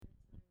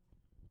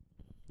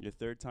Your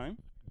third time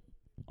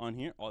on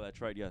here? Oh, that's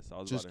right. Yes, I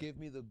was Just about to. give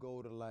me the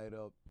go to light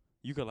up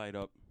You could light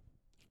up.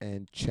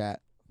 and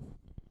chat.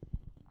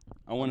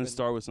 I want to been-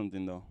 start with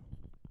something though.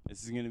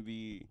 This is gonna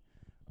be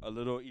a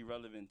little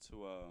irrelevant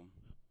to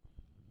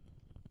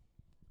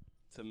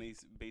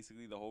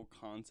basically the whole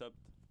concept.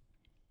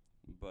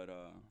 But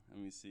let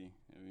me see.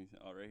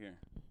 Oh, right here.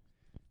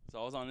 So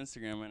I was on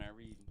Instagram and I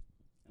read,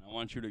 and I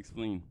want you to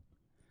explain.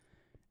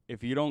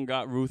 If you don't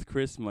got Ruth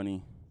Chris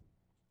money,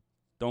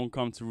 don't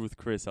come to Ruth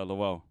Chris.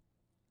 LOL.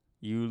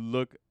 You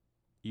look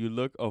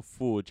a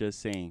fool. Just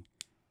saying.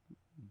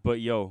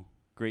 But yo,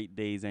 great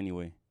days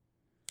anyway.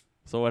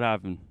 So what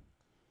happened?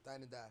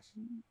 Dine and dash.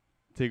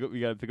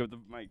 You gotta pick up the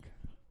mic.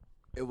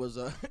 It was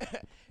a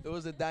it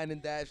was a dine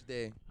and dash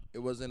day. It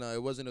wasn't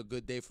a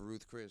good day for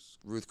Ruth Chris.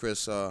 Ruth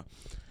Chris,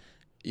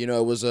 you know,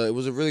 it was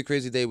a really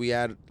crazy day. We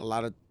had a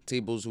lot of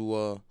tables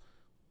who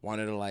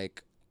wanted to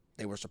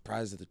they were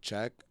surprised at the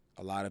check.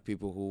 A lot of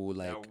people who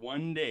That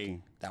one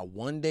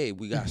day.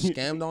 we got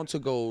scammed on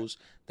to-goes.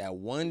 That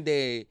one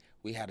day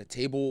we had a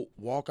table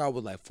walk out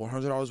with like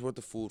 $400 worth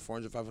of food,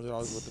 $500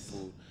 worth of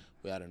food.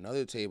 We had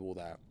another table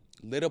that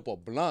lit up a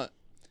blunt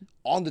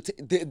on the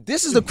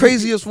this is the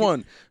craziest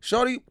one.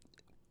 Shorty,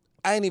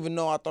 I didn't even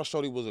know. I thought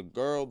Shorty was a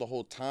girl the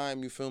whole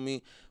time, you feel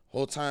me?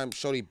 Whole time,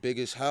 Shorty big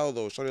as hell,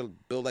 though. Shorty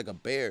built like a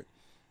bear.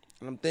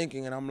 And I'm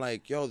thinking, and I'm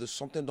like, yo, there's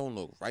something don't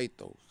look right,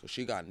 though. Because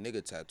she got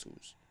nigga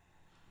tattoos.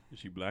 Is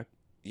she black?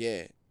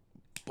 Yeah.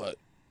 But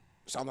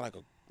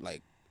sounded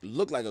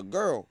looked like a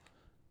girl.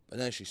 But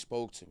then she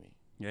spoke to me.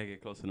 Yeah,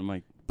 get close to the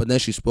mic. But then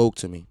she spoke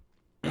to me.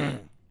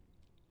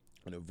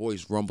 And her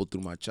voice rumbled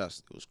through my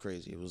chest. It was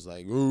crazy. It was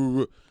like,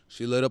 "Ooh."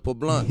 She lit up a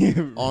blunt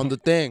on the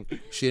thing.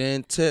 She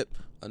didn't tip.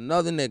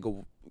 Another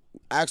nigga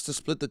asked to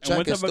split the And check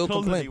what and type of still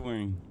clothes are they complain.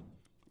 wearing?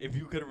 If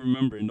you could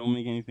remember and don't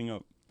make anything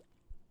up.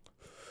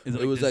 Is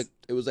It was this-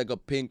 like a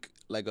pink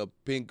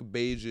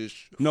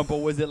beigeish. No, but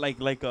was it like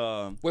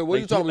a? Wait, what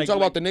are you talking? You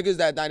talking about the niggas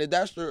that dined and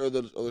dashed her or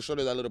the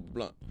shorty that lit up a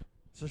blunt?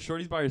 So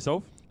Shorty's by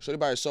herself? Shorty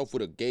by herself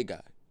with a gay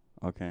guy.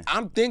 Okay.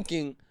 I'm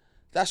thinking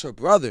that's her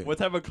brother. What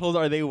type of clothes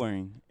are they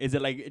wearing? Is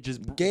it like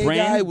just Gay brand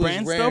guy was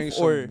brand wearing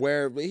stuff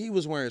or? he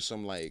was wearing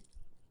some like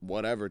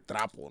whatever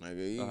trapo,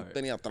 nigga. He Alright.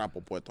 tenía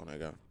trapo puesto,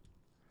 nigga.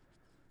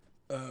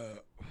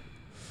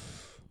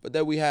 But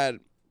then we had,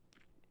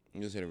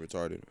 I'm just hitting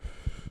retarded.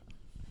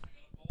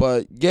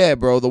 But yeah,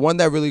 bro, the one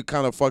that really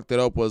kind of fucked it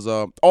up was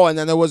and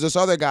then there was this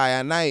other guy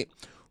at night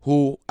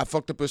who I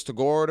fucked up his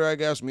to-go order, I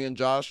guess. Me and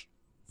Josh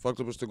fucked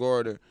up his to-go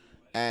order,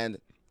 and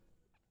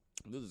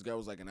this guy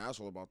was like an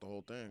asshole about the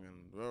whole thing,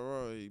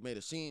 and he made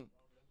a scene,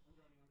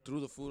 threw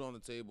the food on the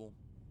table,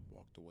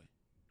 walked away.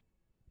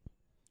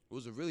 It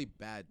was a really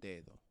bad day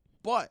though,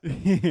 but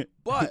it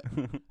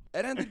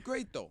ended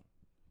great though.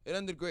 It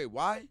ended great.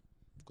 Why?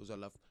 Because I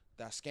left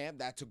that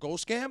to-go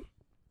scam.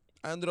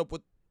 I ended up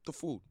with the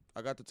food.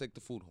 I got to take the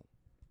food home.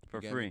 for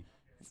Again. free.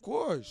 Of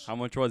course. How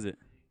much was it?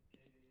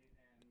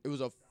 It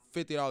was a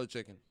 $50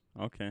 chicken.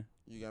 Okay.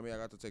 You got me? I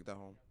got to take that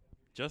home.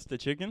 Just the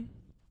chicken?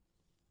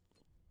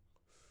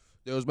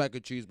 There was mac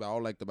and cheese, but I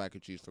don't like the mac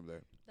and cheese from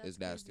there. That's It's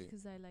nasty.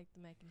 Because I like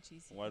the mac and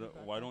cheese.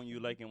 Why don't you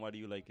like it? And why do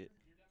you like it?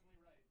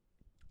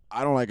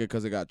 I don't like it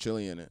because it got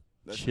chili in it.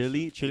 That's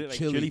Chili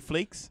chili.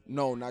 flakes.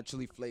 No, not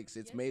chili flakes.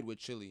 It's made with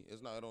chili.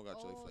 It's not. It don't got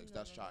chili Oh, flakes. no,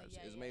 That's no, no, chives.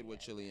 yeah, It's yeah, made with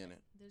yeah. chili in it.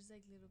 There's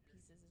like little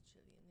pieces of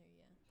chili in there,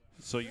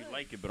 yeah. So you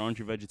like it, but aren't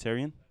you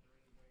vegetarian?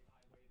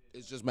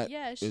 It's just mac.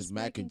 Yeah, It's just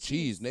mac and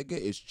cheese, nigga.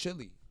 It's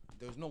chili.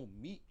 There's no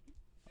meat.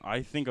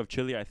 I think of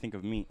chili. I think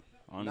of meat.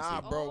 Honestly.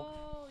 Nah, bro.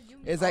 Oh, you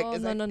mean, It's like oh,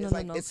 it's no, like no, it's no,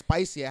 like no, it's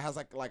spicy. It has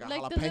like a like the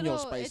jalapeno little,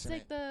 spice it's in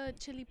like it. the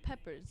chili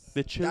peppers.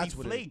 The chili That's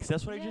what it is. flakes.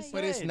 That's what I Yeah, just yeah. said.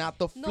 But it's not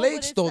the No, but flakes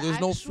it's though. the There's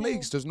no actual-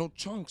 flakes. There's no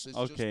chunks. It's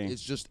Okay. just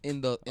it's just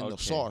in the Okay,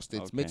 sauce. It's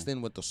okay. mixed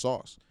in with the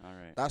sauce. All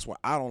right. That's what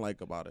I don't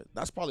like about it.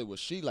 That's probably what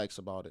she likes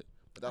about it.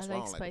 But that's I what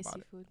like I don't like spicy about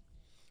it. food.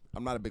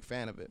 I'm not a big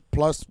fan of it.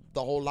 Plus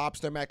the whole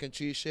lobster mac and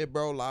cheese shit,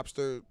 bro.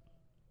 Lobster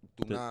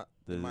do not.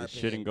 Does in my it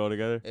opinion, shouldn't go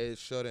together? It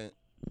shouldn't.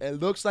 It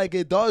looks like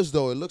it does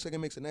though. It looks like it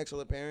makes an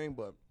excellent pairing,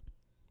 but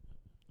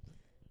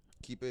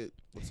keep it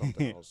with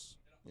something else.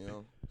 You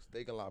know,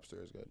 steak and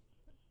lobster is good.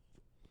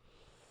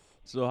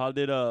 So how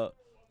did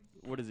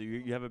what is it?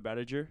 You have a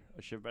manager,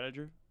 a shift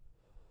manager?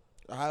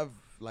 I have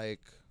like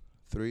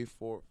 3,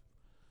 4.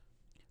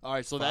 All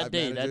right. So 5 that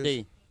managers.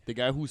 day, the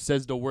guy who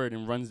says the word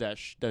and runs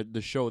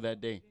the show that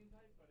day,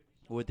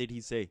 what did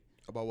he say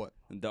About what?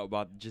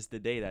 about just the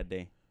day that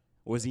day?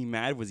 Was he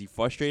mad? Was he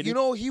frustrated? You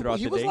know, he throughout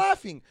the was day?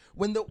 laughing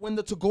when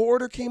the to go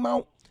order came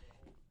out,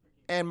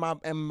 and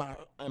my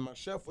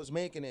chef was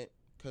making it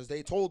because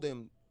they told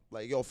him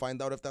like, yo,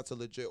 find out if that's a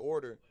legit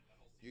order.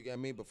 You get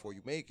me before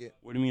you make it,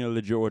 What do you mean a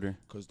legit order?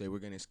 because they were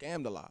getting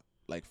scammed a lot,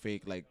 like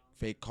fake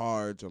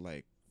cards or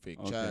like fake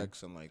Okay.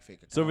 checks and like fake.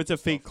 So if accounts it's a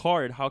and fake stuff.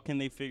 card, how can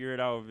they figure it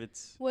out if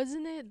it's?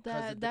 Wasn't it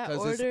that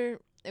because it's- order?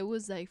 It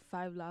was like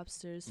 5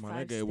 lobsters, My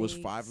 5 nigga, it was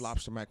 5 steaks.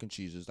 lobster mac and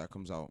cheeses that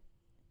comes out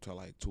to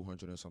like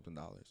 $200 and something,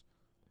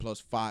 plus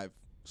 5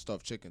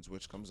 stuffed chickens,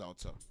 which comes out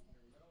to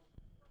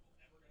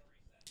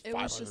It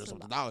was $500 just or a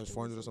something lot.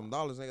 $400 or something,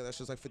 nigga. That's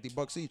just like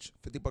 $50 each,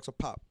 $50 a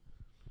pop.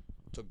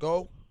 To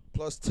go,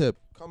 plus tip.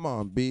 Come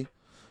on, B.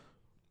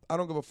 I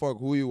don't give a fuck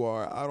who you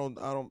are. I don't.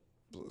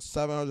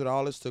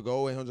 $700 to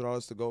go,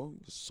 $800 to go.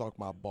 Just suck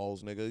my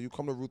balls, nigga. You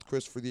come to Ruth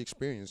Chris for the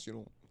experience.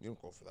 You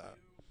don't go for that.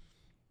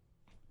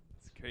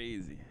 It's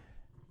crazy.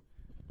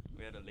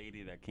 We had a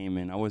lady that came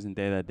in. I wasn't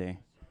there that day.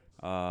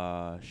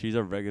 She's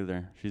a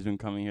regular. She's been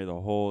coming here the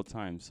whole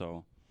time.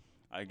 So,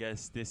 I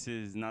guess this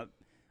is not.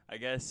 I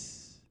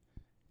guess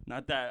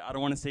not that I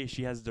don't want to say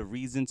she has the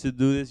reason to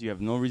do this. You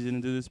have no reason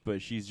to do this, but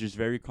she's just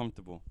very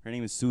comfortable. Her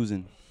name is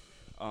Susan.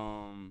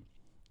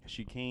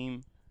 She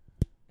came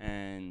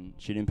and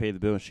she didn't pay the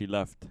bill. She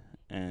left.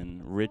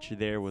 And Rich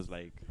there was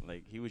like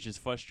he was just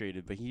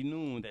frustrated, but he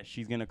knew that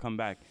she's gonna come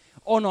back.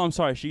 Oh no, I'm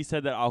sorry. She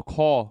said that I'll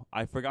call.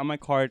 I forgot my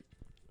card.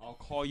 I'll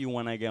call you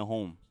when I get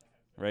home,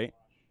 right?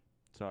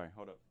 Sorry,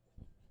 hold up.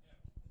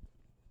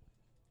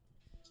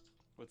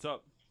 What's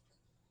up?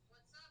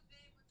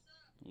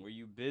 Were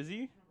you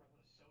busy?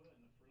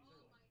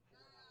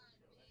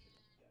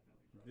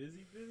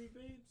 Busy,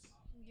 babes.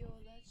 Yo,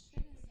 that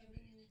shit is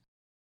really.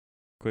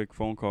 Quick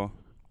phone call.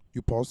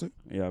 You paused it?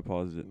 Yeah, I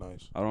paused it.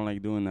 Nice. I don't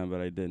like doing that,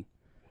 but I did.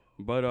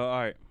 But all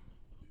right,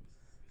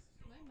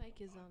 My mic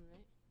is on,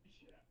 right?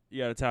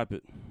 you gotta tap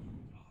it.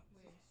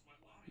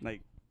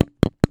 Like,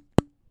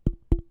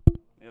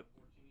 yep.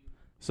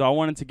 So I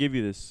wanted to give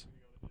you this.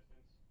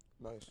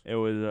 Nice. It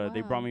was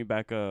they brought Wow. me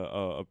back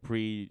a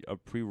pre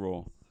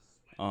roll.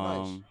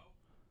 Nice.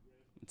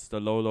 It's the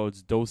Lolo.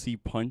 It's Dosey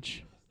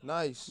Punch.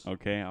 Nice.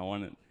 Okay, I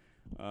want it.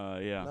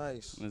 Yeah.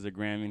 Nice. There's a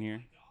gram in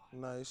here.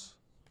 Nice.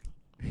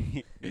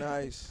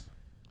 Nice.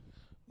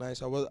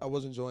 Nice. I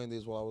was enjoying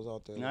these while I was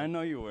out there. I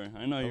know you were.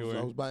 I know you I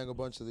was were. buying a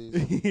bunch of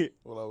these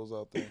while I was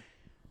out there.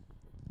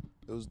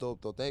 It was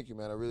dope though. Thank you,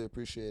 man. I really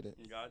appreciate it.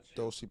 Gotcha.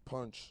 Dosey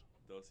Punch.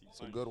 Dosey It's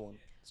a Punch. good one.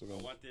 It's a good I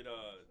one.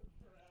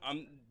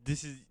 wanted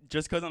this is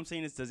just because I'm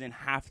saying this doesn't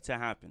have to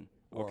happen.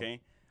 Well.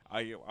 Okay.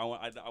 I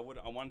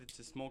wanted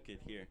to smoke it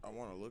here, I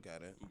want to look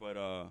at it. but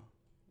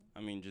I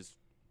mean just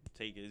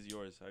take it. It's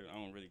yours. I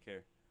don't really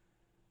care.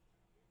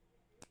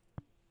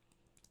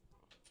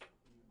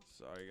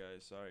 Sorry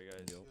guys.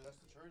 That's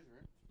the charger,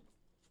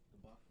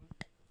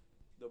 right?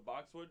 The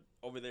boxwood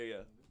over there, yeah.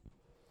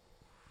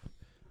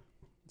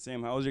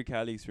 Sam, how was your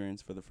Cali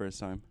experience for the first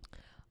time?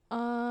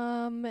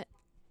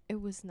 It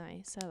was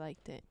nice. I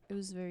liked it. It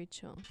was very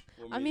chill.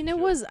 What I made mean, you it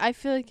chill? was. I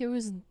feel like it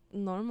was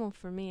normal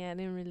for me. I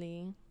didn't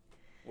really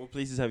What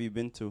places have you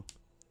been to?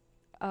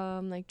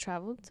 like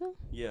travel to.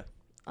 Yeah.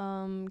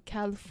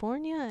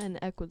 California and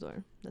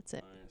Ecuador. That's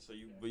it. Alright, so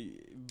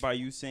by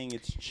you saying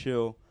it's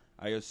chill,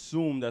 I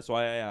assume that's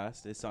why I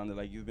asked. It sounded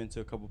like you've been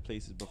to a couple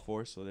places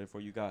before, so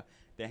therefore you got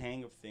the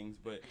hang of things.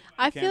 But you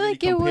I can't feel really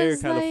like it compare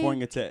was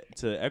California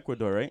to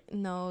Ecuador, right?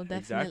 No, definitely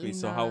Exactly.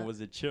 So not. how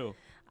was it chill?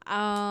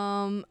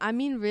 I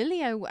mean,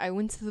 really, I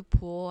went to the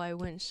pool. I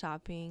went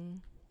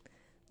shopping.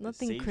 The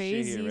Nothing same shit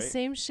crazy. here, right?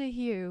 Same shit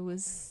here. It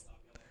was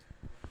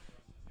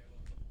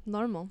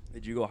normal.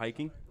 Did you go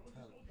hiking?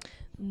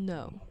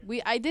 No,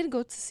 I did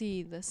go to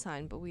see the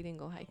sign, but we didn't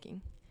go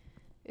hiking.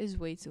 It was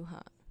way too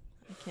hot.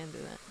 I can't do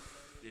that.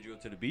 Did you go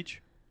to the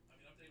beach?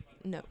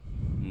 No,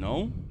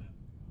 No.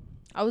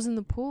 I was in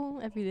the pool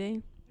every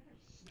day.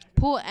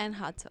 Pool and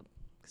hot tub,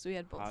 'cause we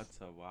had both. Hot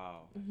tub.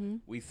 Wow.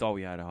 Mhm. We thought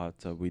we had a hot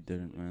tub. We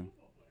didn't, man.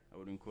 I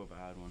would have been cool if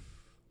I had one.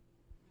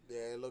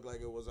 Yeah, it looked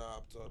like it was a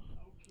hot tub.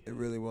 It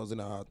really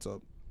wasn't a hot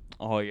tub.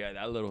 Oh yeah,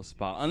 that little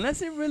spot.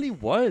 Unless it really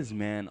was,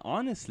 man.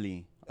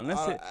 Honestly,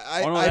 unless it.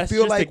 I oh, no, I that's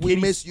feel just the like we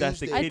kiddie- misused that's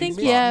the it. I kiddie think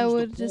spot. yeah, it Misused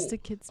the was just pool. a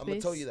kid space. I'm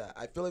gonna tell you that.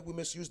 I feel like we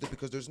misused it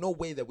because there's no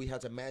way that we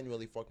had to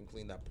manually fucking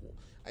clean that pool.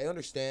 I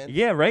understand.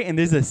 Yeah, right. And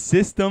there's a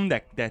system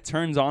that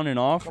turns on and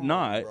off. Come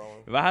Nah, on,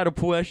 bro. if I had a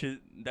pool, that shit.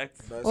 That's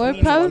That's Or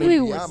clean probably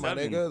for was- yeah, my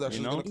 7, nigga. That you shit's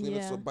know? gonna clean Yeah.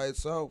 itself by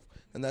itself.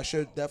 And that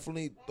shit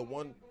definitely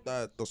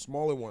the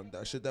smaller one.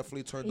 That shit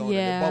definitely turned on Yeah.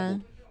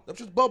 and it bubbled. That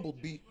just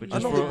bubbled, B. But I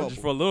just know they for bubbled.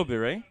 just for a little bit,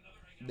 right?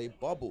 They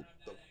bubbled.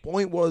 The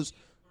point was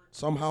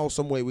somehow,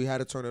 some way we had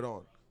to turn it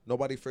on.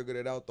 Nobody figured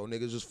it out though.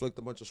 Niggas just flicked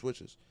a bunch of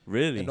switches.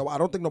 Really? And no, I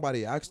don't think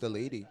nobody asked the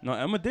lady. No,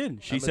 Emma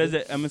did. She Emma says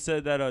did. that Emma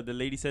said that the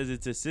lady says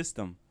it's a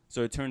system,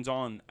 so it turns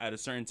on at a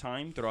certain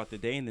time throughout the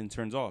day and then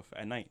turns off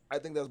at night. I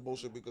think that's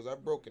bullshit because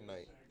I've broken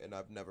night and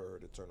I've never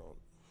heard it turn on.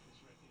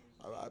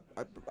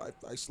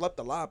 I slept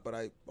a lot, but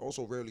I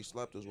also rarely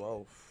slept as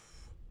well.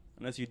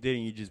 Unless you did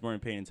and you just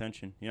weren't paying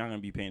attention. You're not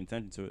gonna be paying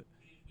attention to it.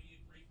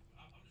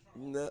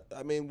 Nah,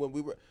 I mean,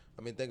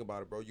 think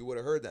about it, bro. You would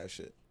have heard that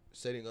shit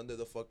sitting under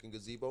the fucking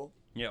gazebo.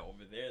 Yeah,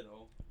 over there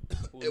though.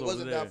 Who's It over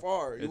wasn't there? that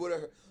far. You It's- would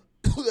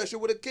have that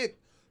shit would have kicked.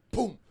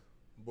 Boom.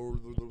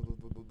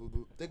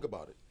 Think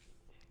about it.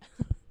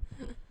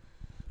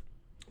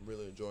 I'm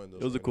really enjoying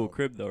this. It was a right cool now.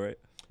 crib though, right?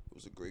 It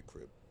was a great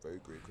crib. Very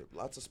great crib.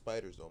 Lots of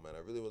spiders though, man. I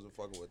really wasn't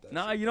fucking with that.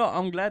 Nah, shit. you know,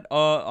 I'm glad.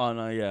 Oh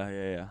no,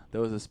 yeah.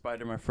 There was a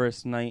spider my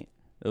first night.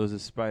 There was a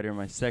spider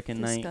my second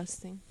night.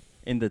 Disgusting.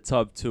 In the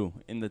tub too.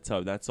 In the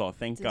tub. That's all.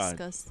 Thank God.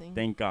 Disgusting.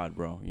 Thank God,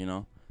 bro. You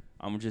know,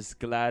 I'm just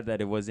glad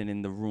that it wasn't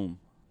in the room.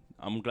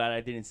 I'm glad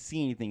I didn't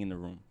see anything in the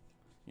room.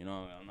 You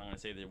know, I'm not gonna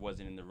say there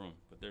wasn't in the room,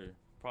 but there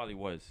probably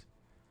was.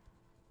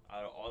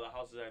 Out of all the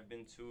houses I've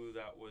been to,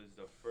 that was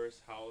the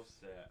first house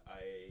that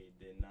I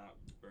did not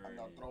burn I'm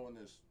not in. throwing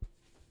this.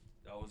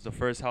 That was the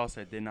first house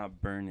I did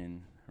not burn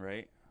in,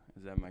 right?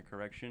 Is that my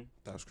correction?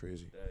 That's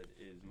crazy. That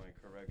is my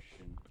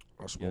correction.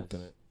 I smoked in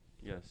Yes. it.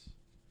 Yes.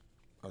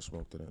 I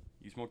smoked in it.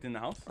 You smoked in the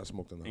house? I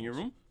smoked in the In your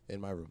house. room? In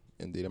my room.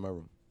 Indeed, in my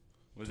room.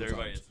 Was 2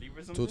 everybody times. asleep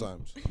or something? 2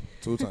 times.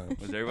 2 times.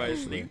 Was everybody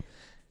actually. asleep?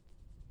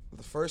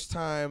 The first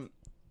time,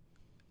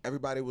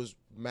 everybody was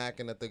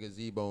macking at the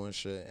gazebo and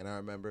shit, and I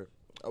remember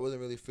I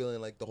wasn't really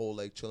feeling like the whole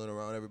like chilling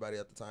around everybody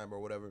at the time or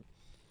whatever.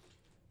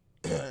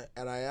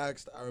 And I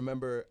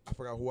remember, I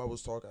forgot who I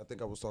was talking. I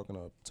think I was talking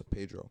to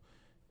Pedro,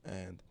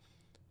 and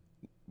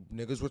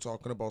niggas were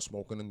talking about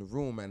smoking in the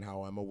room and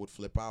how Emma would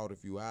flip out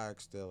if you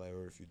asked her, like,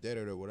 or if you did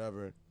it or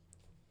whatever.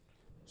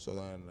 So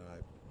then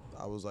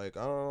I was like,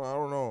 I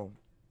don't know.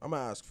 I'm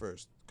gonna ask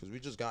first because we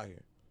just got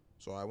here.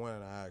 So I went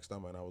and I asked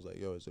Emma and I was like,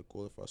 yo, is it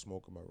cool if I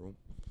smoke in my room?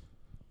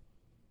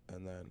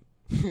 And then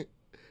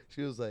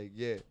she was like,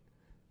 yeah.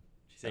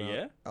 She said, And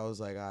yeah? I was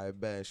like, I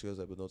bet. She was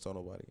like, but don't tell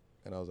nobody.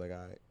 And I was like, all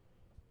right.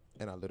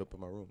 And I lit up in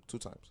my room 2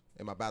 times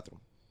in my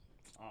bathroom.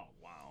 Oh,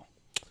 wow.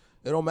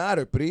 It don't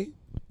matter, Pri.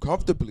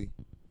 Comfortably.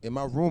 In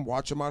my room,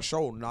 watching my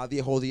show.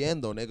 Nadie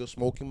jodiendo, nigga.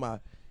 Smoking my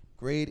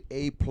grade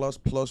A++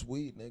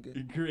 weed,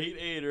 nigga. Grade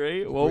 8,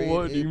 right? Grade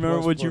What? Do you A remember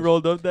plus what you plus.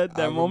 rolled up that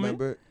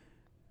moment?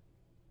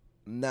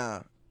 Remember,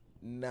 nah.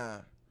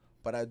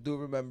 But I do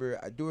remember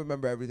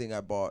everything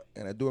I bought.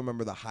 And I do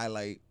remember the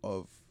highlight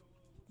of,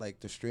 like,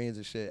 the strains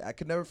and shit. I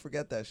could never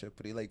forget that shit,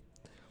 Pri. Like,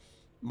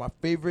 my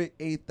favorite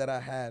 8 that I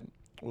had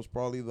was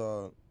probably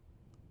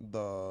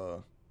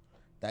that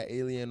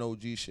Alien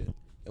OG shit.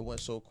 It went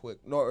so quick.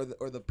 No,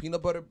 or the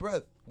peanut butter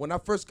breath. When I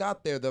first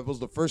got there, that was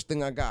the first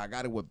thing I got. I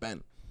got it with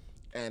Ben.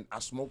 And I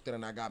smoked it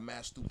and I got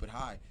mad stupid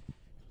high.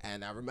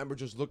 And I remember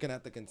just looking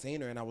at the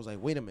container and I was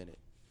like, wait a minute.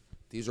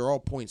 These are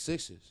all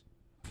 .6s.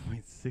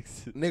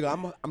 0.6.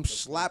 Nigga, I'm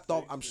slapped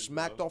off. I'm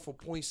smacked off a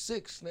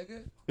 .6,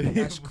 nigga.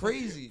 That's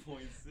crazy.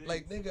 0.6.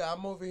 Like, nigga,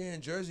 I'm over here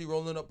in Jersey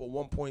rolling up a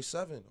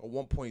 1.7 or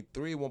 1.3,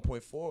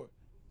 1.4.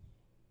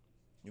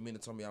 You mean to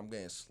tell me I'm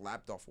getting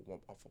slapped off a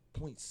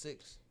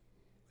 0.6?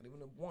 Not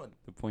even a 1.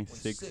 The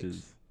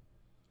 0.6s.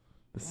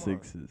 The Come on.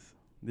 6s.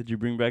 Did you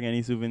bring back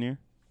any souvenir?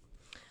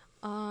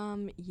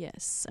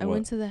 Yes. I What?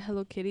 went to the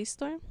Hello Kitty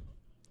store.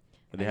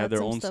 They I have got their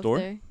some own stuff store?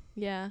 there.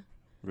 Yeah.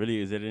 Really?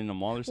 Is it in a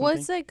mall or something? Well,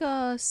 it's like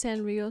a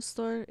Sanrio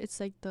store. It's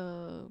like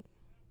the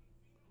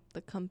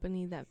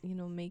company that,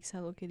 makes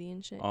Hello Kitty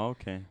and shit. Oh,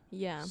 okay.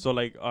 Yeah. So,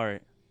 like, all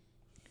right.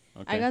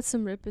 Okay. I got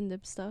some Rip and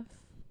Dip stuff.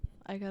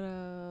 I got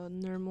a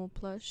Nermal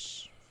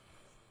plush.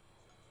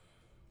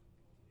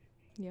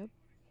 Yep.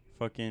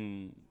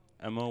 Fucking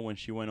Emma, when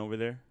she went over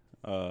there,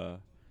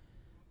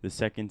 the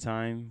second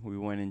time we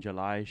went in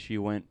July, she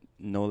went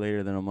no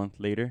later than a month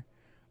later.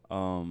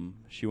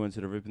 She went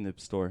to the Rip and Dip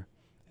store,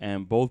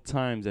 and both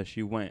times that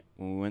she went,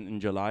 when we went in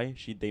July,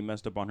 they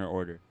messed up on her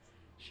order.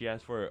 She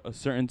asked for a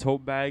certain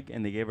tote bag,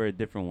 and they gave her a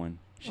different one.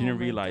 She Oh didn't my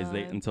realize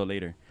God. until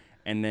later.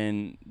 And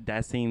then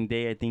that same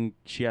day, I think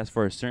she asked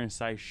for a certain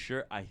size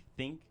shirt, I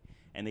think,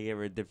 and they gave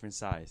her a different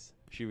size.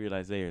 She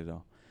realized later,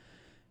 though.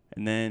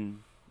 And then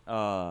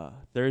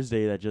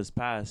Thursday that just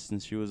passed,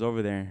 since she was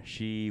over there,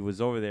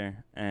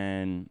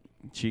 and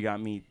she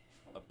got me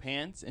a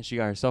pants, and she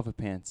got herself a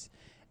pants.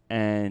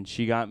 And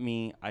she got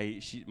me,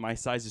 my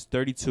size is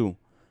 32,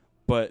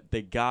 but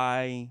the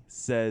guy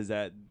says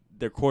that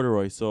they're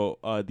corduroy, so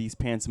these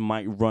pants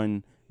might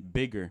run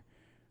bigger.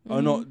 Oh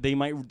no, they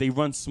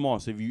run small.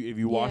 So if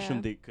you wash them,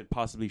 Yeah. they could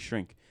possibly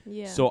shrink.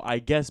 Yeah. So I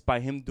guess by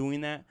him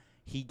doing that,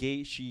 he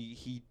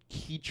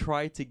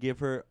tried to give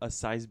her a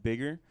size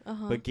bigger,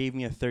 Uh-huh. but gave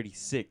me a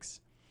 36.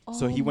 Oh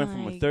So he went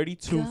from a my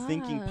 32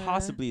 thinking God.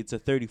 possibly it's a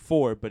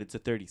 34, but it's a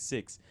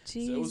 36.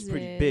 Jesus. So it was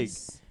pretty big.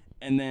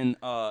 And then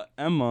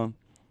Emma,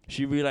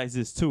 she realized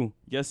this too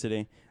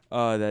yesterday,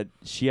 that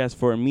she asked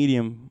for a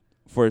medium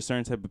for a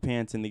certain type of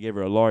pants, and they gave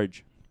her a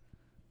large.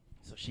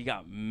 So she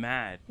got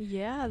mad.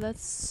 Yeah,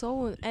 that's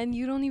so. And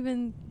you don't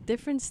even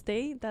different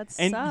state. That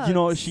And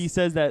sucks. she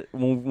says that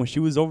when she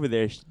was over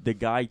there, the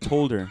guy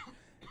told her,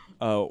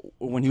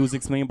 when he was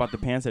explaining about the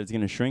pants that it's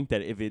gonna shrink,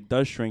 that if it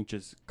does shrink,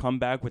 just come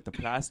back with the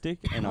plastic,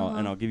 and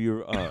I'll give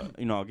you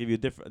I'll give you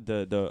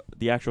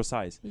the actual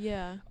size.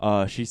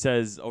 Yeah. She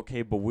says,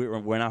 okay, but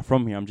we're not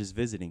from here. I'm just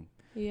visiting.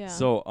 Yeah.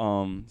 So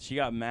she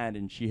got mad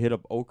and she hit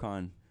up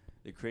Okan,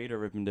 the creator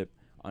of Rip and Dip,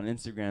 on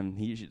Instagram.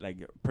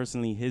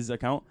 Personally his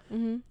account,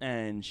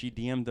 and she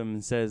DM'd him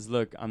and says,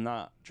 look, I'm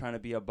not trying to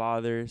be a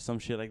bother, some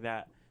shit like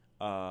that.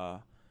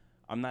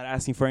 I'm not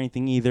asking for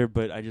anything either,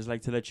 but I just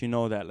like to let you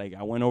know that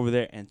I went over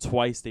there and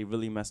twice they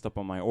really messed up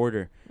on my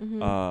order.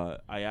 I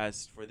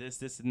asked for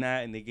this and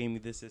that, and they gave me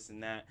this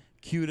and that.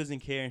 Q doesn't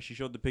care, and she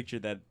showed a picture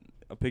of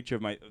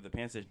the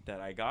pants that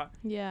I got.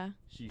 Yeah.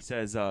 She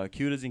says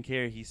Q doesn't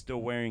care, he's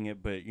still wearing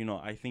it, but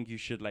I think you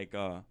should get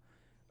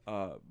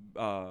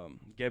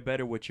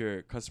better with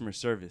your customer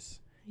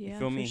service. Yeah. You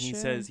feel me? for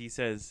He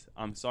says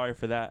I'm sorry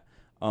for that.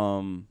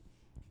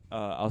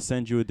 I'll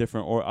send you a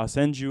different, or I'll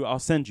send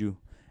you.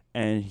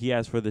 And he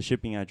asked for the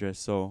shipping address,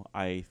 so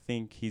I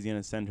think he's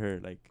gonna send her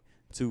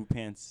 2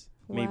 pants,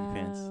 maybe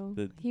pants. Wow.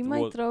 The, He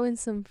might throw in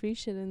some free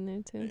shit in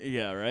there too.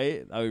 Yeah,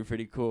 right. That would be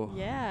pretty cool.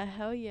 Yeah,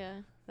 hell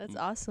yeah. That's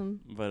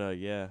awesome. But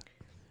yeah,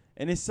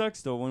 and it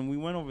sucks though when we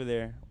went over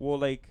there. Well,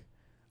 like,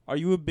 are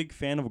you a big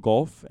fan of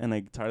golf and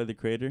like Tyler the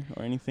Creator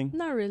or anything?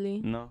 Not really.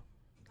 No.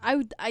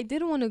 I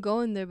did want to go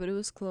in there, but it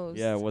was closed.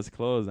 Yeah, it was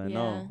closed. I Yeah.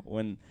 know.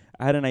 When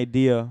I had an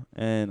idea,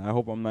 and I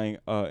hope I'm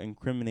not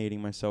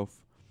incriminating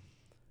myself.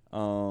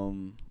 I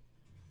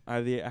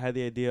had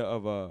the idea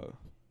of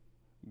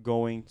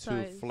going to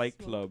Sorry, Flight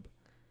smoke. Club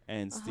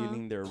and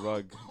stealing their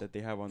rug that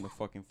they have on the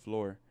fucking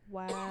floor.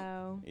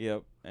 Wow.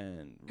 Yep,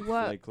 and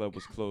What? Flight Club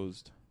was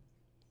closed.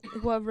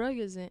 What rug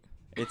is it?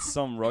 It's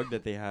some rug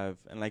that they have,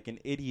 and like an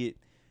idiot,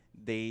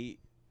 they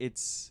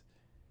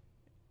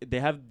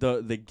have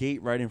the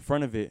gate right in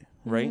front of it,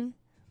 right? Mhm.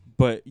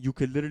 But you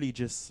could literally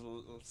just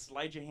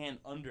slide your hand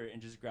under it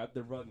and just grab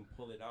the rug and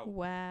pull it out.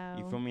 Wow.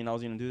 You feel me? And I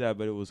was gonna do that,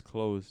 but it was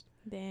closed.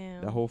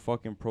 Damn. That whole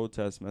fucking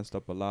protest messed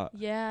up a lot.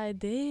 Yeah, it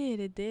did.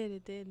 It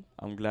did.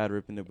 I'm glad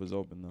Rippin' Dip was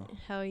open though.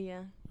 Hell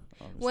yeah.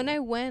 Honestly. When I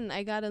went,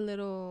 I got a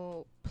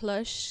little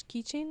plush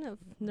keychain of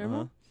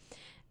Nermal.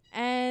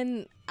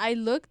 And I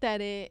looked at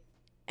it,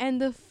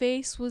 and the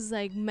face was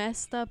like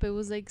messed up. It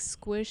was like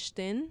squished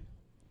in.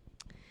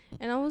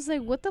 And I was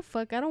like, what the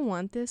fuck? I don't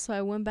want this. So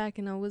I went back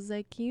and I was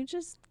like, can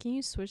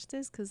you switch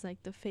this? Because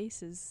like the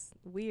face is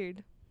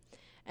weird.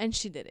 And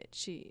she did it.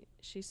 She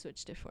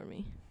switched it for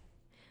me.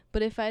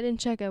 But if I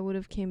didn't check, I would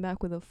have came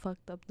back with a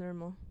fucked up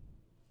Nermal.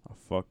 A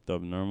fucked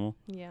up Nermal.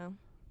 Yeah.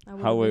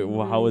 How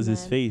was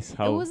his face?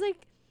 How It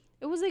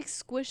was like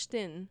squished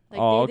in. Like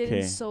Oh, they okay.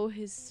 didn't sew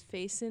his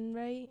face in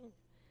right.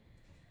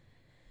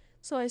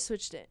 So I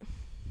switched it.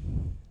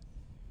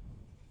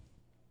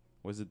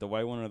 was it the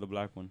white one or the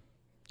black one?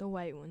 The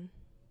white one.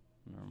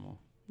 Normal.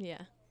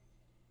 Yeah.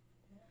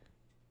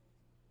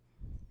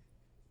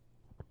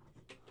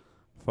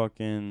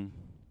 Fucking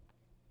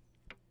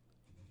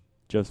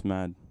just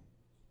mad.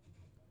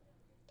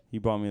 He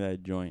bought me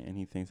that joint and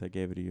he thinks I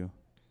gave it to you.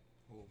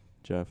 Who?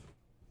 Jeff.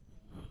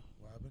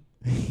 What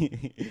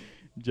happened?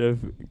 Jeff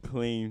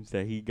claims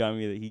that he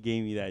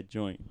gave me that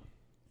joint,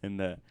 and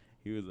that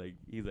he's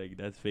like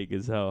that's fake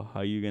as hell.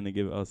 How you gonna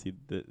give Elsie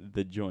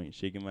the joint?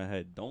 Shaking my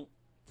head. Don't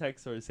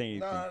text or say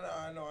anything. No,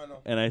 I know.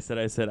 And I said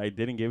I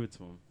didn't give it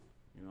to him.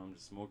 You know, I'm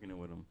just smoking it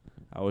with him.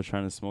 I was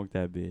trying to smoke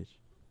that bitch.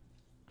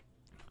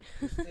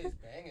 This tastes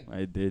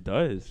banging. It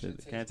does.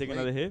 Shit Can I tastes take great.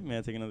 another hit? May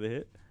I take another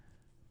hit?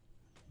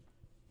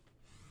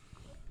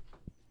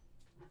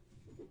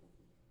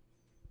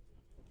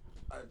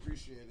 I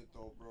appreciate it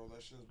though, bro.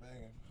 That shit's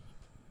banging.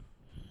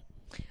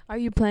 Are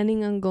you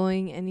planning on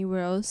going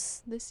anywhere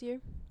else this year?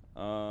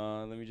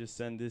 Let me just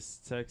send this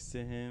text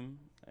to him,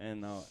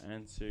 and I'll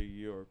answer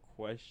your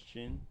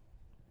question.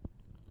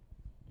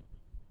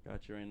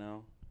 Got you right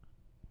now.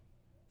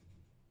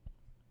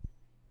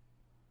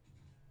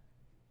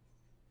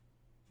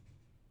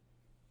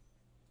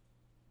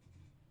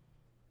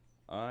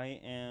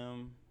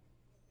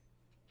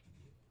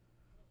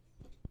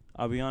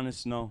 I'll be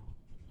honest, no.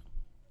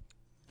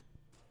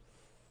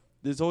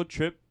 This whole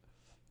trip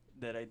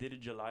that I did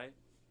in July,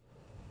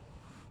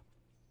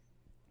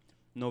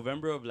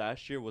 November of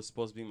last year was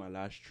supposed to be my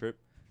last trip.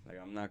 Like,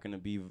 I'm not going to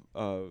be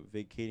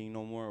vacating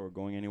no more or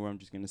going anywhere. I'm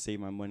just going to save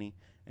my money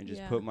and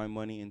just Yeah. put my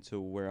money into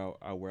where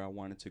I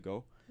wanted to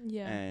go.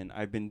 Yeah. And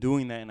I've been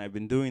doing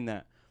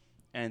that.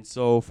 And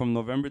so from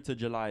November to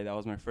July, that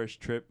was my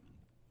first trip.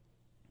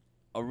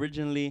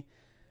 Originally,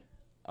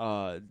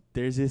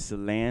 there's this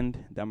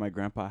land that my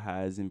grandpa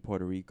has in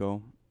Puerto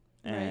Rico.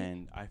 Right.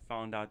 And I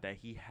found out that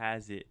he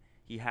has it.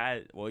 He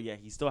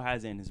still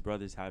has it, and his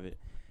brothers have it.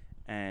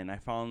 And I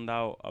found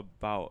out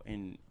about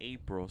in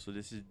April, so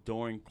this is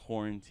during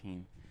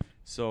quarantine.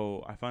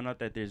 So I found out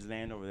that there's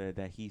land over there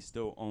that he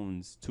still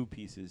owns, 2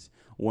 pieces.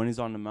 One is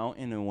on the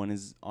mountain and one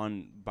is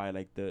on by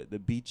like the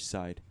beach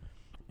side.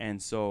 And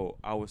so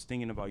I was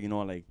thinking about,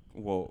 I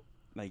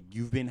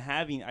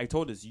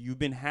told us, you've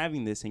been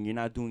having this and you're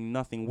not doing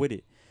nothing with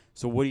it.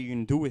 So what are you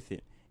going to do with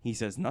it? He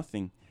says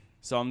nothing.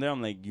 So I'm there,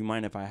 I'm like, you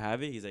mind if I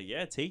have it? He's like,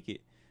 yeah, take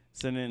it.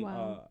 So then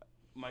Wow.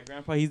 my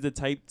grandpa, he's the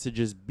type to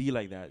just be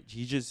like that.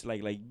 He just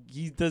like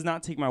he does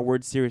not take my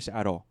words serious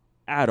at all,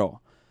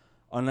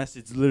 unless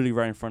it's literally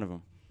right in front of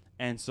him.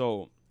 And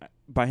so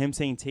by him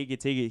saying take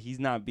it, he's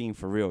not being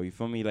for real. You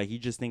feel me? Like, he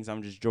just thinks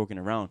I'm just joking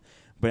around.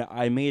 But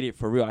I made it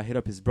for real. I hit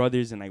up his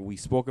brothers and like we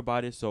spoke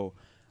about it. So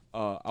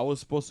I was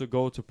supposed to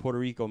go to Puerto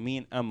Rico, me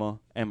and Emma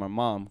and my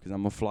mom, because I'm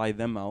gonna fly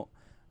them out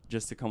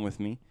just to come with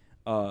me,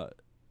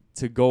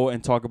 to go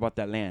and talk about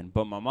that land.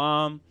 But my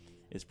mom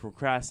is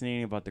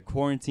procrastinating about the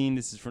quarantine.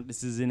 This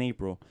is in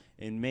April.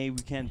 In May we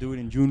can't do it.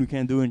 In June we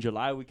can't do it. In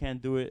July we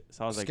can't do it.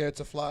 So I was like, Scared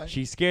to fly?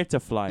 she's scared to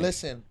fly.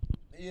 Listen,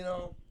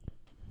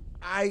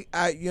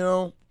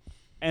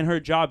 And her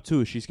job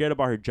too. She's scared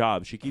about her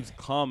job. She keeps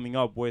coming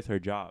up with her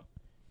job.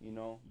 you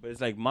know. But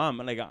it's like, Mom,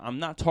 like I'm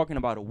not talking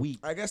about a week.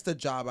 I guess the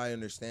job I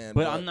understand.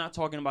 But I'm not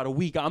talking about a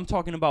week. I'm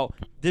talking about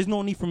there's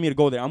no need for me to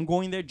go there. I'm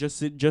going there just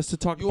to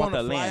talk You about want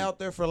the to fly land. out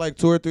there for like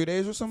 2 or 3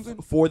 days or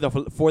something? For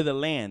the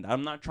land.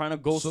 I'm not trying to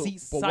go see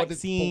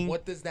sightseeing. But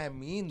what does that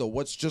mean though?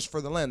 What's just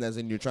for the land? As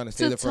in you're trying to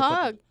stay To there for a talk.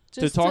 couple. To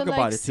Just talk like,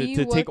 about it, see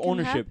to what take can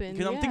ownership. happen.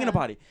 Because I'm thinking Yeah.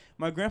 about it.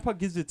 My grandpa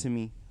gives it to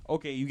me.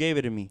 Okay, you gave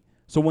it to me.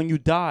 So when you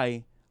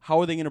die,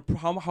 how are they gonna?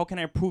 How can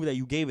I prove that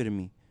you gave it to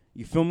me?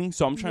 You feel me?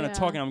 So I'm trying to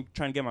talk Yeah. and I'm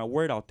trying to get my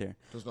word out there.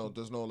 There's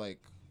no like.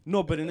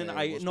 No, but and then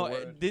What's the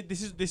word?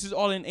 this is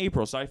all in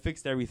April, so I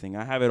fixed everything.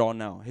 I have it all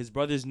now. His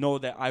brothers know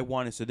that I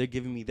want it, so they're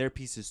giving me their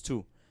pieces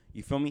too.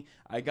 You feel me?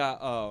 I got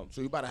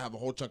So you about to have a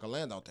whole chunk of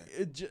land out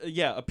there.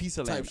 yeah, a piece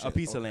of Type land, a shit,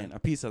 piece of okay. land, a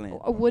piece of land.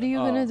 What are you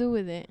gonna do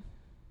with it?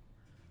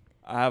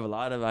 I have a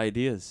lot of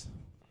ideas.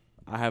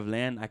 I have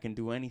land. I can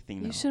do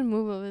anything now. You should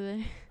move over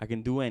there. I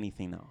can do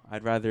anything now.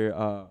 I'd rather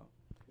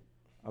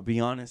I'll be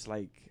honest,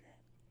 like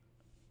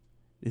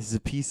this is a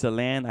piece of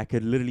land. I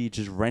could literally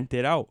just rent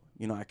it out.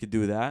 You know, I could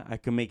do that. I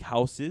could make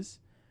houses,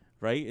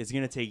 right? It's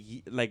gonna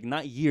take like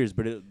not years,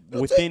 but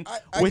within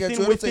I get you.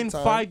 It'll within take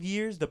time. 5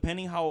 years,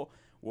 depending how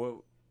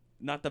well,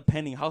 not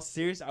depending how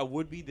serious I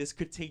would be. This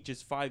could take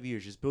just 5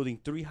 years, just building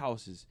 3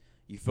 houses.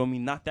 You feel me?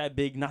 Not that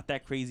big, not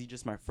that crazy.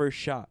 Just my first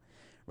shot,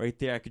 right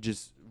there. I could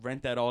just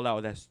rent that all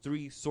out. That's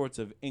 3 sorts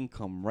of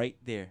income right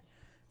there.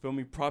 Feel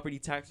me? Property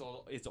tax,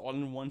 it's all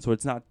in one, so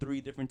it's not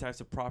 3 different types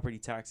of property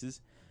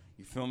taxes.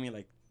 You feel me?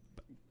 Like,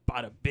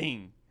 bada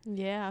bing.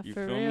 Yeah, You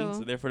for feel real. me?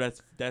 So therefore,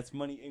 that's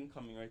money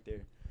incoming right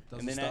there. Doesn't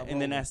And then stop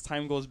and then rolling. as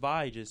time goes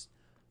by, just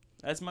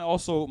that's my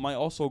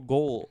also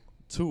goal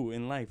too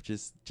in life.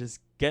 Just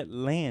get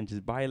land,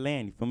 just buy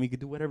land. You feel me? You could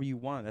do whatever you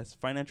want. That's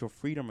financial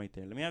freedom right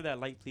there. Let me have that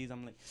light, please.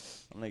 I'm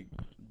like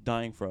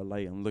dying for a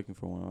light. I'm looking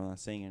for one. I'm not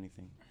saying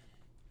anything.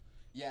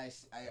 Yeah,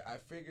 I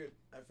figured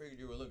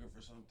you were looking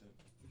for something.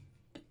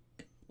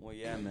 Well,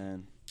 yeah,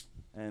 man,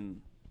 and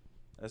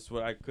that's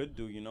what I could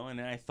do, you know. And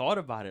then I thought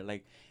about it,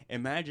 like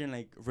imagine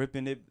like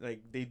ripping it,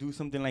 like they do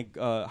something like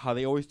how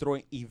they always throw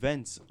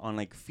events on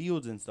like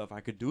fields and stuff.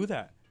 I could do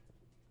that.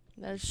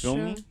 That's Feel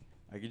true. me?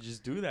 I could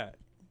just do that.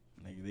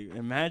 Like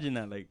imagine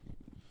that, like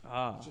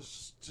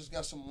Just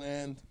got some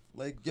land.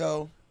 Like,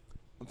 yo,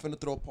 I'm finna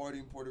throw a party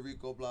in Puerto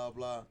Rico, blah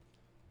blah.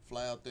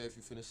 Fly out there if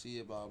you finna see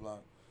it, blah blah.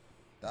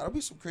 That'll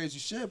be some crazy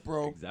shit,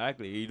 bro.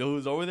 exactly. You know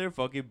who's over there?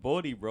 Fucking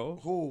Bodhi, bro.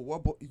 Who?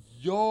 What?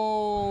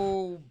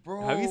 Yo,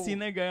 bro. Have you seen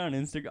that guy on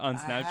Instagram, on I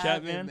Snapchat,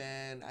 haven't,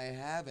 man? I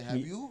haven't. Have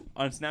you?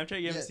 On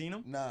Snapchat, you haven't Yeah, seen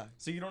him? Nah.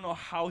 So you don't know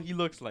how he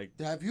looks like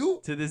Have you?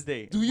 to this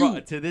day. Do Bro,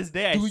 you? to this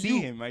day, I Do see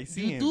you? him. I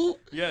see You him. do?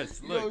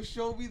 Yes, Yo, look,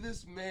 show me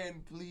this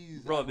man, please.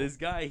 bro. This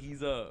guy,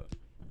 he's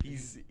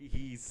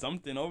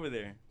something over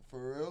there. For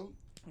real?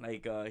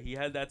 Like he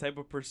had that type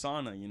of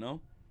persona, you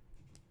know.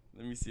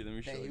 Let me see. Let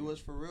me show Hey, he you.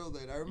 was for real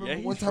then. I Yeah, remember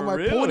he's one time for I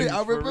real, pointed. he's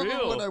I for remember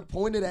real. when I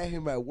pointed at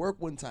him at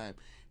work one time,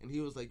 and he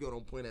was like, "Yo,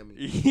 don't point at me."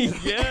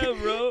 Yeah,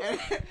 bro.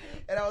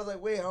 and I was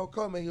like, "Wait, how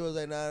come?" And he was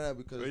like, "Nah,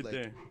 because Right like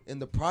there. in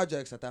the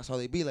projects, that's how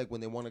they be. Like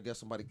when they want to get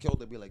somebody killed,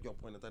 they be like, "Yo,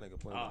 point at that nigga,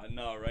 point at that."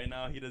 No, right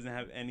now he doesn't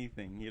have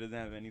anything. He doesn't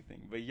have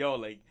anything. But yo,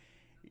 like,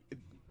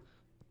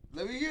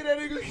 Let me hear that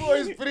nigga's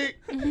voice, freak.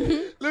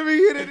 Let me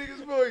hear that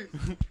nigga's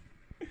voice.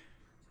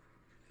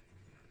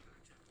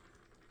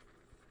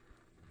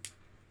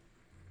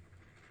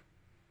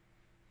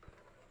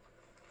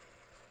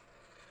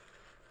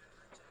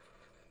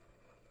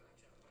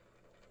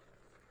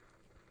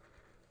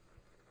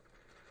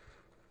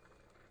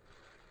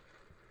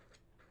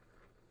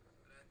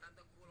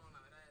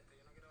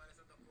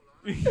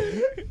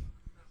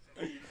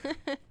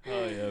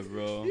 oh yeah,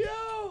 bro.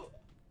 Yo,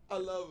 I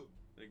love him.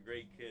 The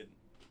great kid.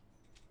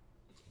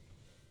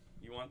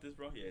 You want this,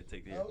 bro? Yeah,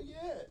 take it. Hell yeah.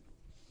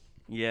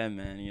 Yeah,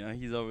 man. You know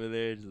he's over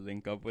there. Just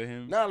link up with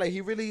him. Nah, like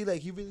he really. He's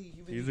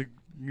a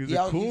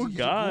Yeah, cool he's a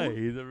guy. goon?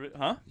 He's a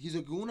huh? He's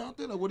a goon out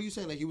there. Like, what are you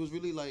saying? Like, he was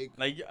really like.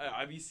 Like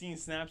I've seen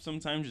snaps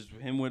sometimes just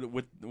him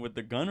with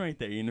the gun right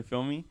there. You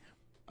feel me?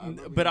 I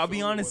remember But you I'll be showed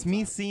me honest, one me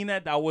time. seeing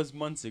that was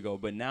months ago.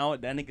 But now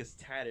that nigga's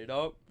tatted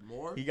up.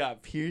 More. He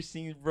got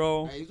piercings,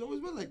 bro. Hey, he's always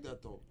been like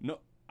that though. No,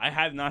 I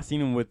have not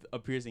seen him with a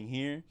piercing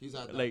here. He's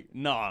not that. Like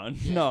no,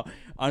 Yeah. no,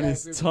 on He had a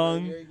his piercing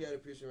tongue. Right here, he got a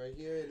piercing right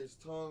here, and his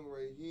tongue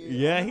right here.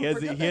 Yeah, I'll he never has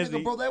forget he that has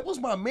nigga, bro. That was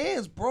my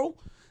man's, bro.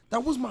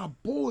 That was my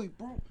boy,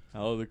 bro.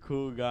 Oh, the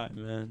cool guy,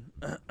 man.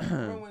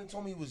 Remember when he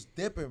told me he was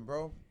dipping,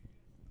 bro?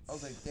 I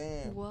was like,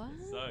 damn. What?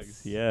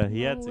 Sucks. Yeah,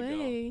 he no had to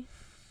way.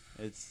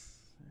 go. It's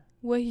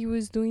What, he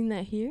was doing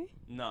that here?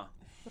 no.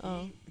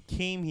 Oh.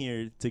 Came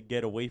here to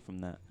get away from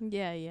that,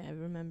 Yeah, I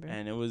remember.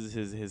 and it was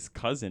his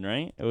cousin,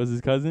 right? It was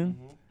his cousin.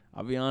 Mhm.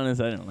 I'll be honest,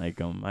 I didn't like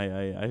him. I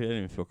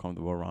didn't feel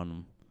comfortable around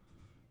him.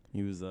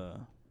 He was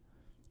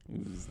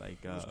like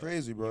It was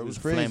crazy, bro. he It was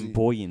was crazy.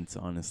 flamboyant,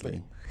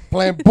 honestly.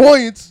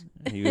 Flamboyance.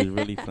 He was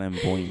really You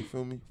flamboyant.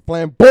 feel me?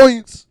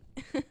 Flamboyance.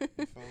 You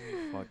feel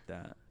me? Fuck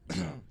that.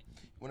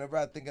 Whenever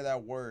I think of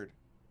that word,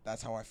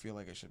 that's how I feel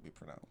like it should be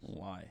pronounced.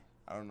 Why?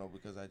 I don't know,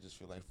 because I just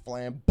feel like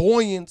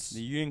flamboyance.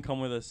 You didn't come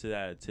with us to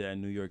that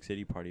New York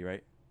City party,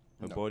 right?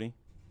 With No. Bodhi?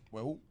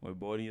 Wait, who? With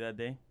Bodhi that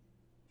day?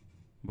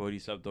 But he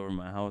slept over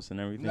my house and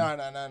everything. No.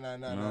 No? I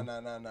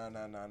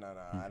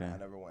Okay.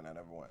 never went. To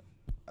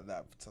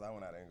that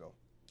one, I didn't go.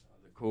 That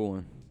was a cool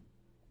one.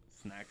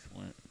 Snacks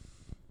went.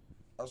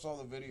 I saw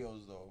the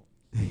videos though,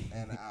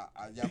 and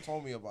y'all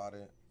told me about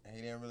it. And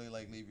he didn't really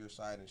like leave your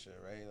side and shit,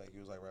 right? Like he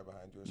was like right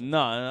behind you. Or something.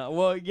 No.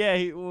 Well, yeah,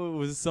 he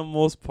was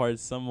most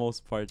parts.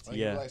 Like, Yeah.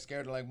 He was like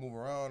scared to like move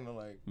around or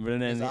like. But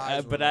then, his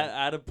eyes were like-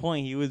 at a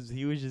point, he was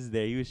just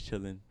there. He was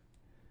chilling.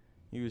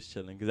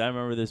 Cause I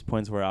remember there's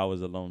points where I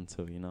was alone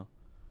too, you know.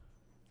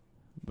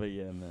 But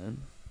yeah,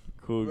 man,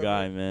 cool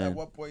guy, man. At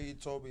what point he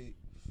told me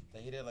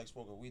that he didn't like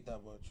smoke weed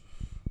that much,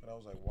 and I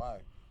was like, why?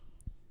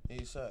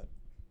 He said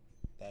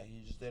that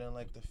he just didn't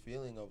like the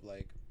feeling of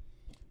like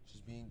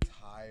just being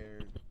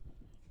tired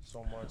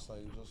so much,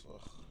 like just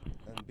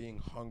and being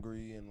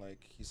hungry, and like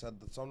he said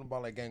that something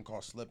about like getting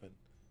caught slipping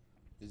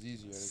is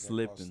easier to get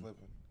caught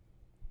slipping.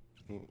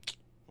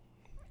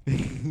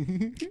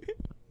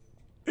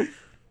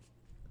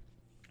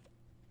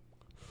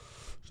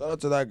 Shout out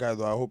to that guy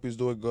though. I hope he's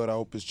doing good. I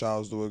hope his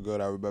child's doing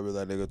good. I remember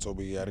that nigga told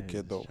me he had a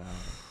kid though.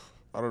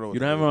 I don't know. You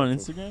don't have him on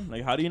Instagram?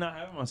 Like, how do you not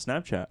have him on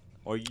Snapchat?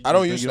 Or you? I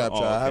don't use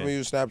Snapchat. I haven't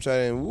used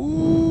Snapchat in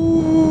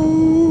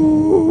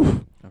woo.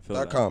 I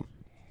feel .com.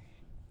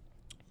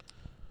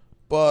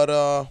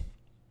 But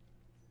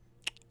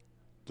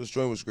this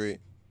joint was great.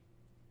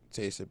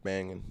 Tasted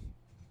banging.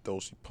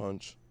 Dosey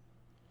punch.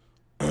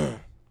 I'm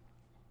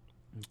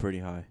pretty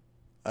high.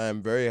 I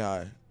am very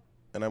high,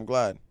 and I'm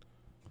glad.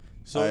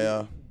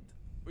 So,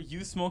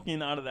 you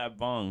smoking out of that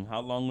bong, how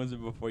long was it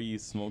before you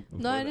smoked?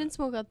 No, I didn't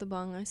smoke out the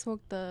bong. I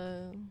smoked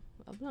a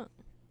blunt.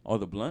 Oh,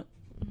 the blunt?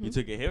 Mm-hmm. You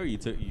took a hit or you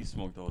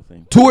smoked the whole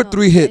thing? 2 or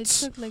 3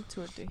 hits. I took like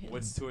 2 or 3 hits.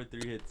 What's 2 or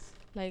 3 hits?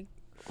 Like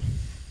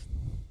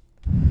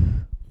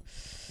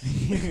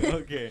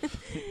okay.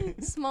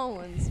 small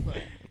ones, but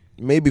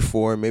Maybe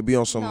 4. Maybe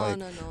on some no.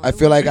 I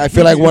feel like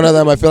one of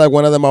them.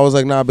 I was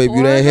like, nah, babe,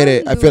 you didn't hit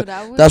it.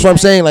 That's what I'm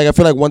saying. Like I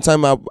feel like one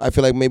time I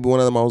feel like maybe one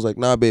of them I was like,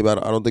 nah, babe, I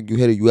don't think you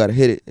hit it. You gotta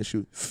hit it. And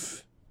she,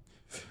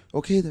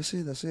 okay, that's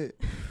it.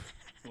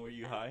 Were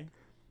you high?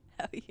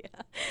 Hell yeah.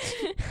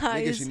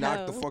 High Nigga, as she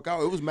knocked the hell. fuck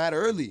out. It was mad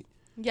early.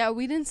 Yeah,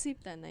 we didn't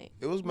sleep that night.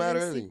 It was We mad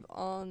didn't early. sleep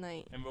all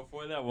night. And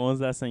before that, when was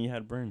the last time you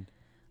had burned?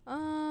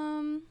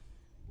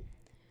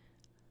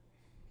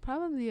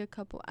 Probably a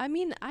couple. I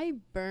mean, I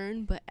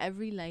burn, but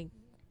every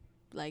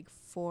like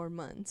 4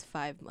 months,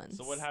 5 months.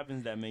 So what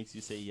happens that makes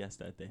you say yes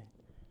that day?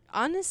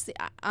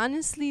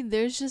 Honestly,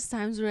 there's just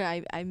times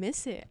where I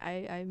miss it.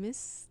 I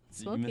miss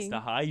So smoking. you miss the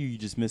high or you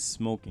just miss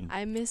smoking?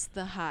 I miss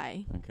the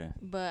high, Okay.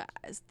 but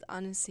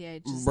honestly,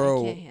 I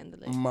Bro, can't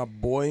handle it. my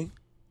boy,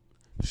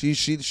 she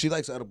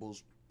likes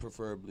edibles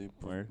preferably.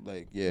 Word.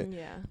 Like yeah.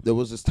 Yeah. There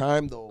was this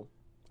time though,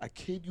 I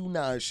kid you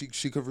not, she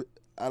could.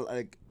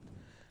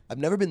 I've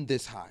never been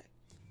this high,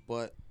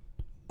 but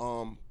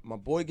my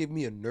boy gave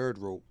me a nerd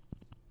rope.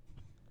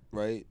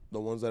 Right, the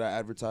ones that I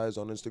advertise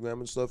on Instagram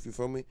and stuff. You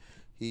feel me?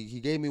 He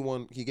gave me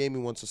one. He gave me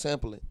one to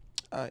sample it.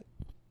 All right,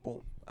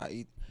 boom.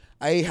 I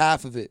ate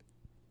half of it,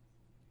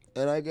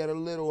 and I get a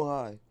little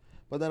high.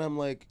 But then I'm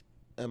like,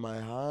 am I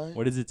high?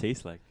 What does it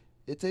taste like?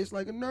 It tastes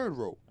like a nerd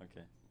rope.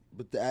 Okay.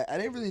 But I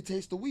didn't really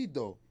taste the weed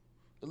though.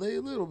 I lay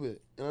a little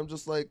bit, and I'm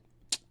just like,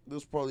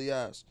 this is probably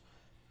ass.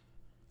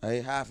 I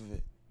ate half of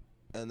it,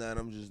 and then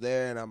I'm just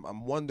there, and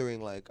I'm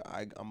wondering like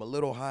I'm a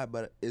little high,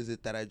 but is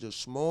it that I just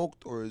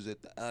smoked or is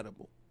it the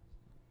edible?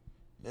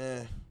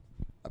 I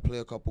play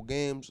a couple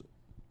games.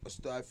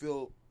 I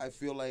feel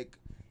like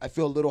I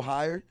feel a little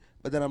higher,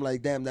 but then I'm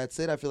like, damn, that's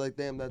it. I feel like,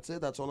 damn, that's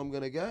it. That's all I'm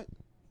gonna get.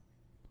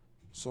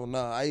 So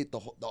I ate the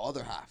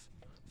other half.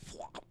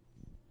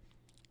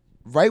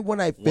 Right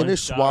when I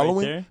finished shot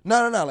swallowing, right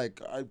no,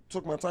 like I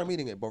took my time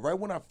eating it. But right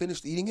when I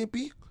finished eating it,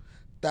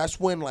 that's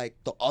when like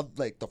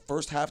the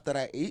first half that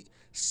I ate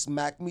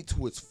smacked me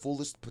to its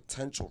fullest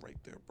potential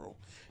right there, bro.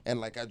 And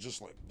like I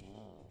just like.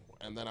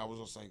 And then I was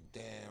just like,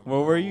 damn.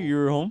 Where were you? You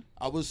were home?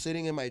 I was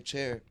sitting in my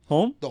chair.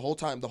 Home? The whole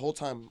time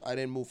I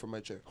didn't move from my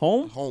chair.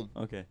 Home? Home.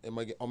 Okay.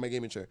 On my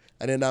gaming chair.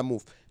 I did not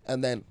move.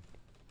 And then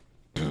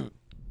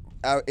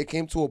it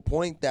came to a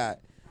point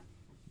that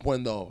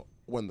when the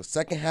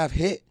second half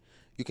hit,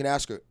 you can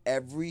ask her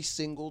every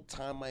single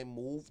time I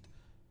moved,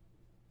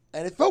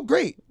 and it felt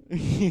great.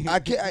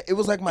 It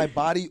was like my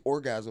body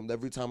orgasmed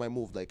every time I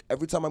moved. Like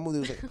every time I moved,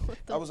 it was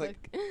like I was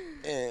like,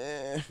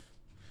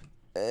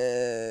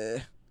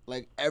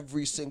 like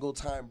every single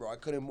time, bro. I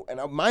couldn't move. And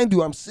mind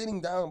you, I'm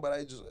sitting down, but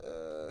I just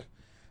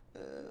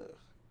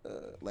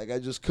like I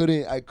just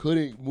couldn't. I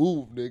couldn't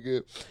move,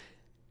 nigga.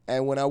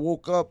 And when I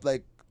woke up,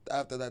 like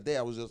after that day,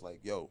 I was just like,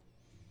 yo,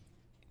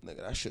 nigga,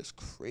 that shit's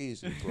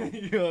crazy, bro.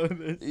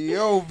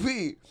 Yo,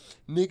 P,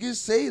 niggas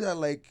say that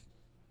like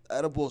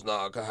edibles,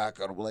 nah, I can hack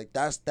edible. Like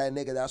that's that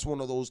nigga. That's one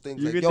of those things.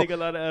 You like, could yo, take a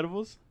lot of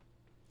edibles?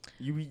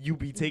 You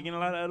be taking a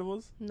lot of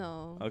edibles?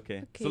 No.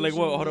 Okay. So like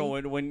what? Hold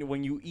Occasionally. on.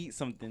 When you eat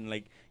something,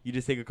 like you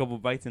just take a couple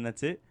bites and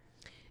that's it?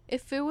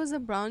 If it was a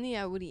brownie,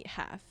 I would eat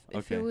half.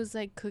 If Okay. it was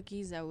like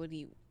cookies, I would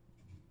eat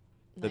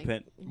like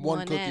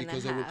one cookie and a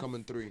because it would half. come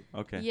in 3.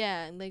 Okay.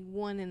 Yeah, like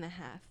 1.5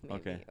 maybe.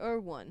 Okay. Or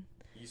 1.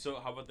 You so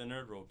how about the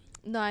nerd ropes?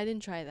 No, I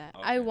didn't try that.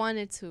 Okay. I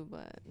wanted to,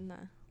 but nah,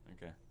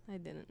 Okay. I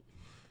didn't.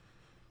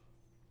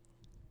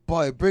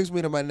 But it brings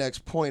me to my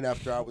next point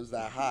after I was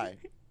that high.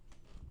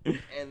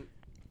 And,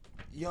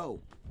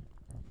 yo,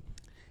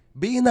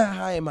 being that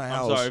high in my I'm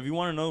house. sorry. If you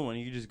want another one,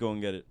 you can just go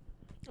and get it.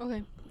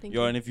 Okay, thank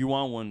Yo, you. and if you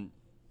want one,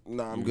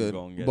 Nah, I'm You good.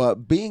 go and get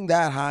But being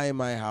that high in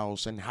my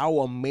house and how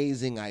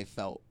amazing I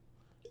felt,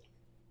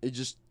 it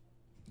just,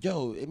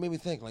 it made me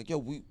think, like,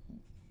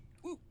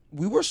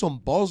 we were some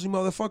ballsy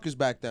motherfuckers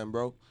back then,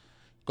 bro.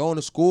 Going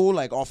to school,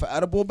 like, off of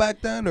edible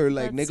back then, or,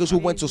 like, That's niggas who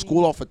went to crazy.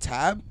 school off a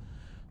tab.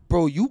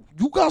 Bro, you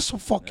got some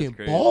fucking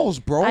crazy. balls,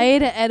 bro. I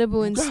ate an edible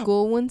You in got-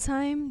 school one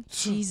time.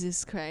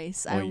 Jesus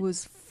Christ, I Wait.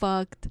 was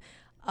fucked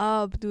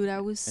up, dude. I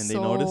was And they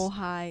so noticed?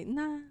 high.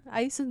 Nah,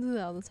 I used to do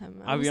that all the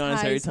time. I'll be was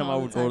honest. high Every as time hell I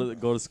all would the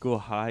go to school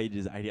high,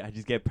 I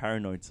just get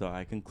paranoid. So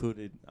I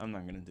concluded I'm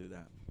not gonna do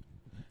that.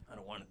 I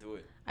don't want to do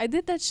it. I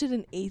did that shit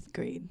in 8th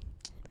grade.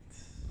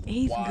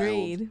 8th Wild.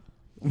 grade.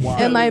 Wow.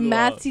 And my Wild.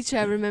 math teacher,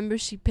 I remember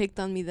she picked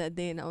on me that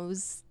day, and I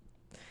was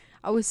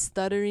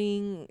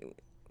stuttering.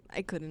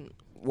 I couldn't.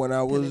 When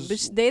I couldn't. was,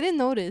 But they didn't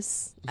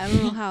notice. I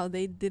don't know how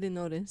they didn't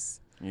notice.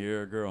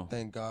 You're a girl,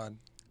 thank God,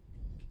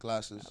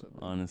 glasses.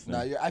 honestly.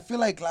 Nah, I feel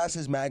like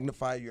glasses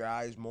magnify your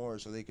eyes more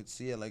so they could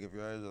see it, like, if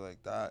your eyes are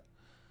like that.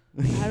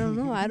 I don't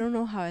know. I don't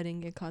know how I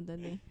didn't get caught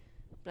that day,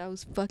 but I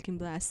was fucking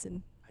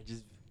blasted. I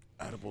just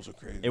Edibles are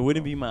crazy. it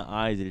wouldn't bro. be my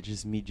eyes. It'd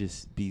just me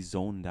just be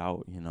zoned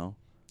out. You know.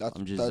 That's,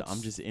 I'm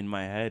that's, just in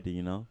my head.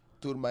 You know.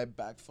 dude, my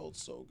back felt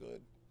so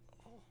good.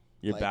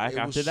 You're Like, back it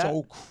after was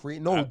that. So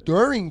no,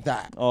 during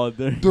that. Oh,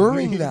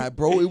 During that,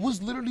 bro, it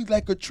was literally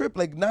like a trip,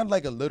 like not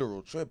like a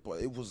literal trip,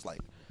 but it was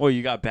like, Well,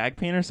 you got back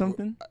pain or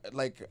something?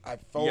 I You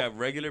felt got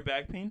regular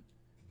back pain?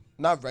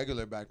 not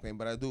regular back pain,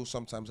 but I do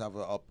sometimes have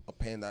a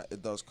pain that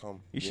it does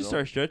come. You should know?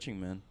 start stretching,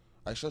 man.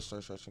 I should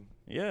start stretching.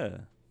 Yeah.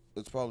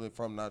 It's probably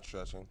from not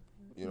stretching,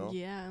 you know.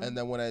 Yeah. And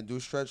then when I do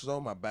stretch though,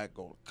 my back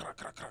goes.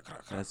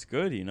 That's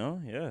good, you know?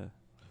 Yeah.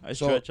 I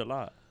So- stretch a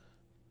lot.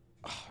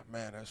 Oh,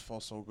 man, that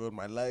felt so good.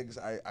 My legs,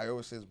 I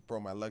always say, bro,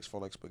 my legs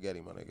felt like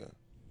spaghetti, my nigga.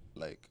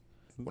 Like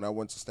when I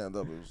went to stand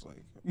up, it was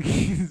like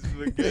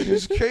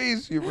it's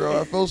crazy,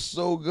 bro. I felt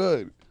so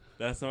good.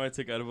 Last time I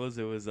took edibles,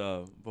 it was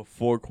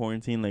before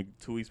quarantine, like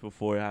 2 weeks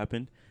before it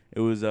happened.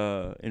 It was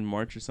in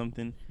March or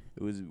something.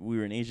 We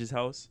were in Asia's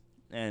house,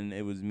 and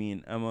it was me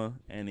and Emma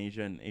and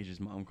Asia's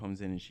mom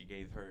comes in and she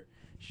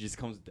just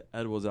comes with the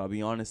edibles. I'll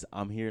be honest,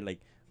 I'm here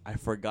like I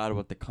forgot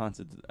about the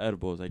concept of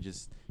edibles. I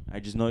just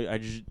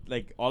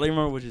like all I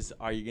remember was just,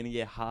 are you gonna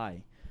get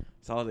high?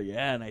 So I was like,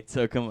 yeah, and I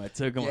took them, Yeah, I you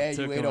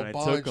took ate them, a and I took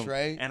bunch, them,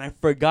 right? and I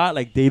forgot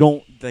like they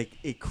don't like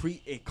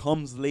it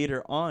comes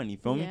later on. You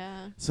feel me?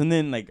 Yeah. So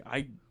then like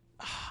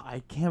I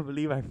can't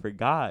believe I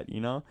forgot,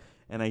 you know?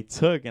 And I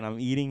took and I'm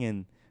eating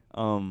and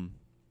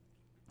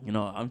you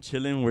know, I'm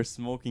chilling, we're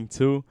smoking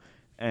too,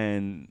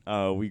 and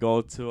we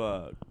go to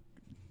a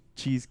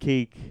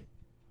cheesecake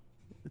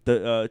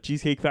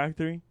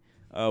factory.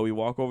 We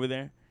walk over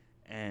there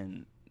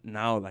and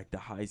now like the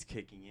high's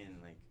kicking in,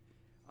 like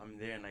I'm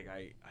there and like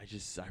I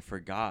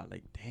forgot,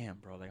 like damn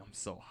bro, like I'm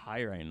so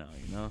high right now,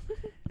 you know?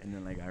 And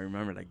then like I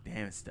remember like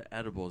damn, it's the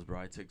edibles, bro.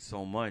 I took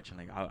so much and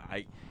like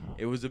I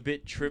it was a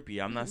bit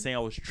trippy. I'm not saying I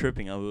was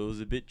tripping. It was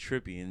a bit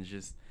trippy and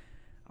just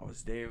I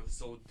was there, it was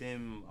so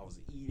dim. I was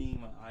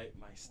eating,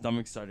 my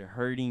stomach started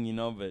hurting, you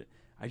know, but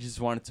I just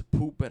wanted to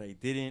poop but I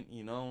didn't,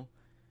 you know.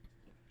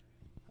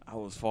 I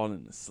was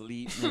falling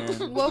asleep,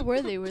 man. What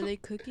were they? Were they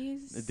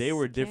cookies? They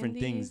were different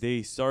Candy? things.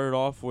 They started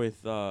off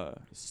with the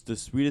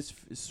Swedish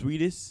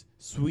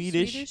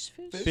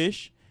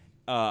fish.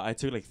 I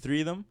took like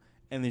 3 of them,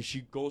 and then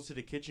she goes to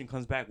the kitchen,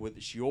 comes back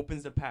with. She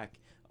opens the pack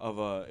of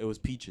it was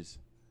peaches,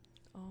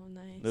 Oh,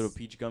 nice. little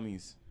peach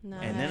gummies,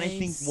 Nice. and then I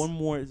think one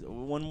more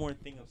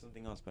thing of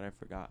something else, but I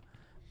forgot.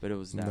 But it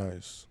was that,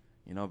 Nice.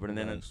 you know. But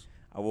then Nice.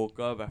 I woke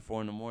up at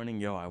 4 a.m.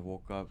 Yo, I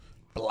woke up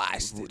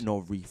Blasted.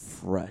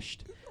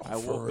 refreshed.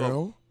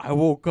 For I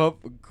woke up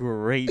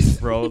great,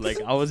 bro.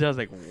 Like I was just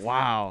like,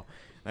 wow.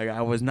 Like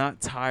I was not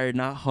tired,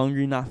 not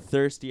hungry, not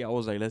thirsty. I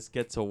was like, let's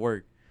get to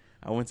work.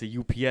 I went to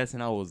UPS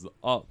and I was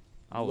up.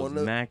 I was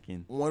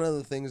macking. One of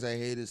the things I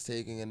hate is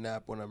taking a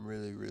nap when I'm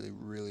really, really,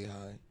 really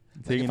high.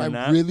 Taking if a I'm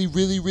nap? really,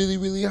 really, really,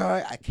 really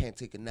high, I can't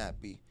take a nap,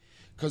 B.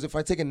 Because if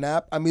I take a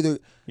nap, I'm either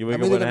You wake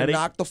I'm up either with a gonna headache?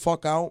 knock the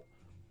fuck out,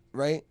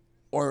 right?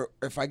 Or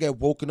if I get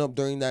woken up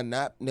during that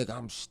nap, nigga,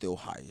 I'm still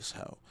high as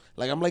hell.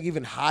 Like I'm like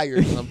even higher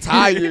because I'm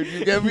tired.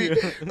 You get me?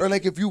 Or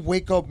like if you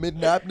wake up mid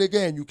nap,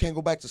 nigga, and you can't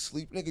go back to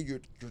sleep, nigga,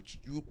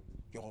 you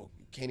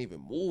can't even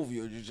move.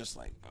 You're just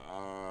like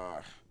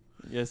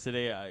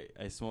Yesterday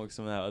I smoked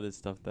some of that other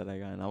stuff that I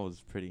got and I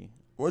was pretty.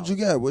 What'd you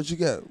get? What'd you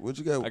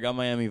get? I got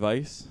Miami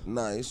Vice.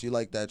 Nice. You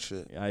like that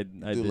shit? I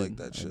do did like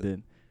that shit. I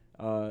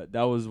did.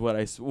 That was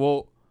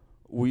what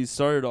we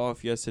started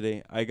off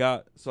yesterday. I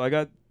got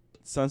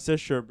Sunset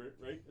Sherbet,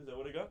 right? Is that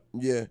what I got?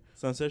 Yeah.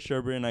 Sunset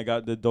Sherbet, and I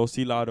got the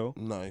Docilado,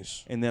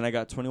 Nice. and then I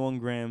got 21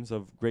 grams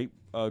of grape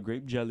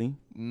jelly.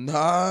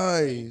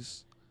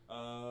 Nice.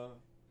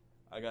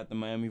 I got the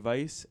Miami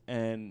Vice,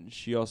 and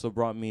she also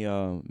brought me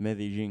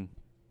Medellin.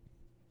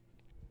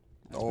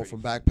 Oh, pretty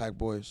from Backpack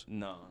Boys.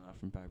 No, not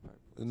from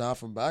Backpack. Not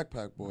from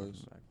Backpack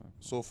Boys.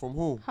 So from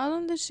who? How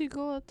long did she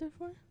go out there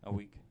for? A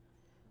week.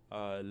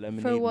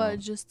 Lemonade. For what? Mouth.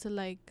 Just to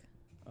like.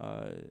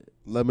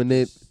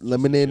 Lemonade. Just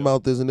Lemonade chill.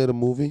 Mouth, isn't it a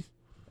movie?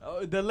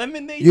 Oh, the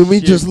lemonade. You mean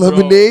shit, just bro.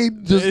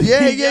 lemonade? Just I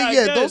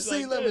yeah. Don't guess,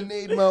 say I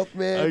Lemonade guess. Mouth,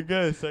 man. I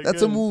guess.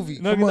 That's a movie.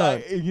 No, Come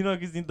 'cause on. you know,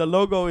 because the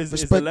logo is a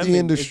Respect lemon. the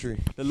industry.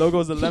 The logo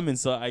is a lemon,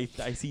 so I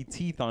see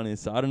teeth on it.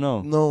 So I don't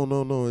know. No. It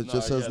No,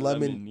 just says yeah,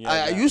 lemon. lemon, yeah,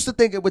 I yeah. used to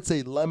think it would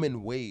say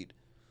Lemon Wade.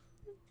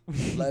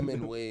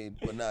 Lemon Wade,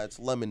 but nah, it's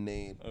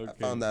Lemonade. I Okay.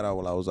 found that out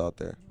while I was out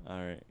there. All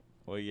right.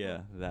 Well,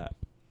 yeah, that.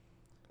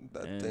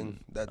 That And, thing.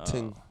 That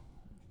thing.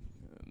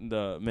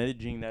 The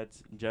Medellin,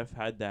 that's Jeff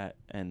had that,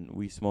 and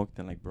we smoked,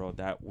 and like, bro,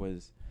 that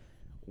was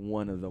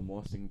one of the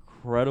most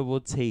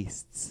incredible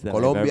tastes that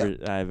Colombia.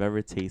 I've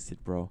ever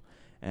tasted, bro.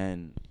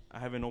 And I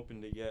haven't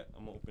opened it yet.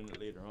 I'm gonna open it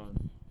later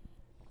on.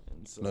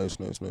 And so Nice.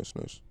 I was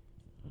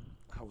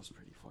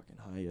pretty fucking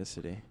high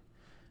yesterday.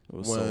 It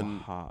was so When-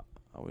 hot.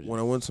 When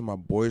I went to my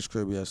boy's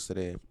crib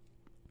yesterday,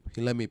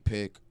 he let me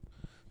pick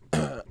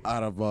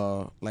out of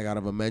a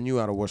menu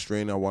out of what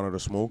strain I wanted to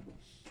smoke.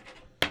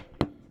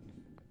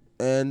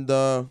 And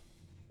I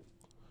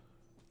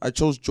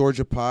chose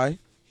Georgia Pie.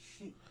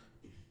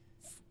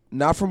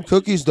 Not from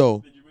Cookies though.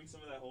 Did you bring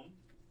some of that home,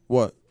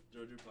 What?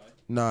 Georgia pie?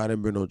 Nah, I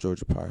didn't bring no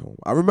Georgia Pie home.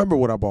 I remember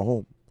what I brought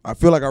home. I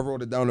feel like I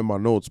wrote it down in my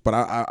notes, but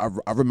I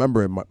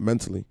remember it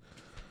mentally.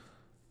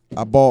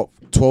 I bought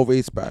 12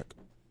 eighths back.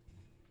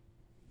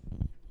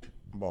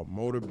 I bought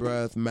Motor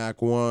Breath,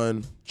 Mac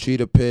 1,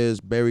 Cheetah Piz,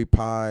 Berry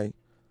Pie,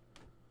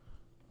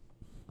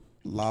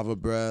 Lava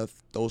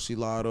Breath,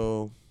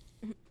 Dosilato.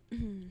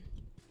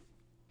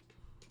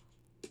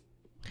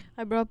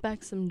 I brought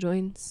back some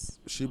joints.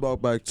 She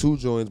brought back 2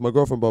 joints. My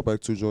girlfriend brought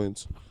back 2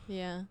 joints.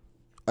 Yeah.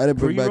 I didn't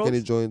bring back Pre-rolls?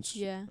 any joints.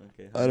 Yeah.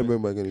 Okay. I didn't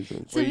bring back any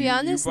joints. To be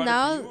honest, you brought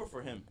now- it for you or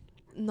for him?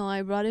 No,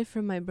 I brought it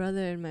for my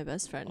brother and my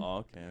best friend. Oh,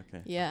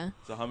 okay. Yeah.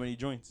 So how many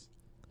joints?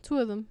 2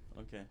 of them.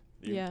 Okay.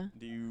 Yeah.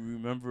 Do you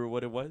remember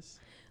what it was?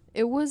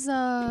 It was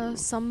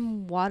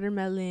some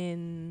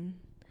watermelon.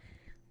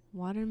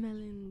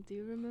 Watermelon, do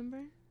you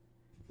remember?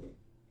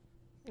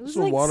 It was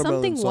Some like watermelon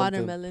something something.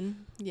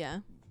 watermelon. Yeah.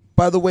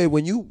 By the way,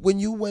 when you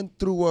went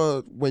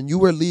through when you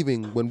were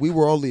leaving, when we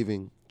were all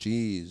leaving,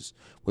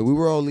 when we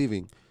were all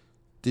leaving,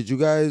 did you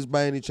guys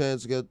by any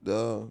chance get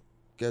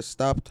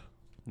stopped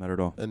Not at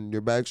all. and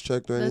your bags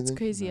checked or That's anything?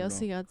 crazy. No,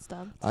 Elsie got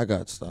stopped. I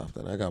got stopped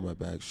and I got my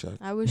bags checked.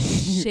 I was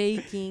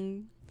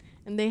shaking.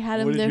 And they had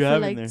What him did there you for have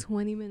in like there?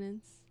 20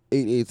 minutes.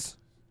 8 eighths,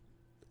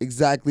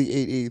 exactly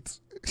 8 eighths.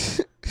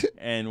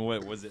 And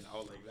what was it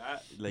out like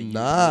that? Like you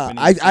Nah, open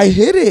it, I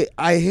hit it.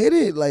 I hit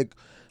it like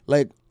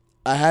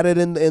I had it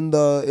in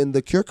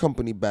the Cure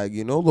Company bag,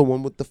 you know, the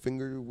one with the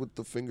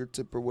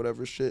fingertip or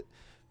whatever shit.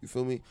 You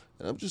feel me?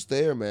 And I'm just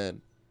there,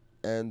 man.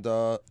 And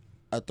I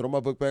throw my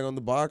book bag on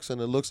the box,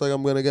 and it looks like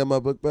I'm gonna get my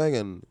book bag,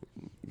 and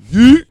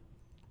yeet,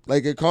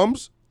 like it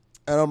comes,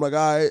 and I'm like,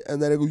 all right,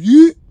 and then it goes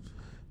yeet,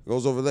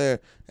 goes over there,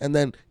 and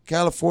then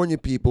California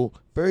people,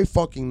 very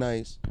fucking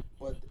nice,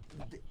 but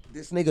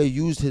this nigga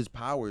used his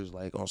powers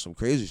like on some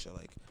crazy shit,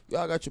 like, yo,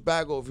 I got your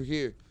bag over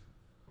here.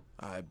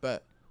 I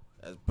bet.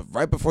 But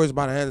right before he's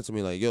about to hand it to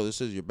me, like, yo, this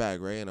is your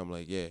bag, right? And I'm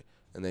like, yeah.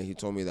 And then he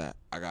told me that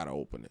I gotta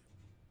open it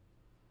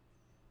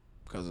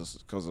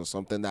because of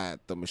something that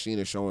the machine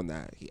is showing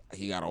that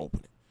he gotta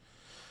open it.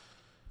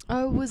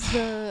 Oh, it was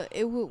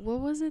what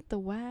was it? The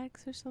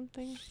wax or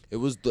something? It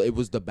was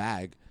the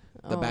bag,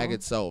 the bag Oh.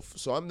 itself.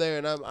 So I'm there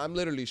and I'm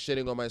literally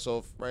shitting on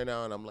myself right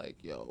now, and I'm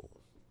like, yo,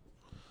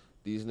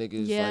 these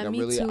niggas, Yeah, like, I'm me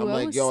really, too. I'm I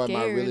like, was yo, am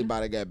I really scared. about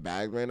to get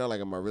bagged right now?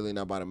 Like, am I really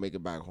not about to make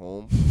it back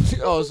home?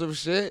 Oh, some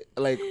shit.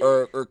 Like,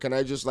 or can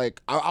I just like,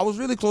 I was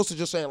really close to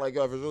just saying like,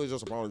 yo, if it's really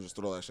just a problem, just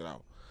throw that shit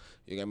out.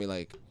 You get me?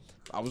 Like,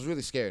 I was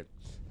really scared.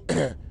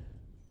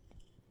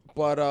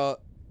 But at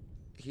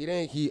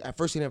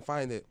first he didn't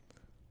find it,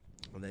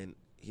 and then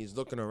he's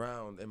looking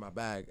around in my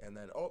bag, and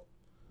then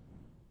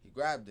he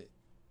grabbed it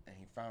and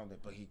he found it,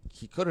 but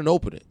he couldn't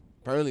open it.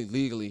 Apparently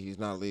legally he's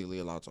not legally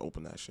allowed to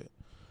open that shit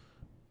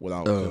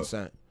without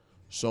consent.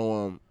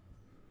 So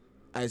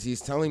as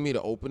he's telling me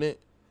to open it,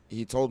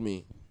 he told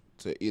me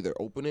to either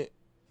open it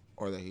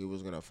or that he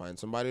was gonna find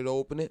somebody to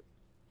open it.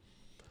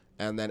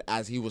 And then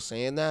as he was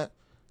saying that,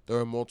 there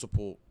were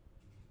multiple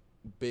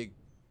big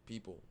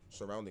people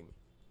surrounding me.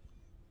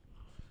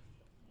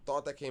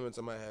 Thought that came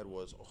into my head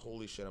was,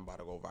 holy shit, I'm about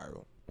to go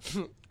viral.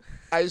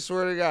 I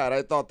swear to God,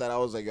 I thought that. I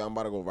was like, yo, I'm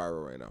about to go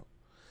viral right now.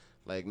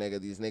 Like, nigga,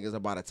 these niggas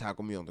about to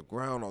tackle me on the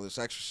ground, all this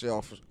extra shit,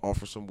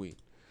 offer some weed.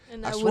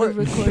 And I I swear, would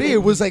have recorded. B,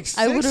 it was like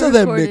I 6 would've of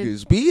them recorded.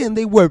 niggas, B, and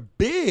they were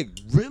big,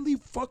 really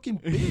fucking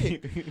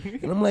big.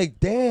 And I'm like,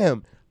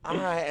 damn. All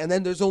right, and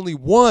then there's only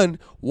one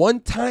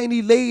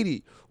tiny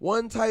lady,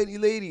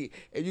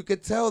 and you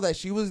could tell that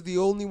she was the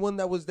only one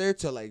that was there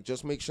to like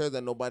just make sure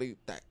that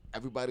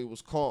everybody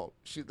was calm.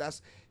 She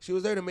was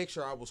there to make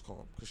sure I was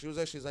calm, because she was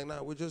there. She's like,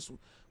 nah, we just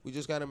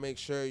gotta make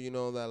sure, you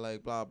know, that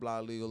like blah blah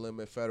legal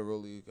limit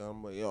federally.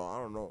 I'm like, yo, I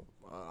don't know,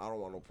 I don't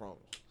want no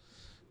problems.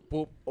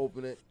 Boop,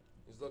 open it.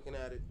 He's looking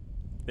at it.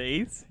 The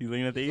eighth? He's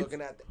looking at the He's eighth?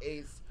 looking at the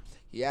eighth.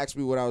 He asked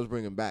me what I was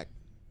bringing back.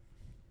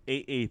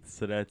 8/8.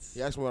 So that's.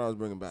 He asked me what I was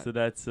bringing back. So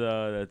that's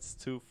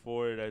 2,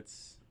 4.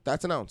 That's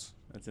an ounce.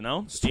 That's an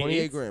ounce. It's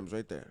 28 8/8? grams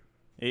right there.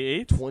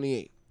 8/8.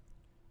 28.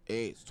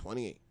 It's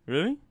 28.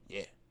 Really?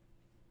 Yeah.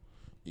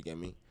 You get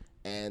me?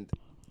 And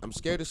I'm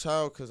scared as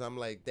hell because I'm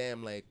like,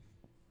 damn, like,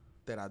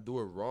 did I do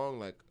it wrong?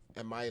 Like,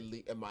 am I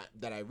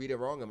did I read it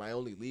wrong? Am I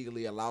only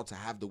legally allowed to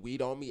have the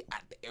weed on me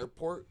at the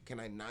airport? Can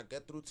I not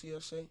get through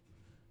TSA?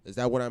 Is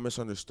that what I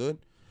misunderstood?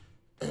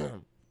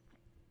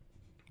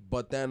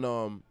 But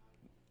then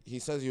he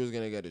says he was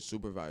gonna get his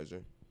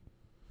supervisor,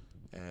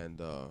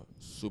 and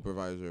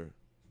supervisor,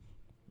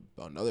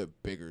 another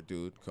bigger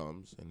dude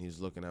comes and he's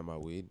looking at my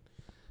weed.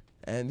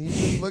 And he's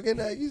just looking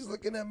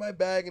at my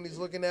bag, and he's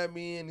looking at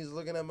me, and he's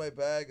looking at my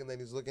bag, and then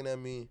he's looking at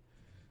me.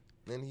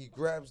 And he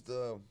grabs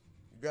the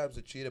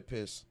cheetah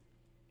piss,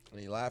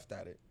 and he laughed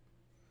at it.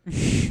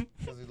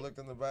 Because he looked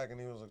in the bag, and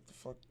he was like, the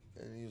fuck?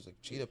 And he was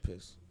like, cheetah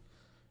piss.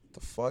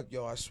 The fuck?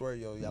 Yo, I swear,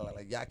 yo,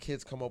 y'all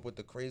kids come up with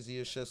the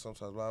craziest shit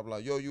sometimes, blah, blah.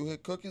 Yo, you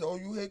hit cookies? Oh,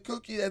 you hit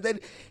cookies? And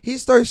then he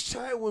starts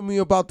chatting with me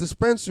about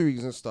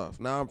dispensaries and stuff.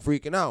 Now I'm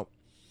freaking out.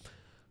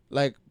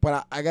 Like,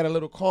 but I got a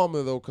little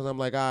calmer though, cause I'm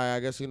like, I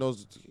guess he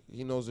knows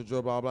the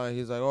drill, blah blah. And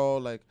he's like, oh,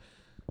 like,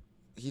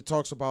 he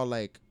talks about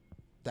like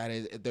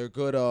that they're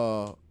good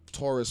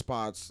tourist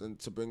spots and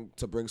to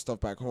bring stuff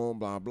back home,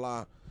 blah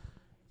blah.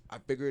 I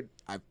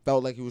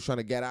felt like he was trying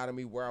to get out of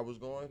me where I was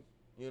going,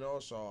 you know.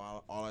 So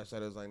all I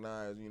said is like,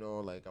 nah, you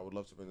know, like I would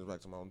love to bring this back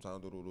to my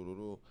hometown,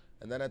 do.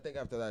 And then I think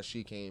after that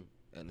she came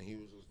and he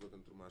was just looking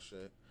through my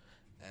shit,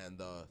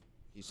 and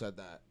he said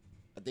that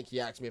I think he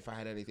asked me if I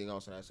had anything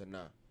else, and I said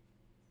nah.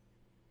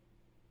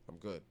 I'm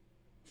good.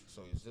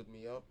 So he zipped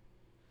me up.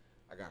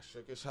 I got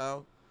shook as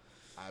hell.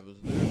 I was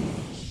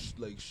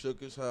there,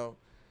 shook as hell.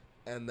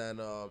 And then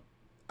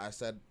I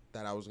said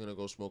that I was going to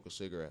go smoke a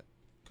cigarette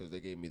because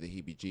they gave me the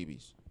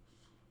heebie-jeebies.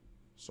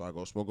 So I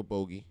go smoke a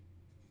bogey.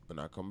 And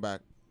I come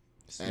back.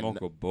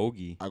 Smoke a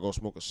bogey? I go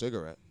smoke a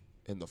cigarette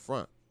in the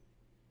front.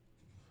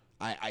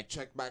 I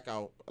checked back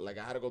out. Like,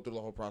 I had to go through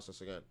the whole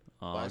process again.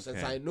 Oh, but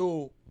since I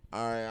knew,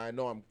 I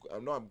know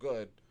I'm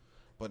good.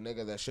 But,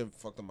 nigga, that shit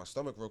fucked up my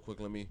stomach real quick.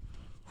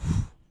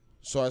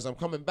 So as I'm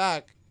coming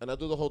back and I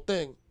do the whole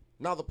thing,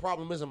 now the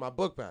problem isn't my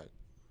book bag.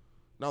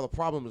 Now the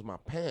problem is my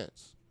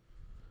pants.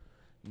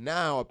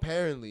 Now,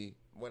 apparently,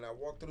 when I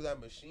walked through that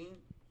machine,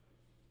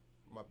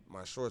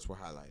 my shorts were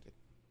highlighted.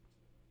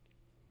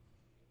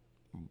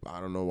 I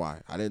don't know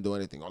why. I didn't do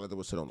anything. All I did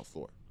was sit on the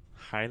floor.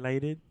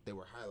 Highlighted? They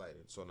were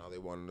highlighted, so now they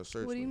wanted to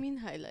search me. What do you mean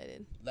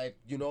highlighted? Like,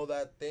 you know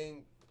that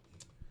thing?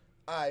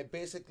 I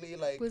basically,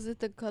 like... Was it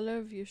the color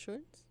of your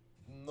shorts?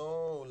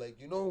 No, like,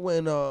 you know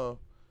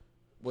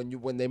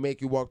when they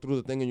make you walk through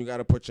the thing and you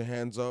gotta put your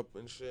hands up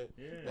and shit.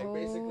 Yeah. Like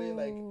basically,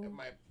 like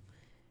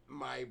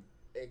my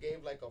it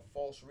gave like a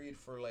false read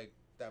for like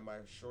that my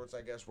shorts, I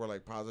guess, were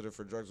like positive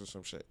for drugs or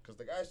some shit. Cause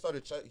the guy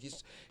started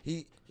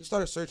he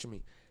started searching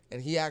me,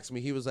 and he asked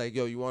me, he was like,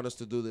 "Yo, you want us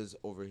to do this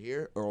over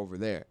here or over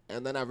there?"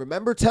 And then I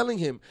remember telling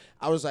him,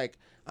 I was like,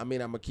 I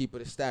mean, I'm gonna keep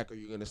it a stack. Are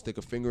you gonna stick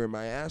a finger in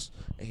my ass?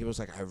 And he was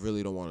like, I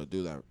really don't want to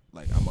do that.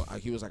 Like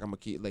he was like, I'm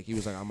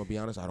gonna be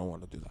honest, I don't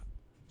want to do that.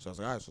 So I was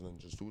like, all right, so then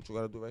just do what you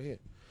got to do right here.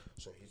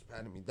 So he's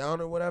patting me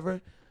down or whatever.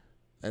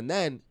 And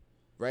then,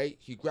 right,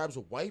 he grabs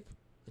a wipe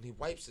and he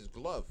wipes his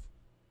glove.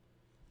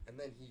 And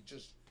then he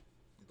just,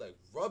 like,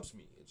 rubs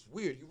me. It's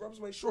weird. He rubs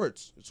my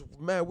shorts. It's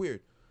mad weird.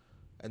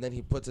 And then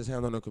he puts his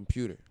hand on the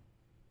computer.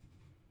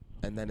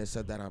 And then it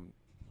said that I'm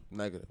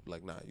negative.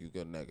 Like, nah, you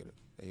good negative.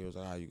 And he was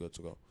like, you good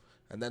to go.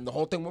 And then the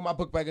whole thing with my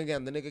book bag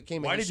again. The nigga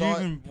came in.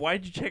 Why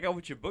did you check out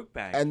with your book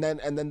bag? And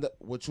then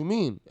what you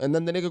mean? And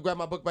then the nigga grabbed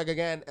my book bag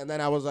again. And then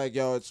I was like,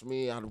 yo, it's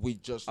me.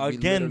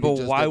 But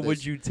why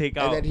would you take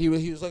out? And then he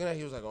was looking at it.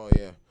 He was like, oh,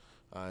 yeah.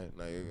 All right,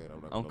 now you're good.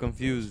 I'm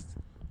confused.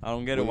 I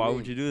don't get it. Why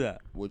would you do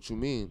that? What you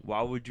mean?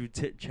 Why would you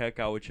check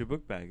out with your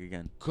book bag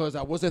again? Because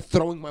I wasn't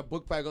throwing my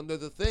book bag under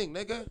the thing,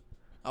 nigga.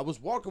 I was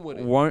walking with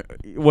it.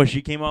 What,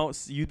 she came out,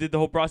 you did the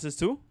whole process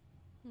too?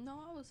 No,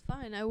 I was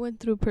fine. I went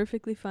through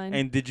perfectly fine.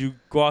 And did you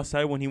go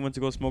outside when he went to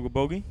go smoke a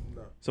bogey?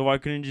 No. So why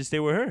couldn't you just stay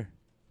with her?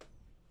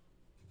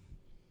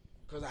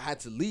 Because I had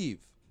to leave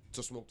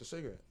to smoke the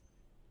cigarette.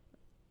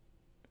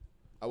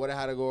 I would have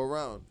had to go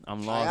around.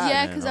 I'm lost.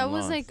 Yeah, because I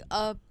was like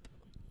up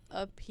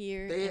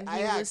here, and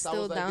he was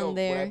still down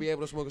there. Would I be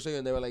able to smoke a cigarette?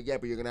 And they were like, yeah,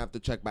 but you're going to have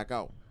to check back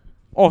out.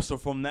 Oh, so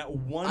from that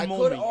one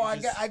moment. I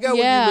get what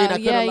you mean. I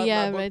could have left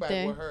my book right bag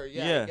there. with her.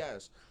 Yeah, I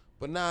guess.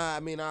 But nah, I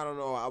mean, I don't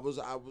know. I was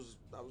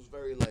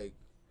very like.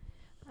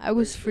 I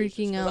was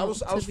freaking out. I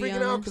was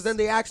freaking out because then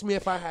they asked me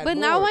if I had. But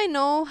more. now I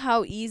know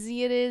how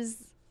easy it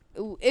is.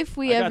 If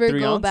we ever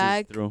go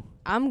back,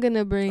 I'm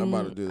gonna bring.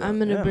 I'm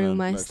gonna bring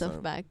my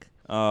stuff back.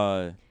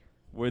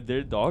 Were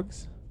there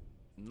dogs?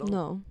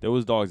 No. There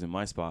was dogs in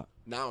my spot.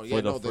 Now,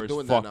 for the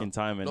first fucking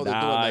time, and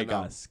I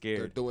got scared.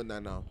 They're doing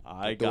that now.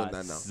 I got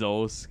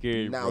so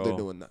scared, now bro. They're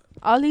doing that.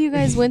 All of you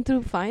guys went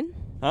through fine?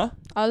 Huh?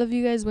 All of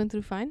you guys went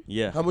through fine?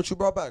 Yeah. How much you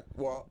brought back?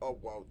 Well,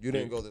 you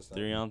didn't go this time.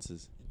 3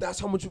 ounces. That's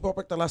how much you brought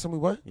back the last time we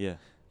went? Yeah.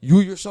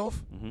 You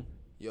yourself? Mm-hmm.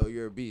 Yo,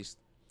 you're a beast.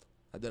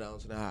 I did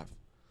 1.5 ounces.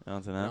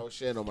 And I was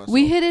shitting on myself.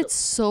 We hit it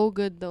so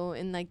good though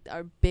in like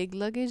our big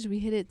luggage. We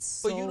hit it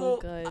so you know,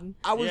 good.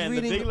 I was yeah, in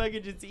reading. the big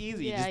luggage, it's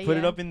easy. Yeah, you just put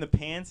it yeah. up in the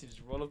pants. You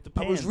just roll up the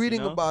pants. I was reading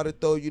you know? about it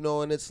though,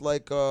 and it's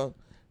like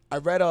I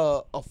read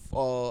a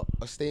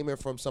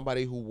statement from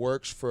somebody who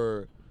works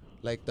for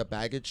like the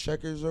baggage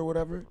checkers or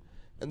whatever,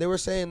 and they were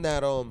saying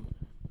that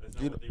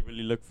That's not what they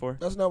really look for.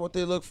 that's not what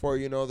they look for.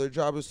 Their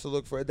job is to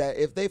look for that.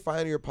 If they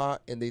find your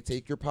pot and they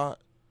take your pot,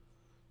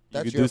 You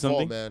that's could your do fault,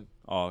 something? man.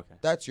 Oh, okay.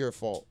 That's your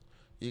fault.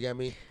 You get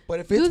me? But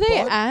if it's Do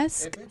they Bud,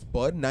 ask? if it's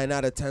Bud 9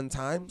 out of 10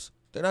 times,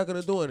 they're not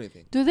gonna do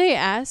anything. Do they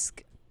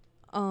ask,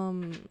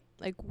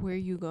 like where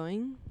you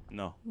going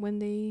No, when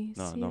they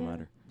no, see don't that?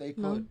 matter. They could.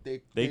 No.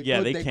 They Yeah,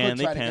 could- they could can,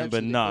 try to get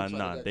but you. nah, could try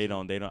to nah, get they you.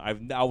 don't. They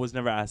don't. I was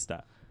never asked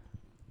that.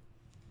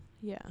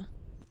 Yeah.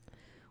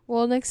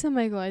 Well, next time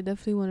I go, I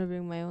definitely want to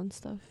bring my own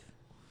stuff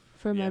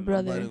for Yeah, my no, I'm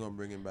brother. planning on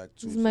bringing back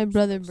 2 This is my sets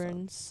brother next time.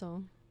 burns,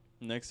 so.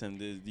 Next time,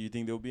 do you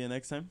think there'll be a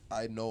next time?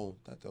 I know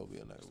that there'll be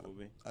a next There will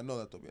time. be. I know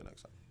that there'll be a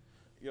next time.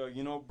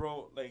 Yo,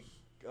 bro, like,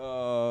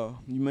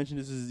 you mentioned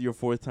this is your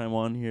 4th time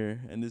on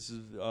here, and this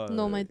is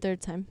No, my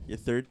third time. your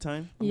 3rd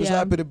time. I'm just Yeah.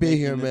 happy to be Making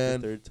here, it the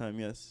man. 3rd time,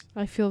 yes.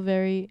 I feel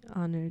very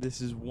honored.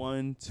 This is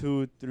 1,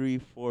 2, 3,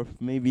 4,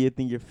 maybe I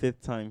think your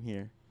 5th time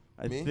here.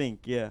 I Me? think,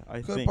 yeah,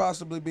 I Could think.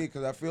 possibly be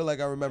because I feel like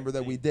I remember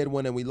that we did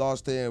one and we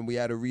lost it and we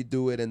had to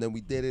redo it and then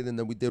we did it and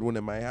then we did one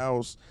in my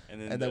house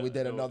and then we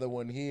did another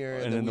one here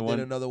and then we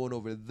did another one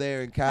over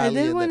there in Cali. I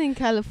did and one then, in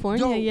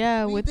California, Yo,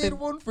 yeah, we with did the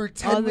one for all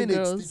 10 the minutes.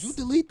 girls. Did you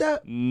delete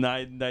that? No,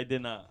 I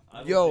did not. I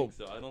don't Yo, think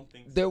so. I don't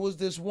think so. There was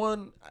this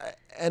one,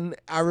 and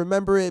I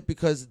remember it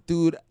because,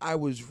 dude, I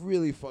was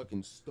really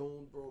fucking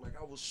stoned, bro. Like,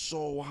 I was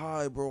so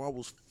high, bro. I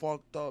was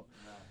fucked up.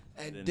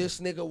 And didn't. this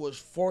nigga was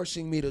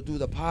forcing me to do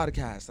the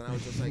podcast. And I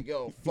was just like,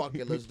 yo, fuck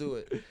it, let's do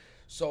it.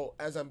 So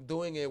as I'm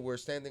doing it, we're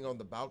standing on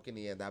the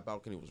balcony, and that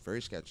balcony was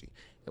very sketchy.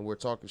 And we're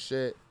talking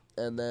shit.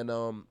 And then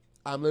I'm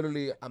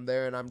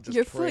there, and I'm just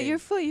your praying.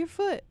 foot, your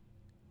foot.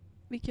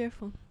 Be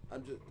careful.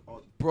 I'm just,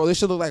 bro, this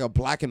should look like a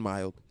Black and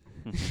Mild.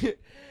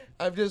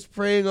 I'm just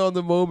praying on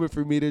the moment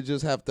for me to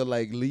just have to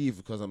like leave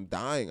because I'm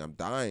dying.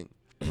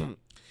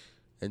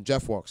 And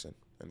Jeff walks in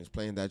and he's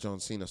playing that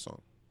John Cena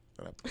song.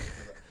 And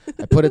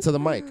I put it to the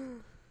mic,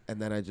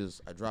 and then I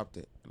dropped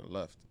it and I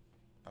left.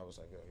 I was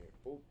like, yo, here,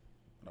 boop,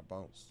 and I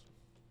bounced.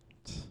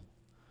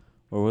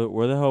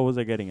 Where the hell was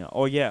I getting at?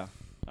 Oh yeah,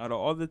 out of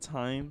all the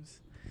times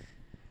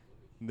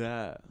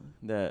that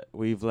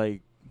we've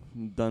like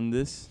done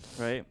this,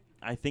 right?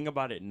 I think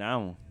about it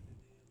now,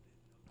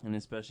 and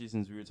especially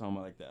since we were talking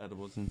about like the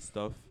edibles and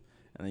stuff,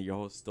 and like your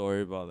whole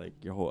story about like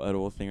your whole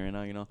edible thing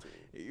right now.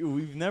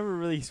 We've never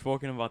really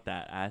spoken about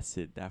that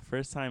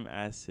first time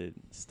acid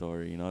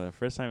story. That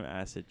first time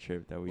acid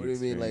trip that we. What do you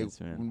mean? Like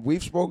man.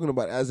 we've spoken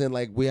about it, as in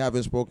like we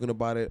haven't spoken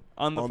about it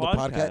on the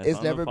podcast. It's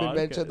on never the been podcast.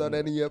 mentioned on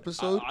any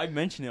episode. I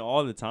mention it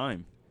all the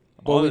time.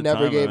 But All we the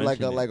never time I gave like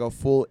mention it. a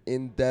full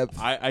in-depth.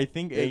 I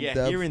think in yeah,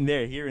 depth. here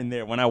and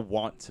there when I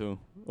want to,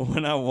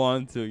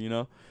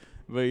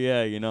 But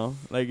yeah,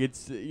 like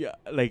it's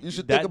like You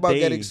should that think about day,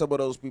 getting some of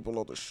those people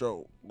on the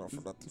show. Not for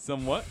nothing.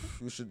 somewhat.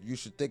 You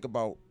should think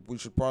about. We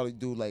should probably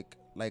do like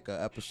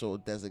a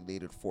episode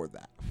designated for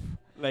that.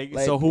 Like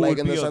Like so who like would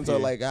in be the up sense here?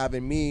 of like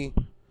having me.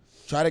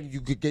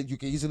 You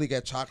could easily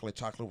get chocolate.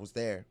 Chocolate was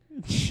there.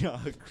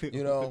 Chocolate.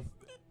 You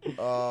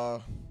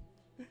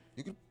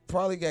could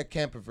probably get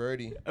Campo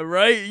Verde.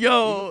 Right, You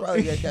yo. could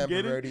probably get Campo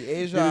Get it- Verde. Asia, get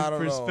his I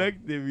don't know.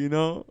 perspective,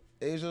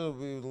 Asia will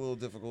be a little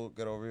difficult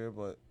to get over here,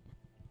 but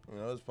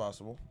it's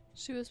possible.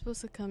 She was supposed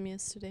to come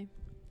yesterday.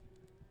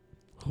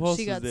 Who else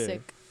She was got there?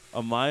 sick.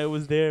 Amaya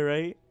was there,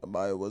 right?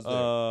 Amaya was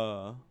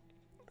there.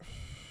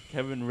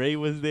 Kevin Ray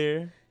was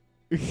there.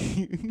 My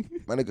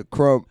nigga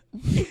Crump.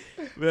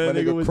 That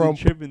nigga nigga wasn't Crump.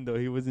 tripping though.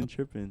 He wasn't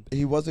tripping.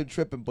 He wasn't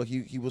tripping, but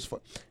he was.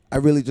 I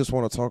really just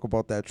want to talk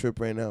about that trip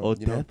right now. Oh,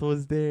 you know? Death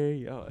was there.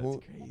 Yo, Who-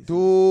 that's crazy.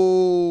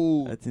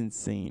 Dude. That's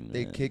insane, man.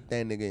 They kicked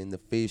that nigga in the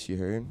face, you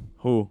heard?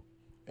 Who?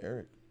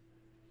 Eric.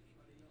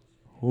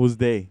 Who's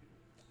they?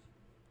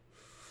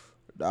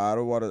 Nah, I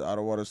don't want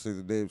to say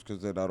the names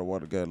because then I don't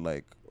want to get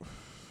like.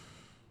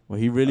 Well,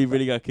 he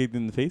really got kicked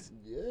in the face.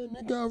 Yeah,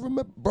 nigga, I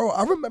remember, bro.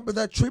 I remember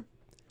that trip,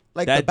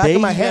 like That the back day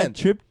of my he got hand.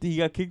 tripped. He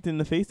got kicked in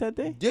the face that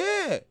day.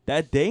 Yeah,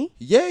 That day.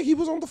 yeah, he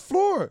was on the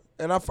floor,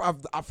 and I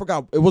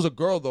forgot it was a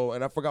girl though,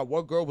 and I forgot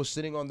what girl was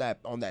sitting on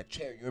that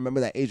chair. You remember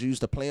that Asia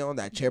used to play on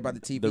that chair by the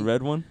TV? The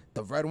red one.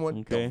 The red one.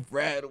 Okay. The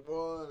red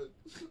one.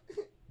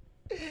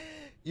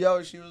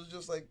 Yo, she was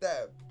just like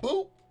that.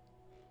 Boop.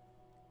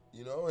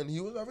 And he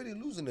was already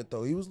losing it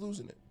though. He was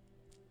losing it.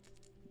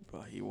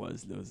 Bro, he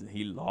was losing.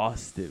 He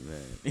lost it,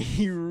 man.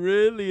 He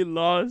really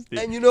lost it.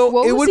 And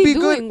What it was would he be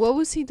doing? good. What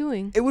was he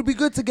doing? It would be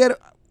good to get.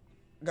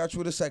 Got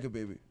you in a second,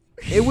 baby.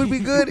 It would be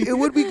good. It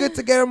would be good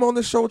to get him on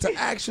the show to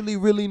actually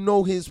really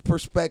know his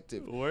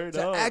perspective. Word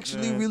To up,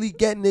 actually man. really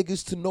get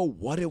niggas to know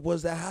what it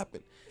was that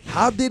happened.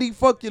 How did he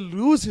fucking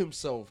lose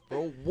himself,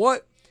 bro?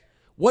 What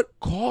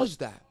caused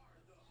that?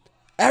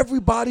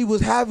 Everybody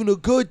was having a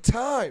good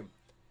time.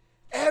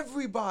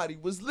 Everybody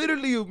was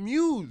literally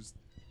amused.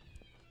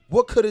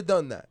 What could have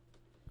done that?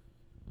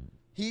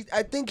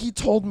 I think he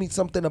told me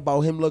something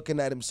about him looking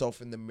at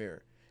himself in the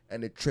mirror,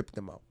 and it tripped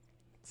him out.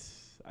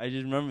 I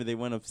just remember they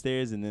went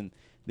upstairs and then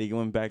they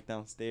went back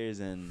downstairs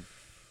and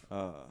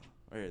right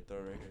here, throw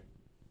it right here.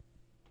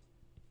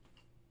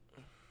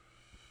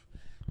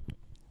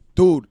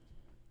 Dude,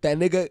 that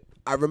nigga,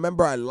 I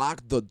remember I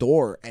locked the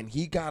door and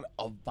he got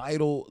a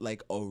vital,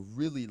 like a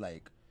really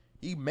like,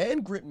 he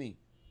man gripped me.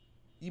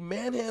 He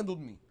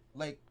manhandled me.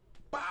 Like,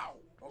 bow.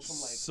 Or some,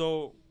 like,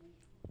 So,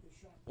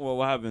 well,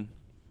 what happened?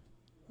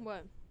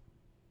 What?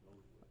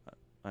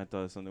 I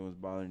thought something was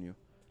bothering you.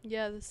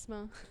 Yeah, the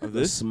smell. Of the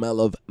this? smell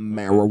of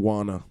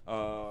marijuana.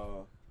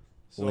 So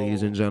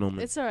Ladies and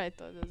gentlemen. It's alright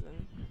though,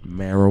 doesn't.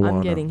 Marijuana.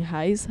 I'm getting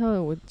high as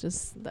hell with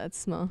just that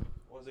smell.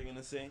 What was I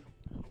gonna say?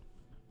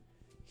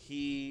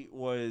 He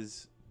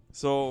was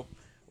so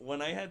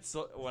when I had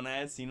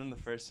seen him the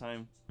first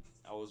time,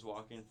 I was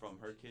walking from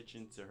her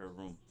kitchen to her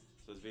room.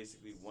 So it's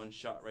basically one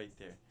shot right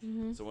there.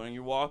 Mm-hmm. So when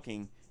you're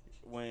walking,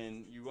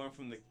 when you're going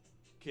from the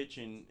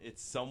kitchen,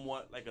 it's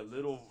somewhat like a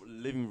little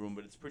living room,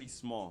 but it's pretty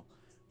small.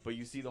 But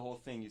you see the whole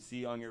thing. You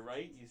see on your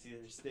right, you see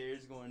the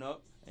stairs going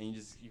up, and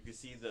you can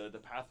see the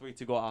pathway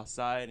to go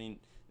outside, and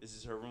this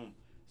is her room.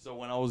 So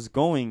when I was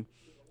going,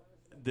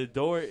 the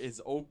door is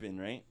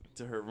open, right,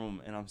 to her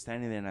room, and I'm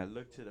standing there, and I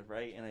look to the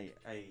right, and I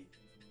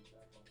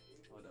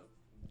hold up.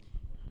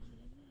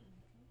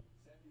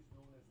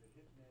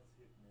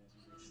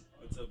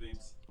 What's up,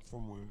 babes?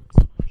 From where?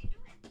 I'm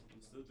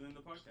still doing the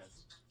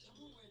podcast.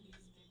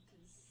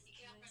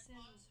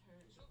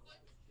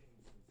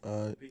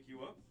 Pick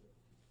you up.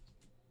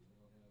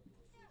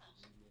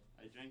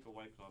 I drank a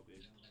White Claw,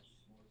 babe.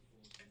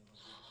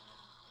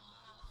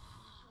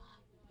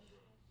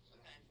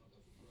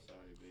 I'm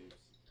sorry, babes.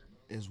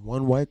 Is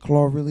one White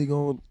Claw really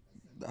going?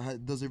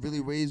 Does it really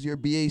raise your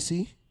BAC?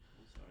 I'm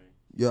sorry.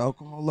 Your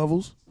alcohol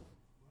levels?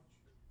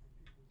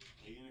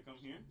 Are you gonna come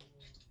here?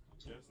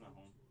 Jeff's not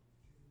home.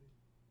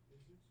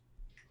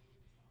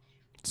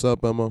 What's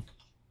up, Emma?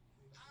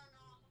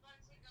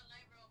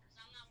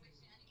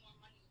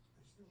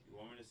 You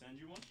want me to send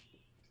you one?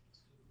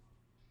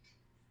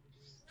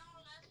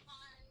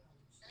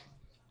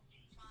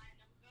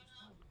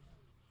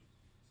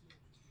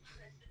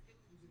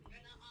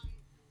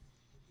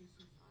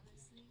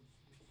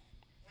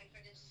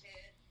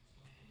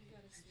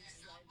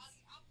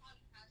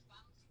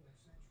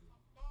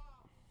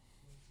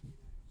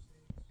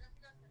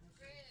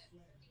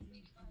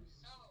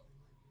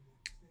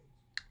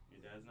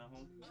 Your dad's not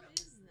home?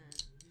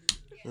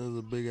 That was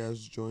a big ass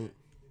joint.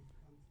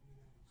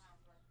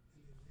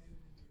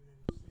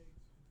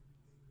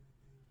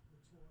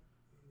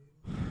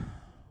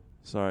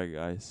 Sorry,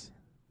 guys.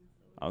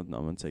 I'm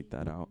gonna take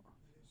that out.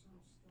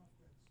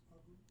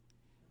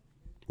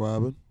 What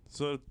happened?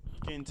 So,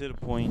 getting to the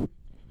point,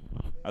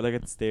 I look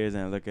at the stairs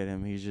and I look at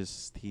him.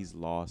 He's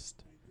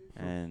lost.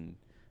 And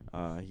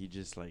he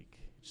just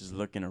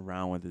looking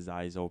around with his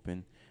eyes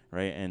open,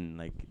 right? And,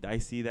 like, I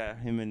see that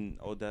him and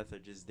Odette are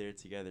just there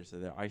together, so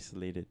they're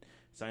isolated.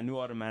 So I knew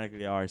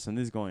automatically, all right,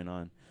 something's going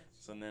on.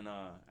 So then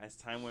as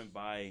time went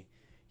by,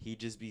 he'd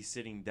just be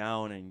sitting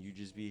down and you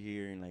just be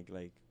hearing,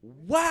 like,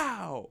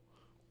 wow!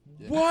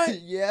 What?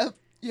 Yep.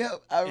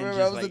 I And remember just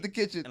I was like- at the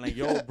kitchen. And like,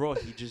 yo, bro,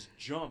 he'd just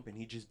jump and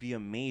he'd just be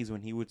amazed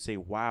when he would say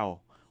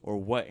wow or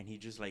what, and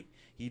he'd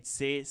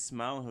say it,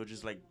 smile, and he'll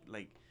just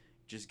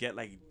just get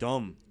like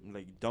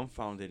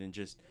dumbfounded and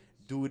just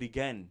do it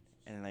again,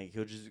 and like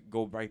he'll just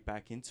go right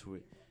back into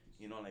it,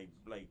 you know,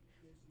 like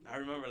I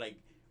remember like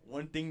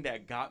one thing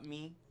that got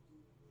me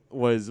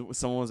was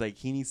someone was like,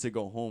 he needs to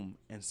go home,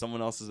 and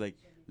someone else was like,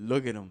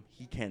 look at him,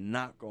 he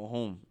cannot go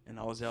home, and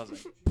I was like,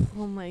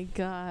 Oh my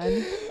god.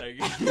 like,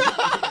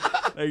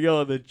 like,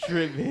 yo, the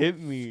trip hit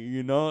me,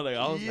 you know? Like,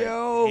 I was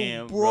yo, like,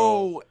 damn,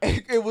 bro.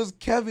 It was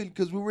Kevin,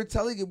 because we were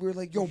telling him, we were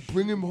like, yo,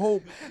 bring him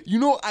home. You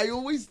know, I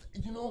always,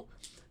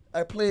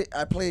 I play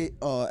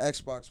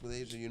Xbox with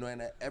Asia,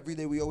 and every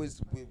day we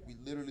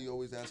literally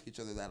always ask each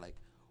other that, like,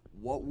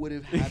 what would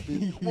have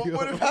happened? What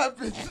would have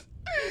happened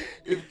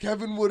if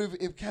Kevin would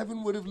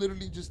have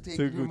literally just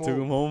taken him took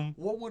him home.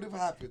 What would have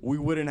happened? We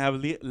wouldn't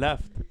have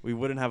left. We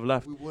wouldn't have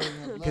left. We wouldn't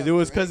have left. Because it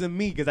was right? because of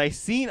me. Because I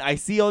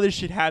see all this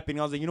shit happening.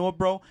 I was like, you know what,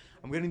 bro?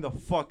 I'm getting the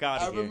fuck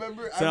out of here.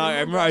 So I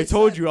remember I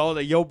told you, I was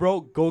like, yo,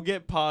 bro, go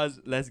get pause.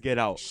 Let's get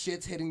out.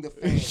 Shit's hitting the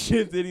fan.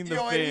 Shit's hitting the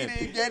fan. And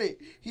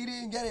he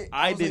didn't get it.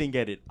 I didn't like,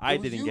 get it. I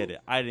was didn't you? get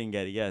it. I didn't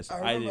get it. Yes, I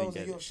remember I didn't was get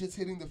like, yo, it. shit's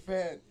hitting the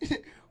fan.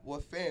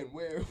 What fan?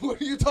 Where?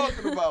 What are you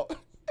talking about?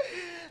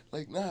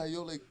 Like, nah,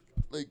 yo, like,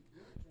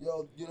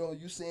 yo,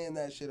 you saying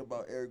that shit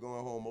about Eric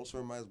going home also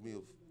reminds me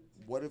of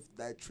what if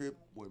that trip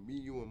with me,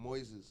 you, and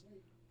Moises,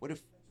 what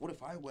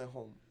if I went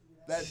home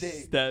that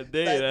day? That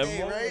day,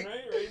 moment, right?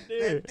 Right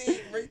there. That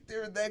day, right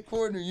there in that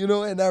corner,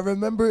 and I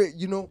remember,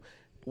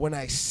 when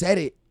I said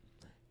it.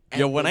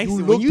 Yo,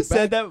 when you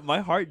said that,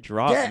 my heart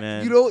dropped,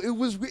 man. it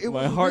was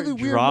My a heart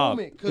really weird dropped.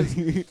 moment because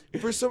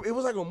it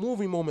was like a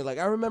movie moment. Like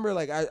I remember,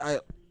 like I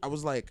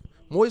was like,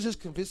 Moises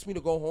convinced me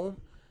to go home,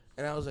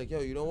 and I was like, yo,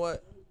 you know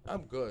what?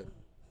 I'm good.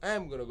 I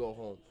am gonna go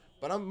home.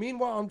 But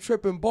meanwhile I'm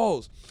tripping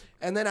balls,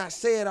 and then I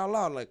say it out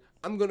loud, like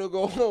I'm gonna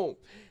go home.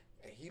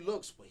 And he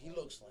looks like you're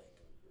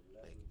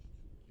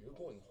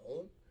going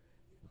home.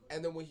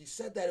 And then when he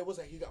said that, it was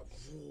like he got,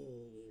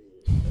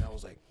 and I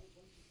was like,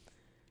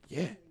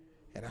 yeah.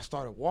 And I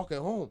started walking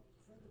home.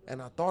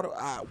 And I thought,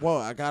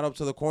 I got up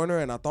to the corner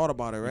and I thought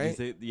about it, right?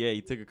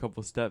 You took a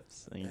couple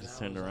steps and you just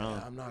turned around.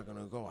 Like, I'm not going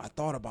to go. I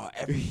thought about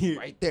everything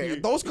right there.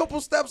 Those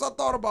couple steps, I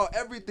thought about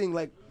everything.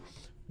 Like,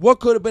 what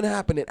could have been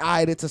happening? All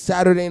right, it's a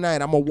Saturday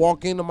night. I'm going to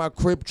walk into my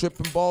crib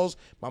tripping balls.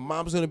 My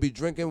mom's going to be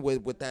drinking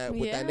with that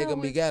nigga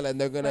Miguel, and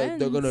they're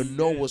gonna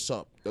know what's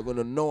up. They're going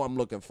to know I'm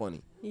looking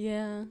funny.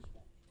 Yeah.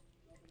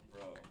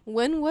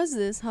 When was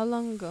this? How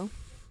long ago?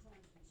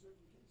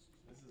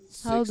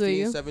 How old were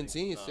you?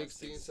 17,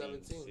 16,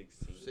 17.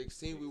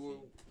 16, we were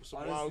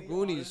some wild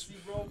Goonies. Honestly,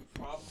 bro,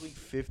 probably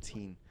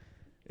 15.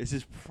 This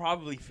is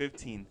probably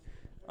 15.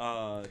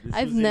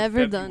 I've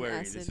never done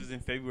acid. This was in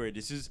February.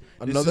 This is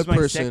Another my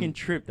person- second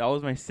trip. That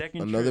was my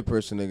second Another trip.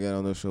 person to get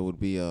on the show would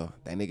be that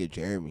nigga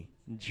Jeremy.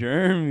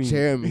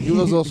 Jeremy. He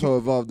was also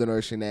involved in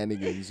our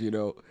shenanigans, you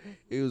know.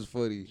 It was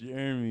funny.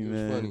 Jeremy, It was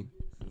man. funny. He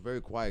was a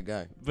very quiet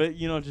guy. But,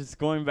 just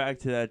going back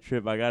to that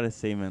trip, I got to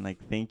say, man, like,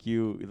 thank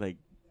you. Like,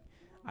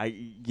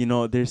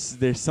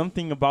 there's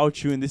something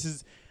about you,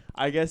 and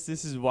I guess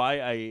this is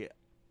why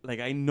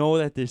I know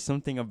that there's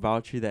something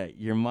about you that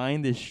your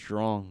mind is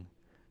strong,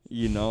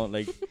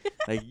 like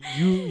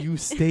you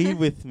stayed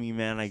with me,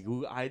 man. Like,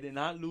 I did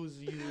not lose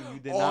you. You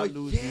did not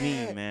lose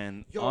me,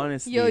 man. Yo,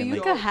 honestly. Yo, and, you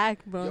like, could hack,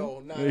 bro.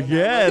 Yo, nah,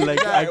 Yeah, it wasn't like,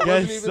 even I that. It guess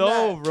wasn't even so,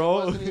 that. bro.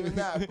 It wasn't even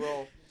that,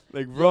 bro.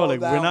 like, bro, Yo,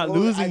 like, we're that not whole-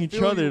 losing I each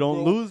feel other. you,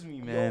 Don't bro. lose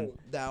me, man. Yo,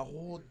 that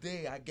whole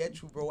day, I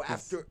get you, bro.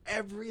 After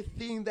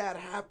everything that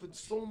happened,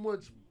 so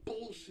much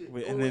bullshit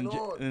And going then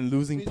on. and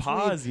losing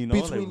Paz, Between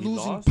like, we losing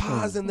lost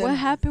Paz him. and then What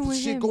happened with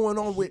shit him? going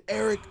on with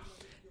Eric,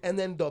 and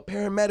then the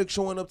paramedic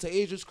showing up to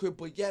Asia's crib,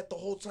 but yet the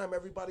whole time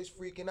everybody's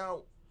freaking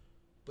out.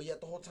 But yet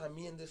the whole time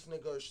me and this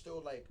nigga are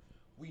still like,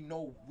 we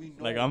know.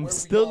 Like, where I'm we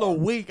still are.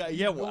 awake. I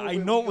We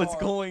know where we what's are.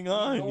 going We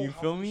on. know You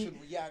how feel we me?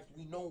 should react.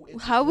 We know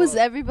it's How was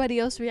blood. everybody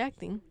else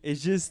reacting?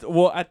 It's just,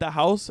 at the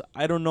house,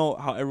 I don't know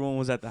how everyone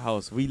was at the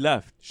house. We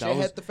left. Shit That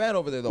was hit the fan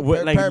over there though.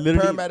 What, like, literally-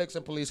 Paramedics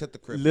and police hit the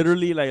crib.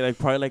 literally like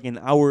probably like an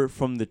hour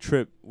from the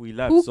trip we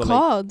left. Who so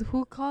called?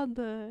 Who called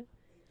the?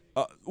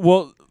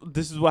 well,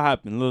 this is what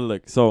happened.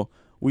 Look. So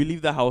we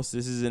leave the house.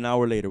 This is an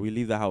hour later. We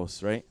leave the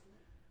house, right?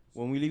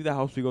 When we leave the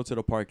house, we go to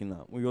the parking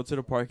lot. We go to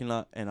the parking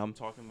lot, and I'm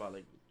talking about,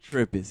 like,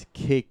 trip is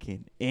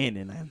kicking in,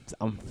 and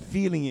I'm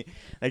feeling it.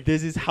 Like,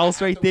 there's this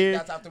house right there.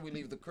 That's after we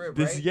leave the crib,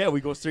 right? Yeah, we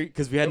go straight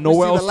because we had We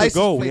nowhere see else the to license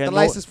go. plate, We had the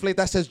license plate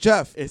that says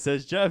Jeff. It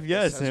says Jeff,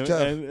 yes. says And,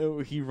 Jeff.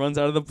 and he runs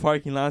out of the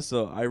parking lot,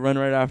 so I run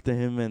right after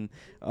him, and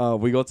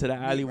we go to the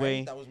Me, alleyway.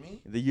 right? That was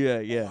me. Yeah.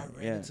 I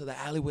ran into the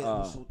alleyway. That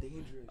was so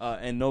dangerous.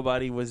 And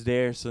nobody was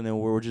there, so then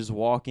we were just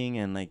walking,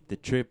 and, like, the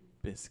trip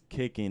is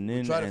kicking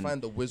in. Try to and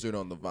find the wizard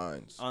on the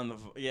vines. on the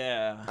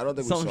yeah. I don't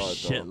think we some saw it,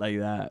 shit though. like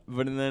that.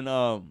 But then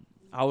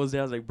I was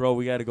there. I was like, bro,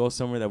 we gotta go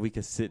somewhere that we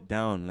could sit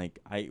down. Like,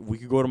 we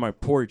could go to my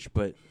porch,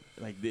 but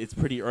like it's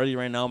pretty early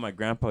right now. My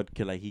grandpa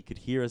he could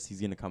hear us. He's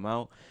gonna come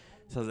out.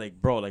 So I was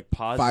like, bro, like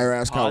pause.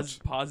 Fire-ass couch.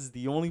 Pause is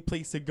the only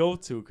place to go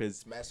to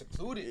because Mass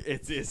secluded.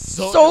 it's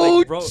so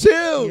So bro,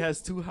 chill. He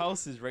has two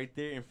houses right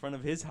there in front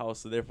of his house,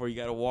 so therefore you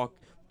gotta walk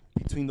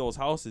between those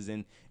houses,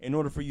 and in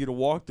order for you to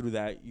walk through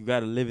that, you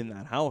gotta live in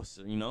that house,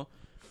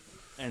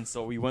 And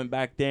so we went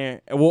back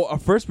there. Well,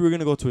 at first we were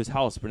gonna go to his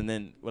house, but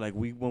then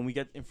when we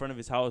get in front of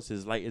his house,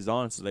 his light is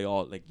on, so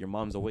your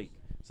mom's awake,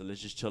 so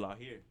let's just chill out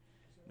here.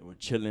 And we're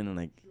chilling,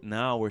 and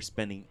now we're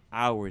spending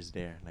hours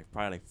there,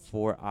 probably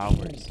 4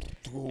 hours.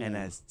 And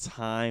as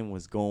time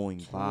was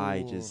going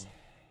by, just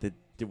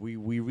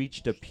we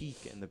reached a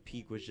peak, and the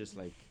peak was just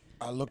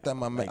I looked at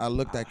I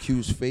looked at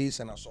Q's face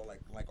and I saw like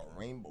a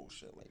rainbow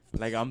shit.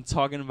 like I'm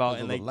talking about,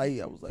 and the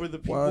light, I was for the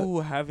like, people what? who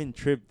haven't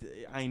tripped,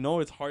 I know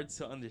it's hard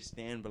to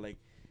understand, but like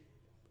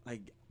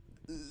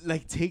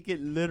take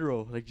it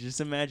literal. Like,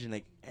 just imagine,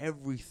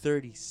 every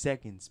 30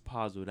 seconds,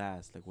 pause would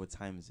ask, what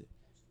time is it?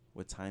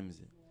 What time is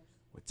it?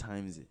 What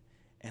time is it?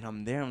 And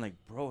I'm there. I'm like,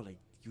 bro,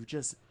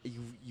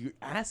 you're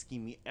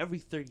asking me every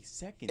 30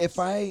 seconds. If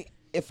I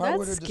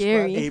were to That's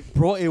scary. describe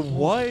Bro, it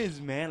was,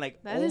 man.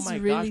 That That is my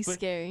really gosh, but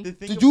scary. the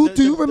thing it, of do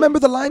the- you remember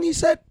the line he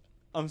said?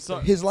 I'm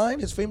sorry. His line,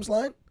 his famous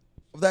line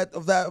of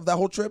that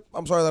whole trip.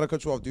 I'm sorry that I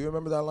cut you off. Do you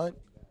remember that line?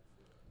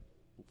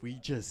 We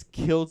just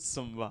killed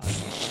somebody.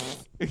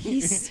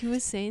 He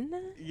was saying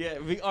that? Yeah,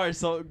 all right,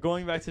 so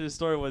going back to the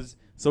story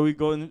so we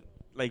go in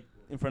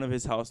front of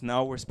his house.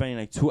 Now we're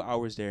spending 2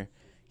 hours there.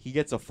 He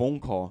gets a phone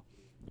call,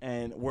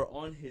 and we're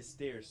on his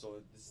stairs, so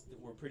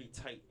we're pretty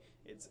tight.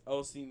 It's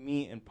Elsie,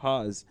 me, and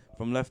Paz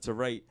from left to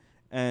right,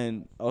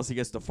 and Elsie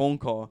gets the phone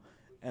call,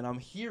 and I'm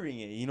hearing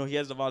it. He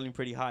has the volume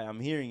pretty high. I'm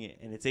hearing it,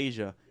 and it's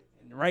Asia.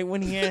 And right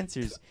when he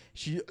answers,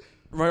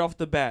 right off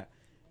the bat,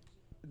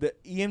 the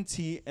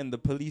EMT and the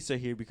police are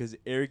here because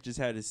Eric just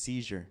had a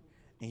seizure.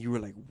 And you were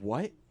like,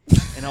 what?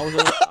 And I was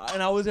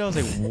there, I was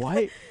like,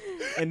 what?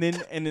 And then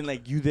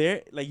you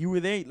there, you were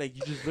there,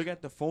 you just look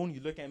at the phone, you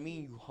look at me,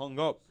 and you hung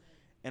up.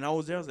 And I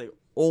was there, I was like,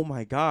 oh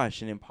my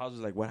gosh. And then Paz was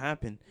like, what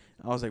happened?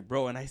 And I was like,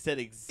 bro, and I said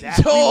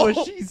exactly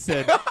what she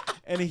said.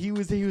 And he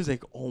was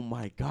like, oh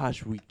my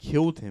gosh, we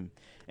killed him.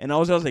 And I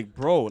was like,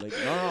 bro, like,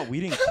 no, we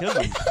didn't kill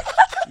him.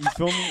 You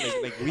feel me?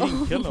 Like we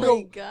didn't kill him. Oh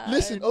my God.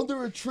 Listen,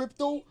 under a trip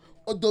though,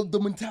 the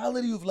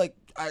mentality of like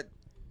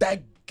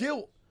that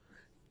guilt,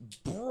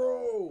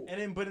 bro.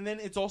 And then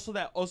it's also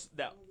that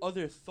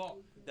other thought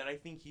that I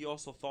think he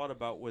also thought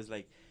about was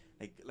like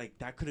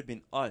that could have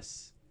been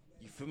us.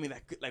 You feel me?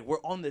 Like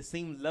we're on the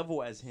same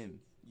level as him.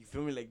 You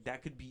feel me? Like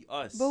that could be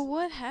us. But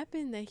what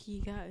happened that he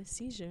got a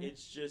seizure?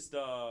 It's just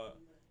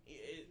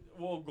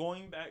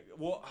going back.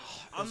 Well,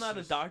 I'm not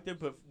a doctor,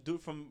 but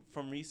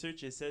from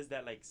research, it says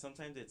that like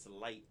sometimes it's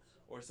light,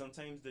 or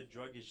sometimes the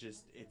drug is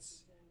just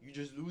you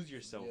just lose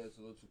yourself. Yeah, it's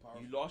a little too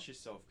powerful. You lost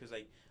yourself because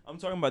like I'm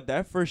talking about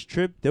that first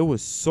trip. There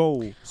was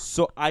so I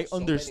So many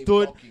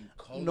understood. fucking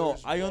colors, No,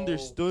 I bro.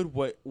 understood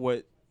what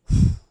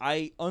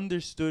I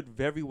understood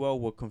very well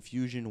what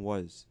confusion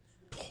was.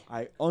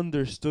 I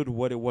understood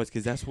what it was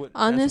because that's what.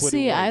 Honestly, that's what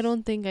it I was.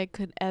 don't think I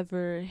could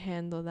ever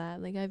handle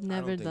that. Like I've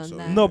never think done so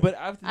that. either. No, but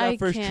after that I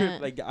first trip,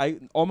 can't. like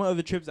all my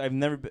other trips, I've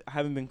never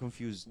haven't been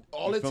confused.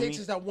 All You it feel takes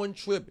me? is that one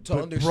trip to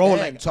But understand. bro,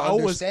 like, to I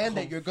was understand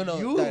that that it's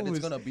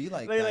confused. gonna be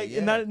like like, that. like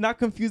Yeah. not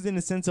confused in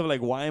the sense of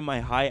like why am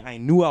I high? I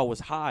knew I was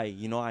high.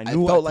 You know, I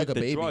knew I felt took like a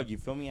the baby. drug. You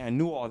feel me? I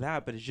knew all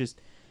that, but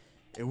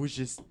it was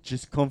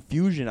just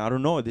confusion. I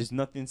don't know. There's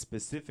nothing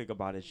specific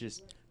about it. It's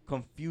just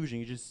confusion.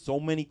 You just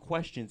so many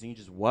questions, and you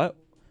just what?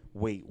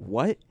 Wait,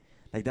 what?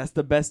 Like that's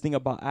the best thing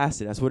about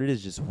acid. That's what it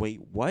is. Just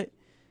wait, what?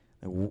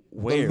 Like,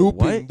 where?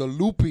 What? The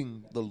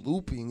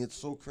looping. It's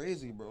so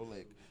crazy, bro.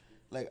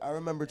 Like I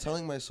remember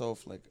telling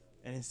myself, like,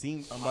 And it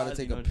seemed I'm about to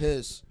take a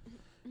piss,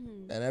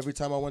 and every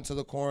time I went to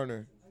the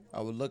corner,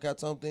 I would look at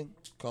something,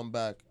 come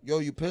back. Yo,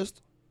 you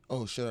pissed?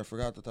 Oh shit, I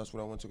forgot that's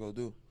what I went to go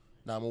do.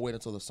 Now I'm gonna wait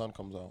until the sun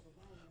comes out.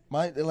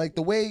 Like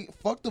the way,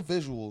 fuck the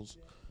visuals.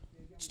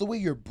 It's the way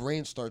your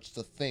brain starts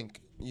to think.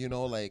 You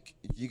know, like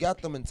you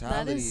got the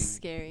mentality. That is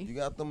scary. You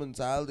got the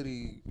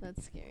mentality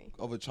That's scary.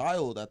 of a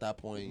child at that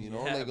point. You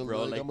know, Yeah, like,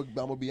 bro, like, like- I'm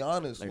gonna be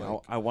honest. Like Like,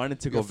 I wanted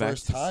to your go back.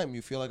 first time,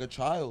 you feel like a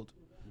child.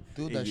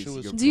 Dude, that It shit is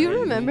was. your Do you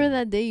brain. remember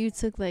that day you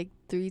took like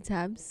 3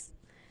 tabs,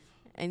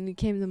 and you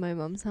came to my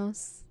mom's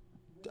house?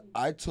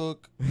 I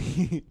took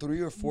 3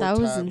 or 4 That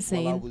was times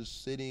while I insane. was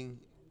sitting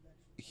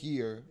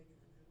here.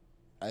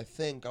 I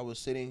think I was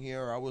sitting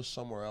here or I was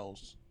somewhere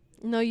else.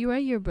 No, you were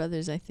at your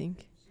brother's, I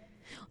think.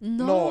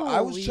 No, No, I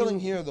was chilling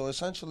you- here though.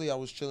 Essentially, I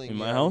was chilling In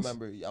here. my house? I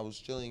remember I was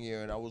chilling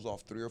here and I was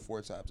off 3 or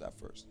 4 tabs at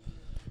first.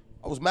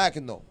 I was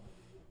macking though.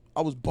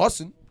 I was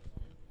bussing,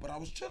 but I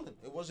was chilling.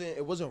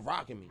 It wasn't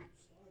rocking me.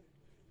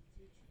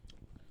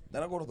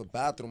 Then I go to the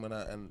bathroom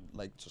and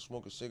like to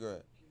smoke a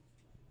cigarette.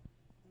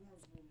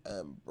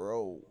 And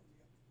bro,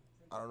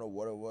 I don't know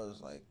what it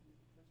was, like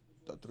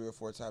the 3 or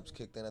 4 tabs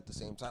kicked in at the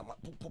same time,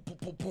 like boom, boom, boom,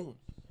 boom, boom,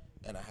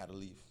 and I had to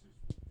leave.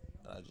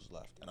 And I just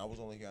left. And I was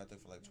only here I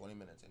think for like 20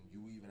 minutes. And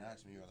you even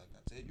asked me, you were like,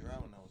 "That's it? You're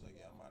out?" And I was like,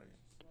 "Yeah, I'm out of here."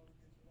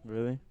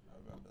 Really? I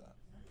remember that.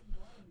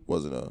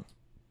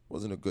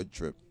 Wasn't a good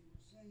trip.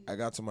 I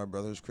got to my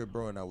brother's crib,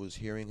 bro, and I was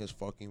hearing his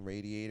fucking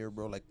radiator,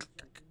 bro, like.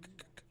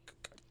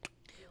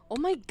 Oh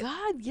my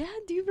God! Yeah,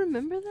 do you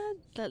remember that?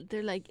 That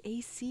they're like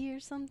AC or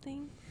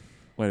something.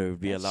 What, it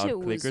would be a That loud shit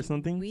click or was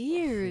something?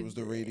 Weird. It was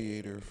the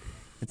radiator.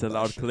 It's a that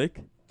loud shit. click?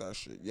 That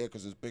shit, yeah,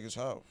 because it's big as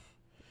hell.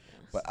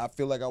 But I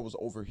feel like I was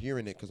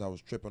overhearing it because I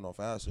was tripping off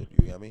acid.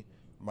 You get me?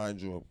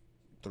 Mind you,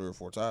 3 or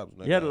 4 times.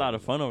 You had a lot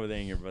of fun over there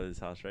in your brother's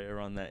house, right?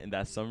 Around that in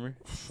that summer,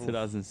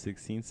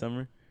 2016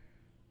 summer.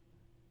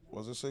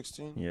 Was it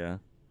 16? Yeah.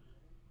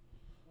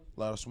 A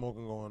lot of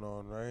smoking going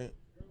on, right?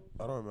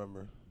 I don't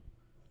remember.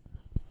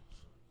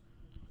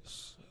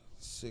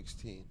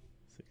 16.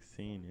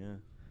 16, yeah.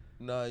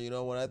 Nah, you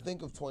know, when I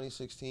think of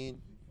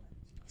 2016,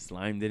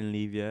 Slime didn't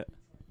leave yet.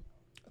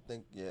 I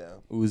think, yeah.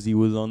 Uzi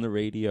was on the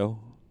radio.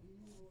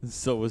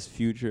 So was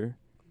Future.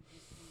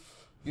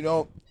 You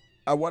know,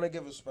 I want to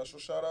give a special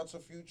shout out to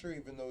Future,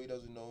 even though he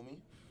doesn't know me,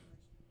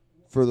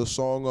 for the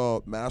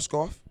song Mask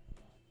Off.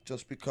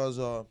 Just because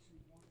the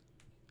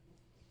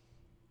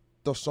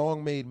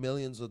song made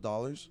millions of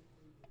dollars,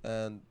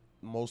 and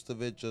most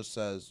of it just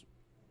says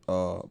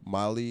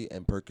Molly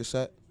and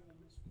Percocet,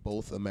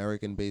 both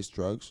American-based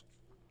drugs.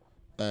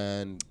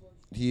 And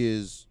he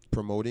is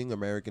promoting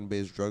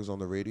American-based drugs on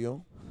the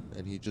radio,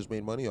 and he just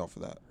made money off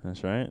of that.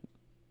 That's right.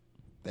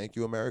 Thank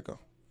you, America.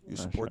 You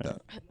That's support right.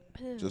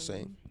 that. Just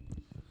saying.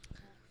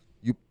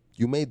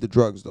 You made the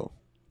drugs though,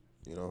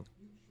 you know.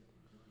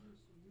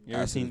 You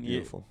ever Acid is seen?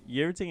 beautiful.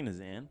 You ever taken a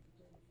Xan?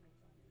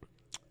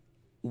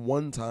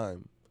 One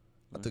time,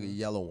 I took a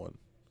yellow one.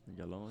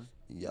 Yellow one.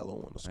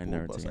 A I school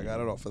never bus. taken I got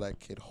it. it off of that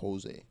kid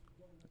Jose.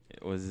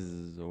 It was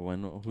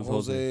when? Who's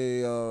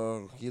Jose?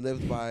 Jose, he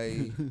lived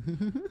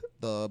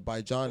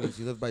by Johnny's.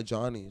 He lived by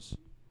Johnny's.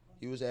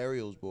 He was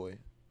Ariel's boy.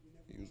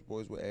 He was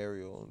boys with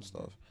Ariel and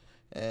stuff.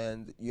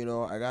 And you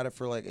know, I got it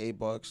for like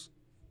 $8.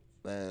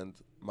 And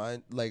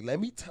mine, like, let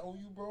me tell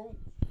you, bro.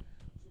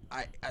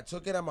 I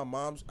took it at my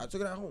mom's. I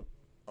took it at home.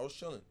 I was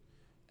chilling,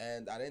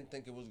 and I didn't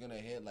think it was gonna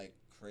hit like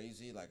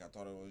crazy. Like I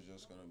thought it was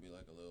just gonna be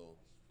like a little,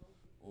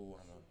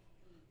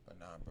 But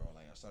nah, bro,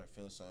 like I started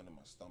feeling something in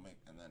my stomach,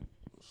 and then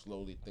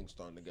slowly things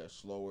starting to get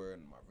slower,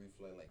 and my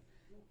reflex, like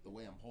the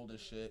way I'm holding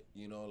shit,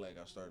 you know, like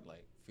I started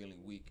like feeling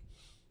weak.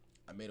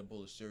 I made a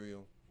bowl of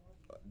cereal.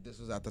 This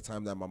was at the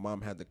time that my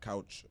mom had the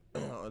couch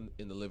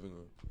in the living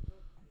room.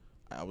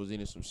 I was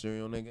eating some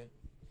cereal, nigga,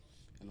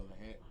 and over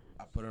here,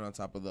 I put it on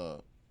top of the.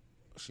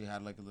 She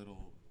had like a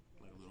little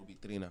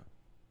vitrina.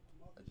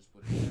 I just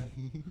put it in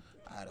there.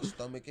 I had a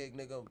stomach ache,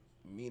 nigga,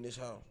 mean as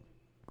hell.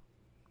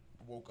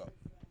 Woke up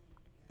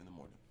in the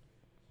morning.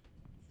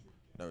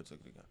 Never took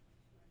it again.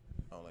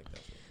 I don't like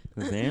that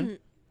shit. Zan?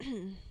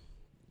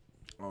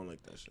 I don't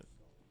like that shit.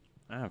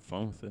 I have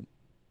fun with it.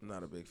 I'm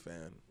not a big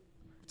fan.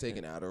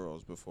 Taking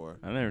Adderalls before.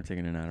 I've never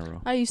taken an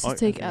Adderall. I used to Oh,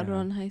 take okay, Adderall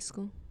yeah. in high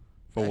school.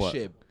 For that what?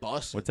 shit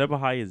busting. What type of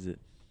high is it?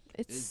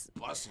 It's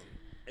busting.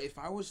 If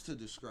I was to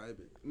describe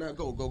it. No,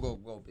 go,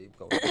 babe,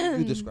 go.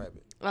 You describe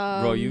it.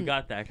 Bro, you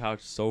got that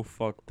couch so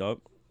fucked up.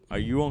 Are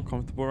you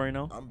uncomfortable right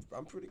now?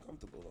 I'm pretty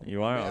comfortable though.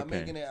 You are? I'm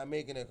Okay.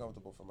 making it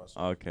comfortable for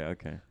myself. Okay,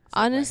 okay. It's like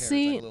my hair,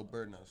 honestly, it's like a little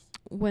bird nest.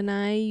 when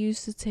I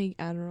used to take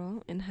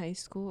Adderall in high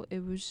school,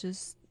 it was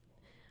just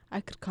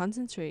I could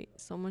concentrate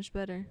so much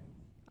better.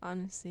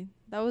 Honestly,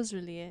 that was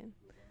really it.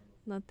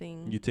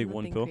 Nothing. You take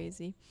one nothing pill?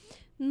 Crazy.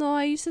 No,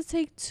 I used to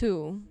take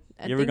two.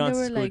 I You ever think gone they to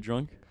were school like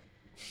drunk?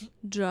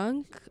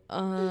 drunk.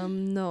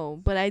 No,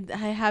 but I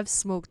have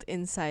smoked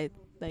inside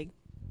like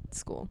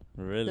school,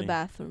 Really? the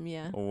bathroom.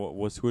 Yeah,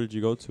 What school did you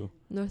go to?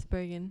 North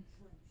Bergen.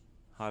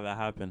 How did that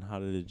happen? How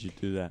did you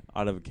do that?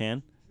 Out of a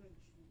can?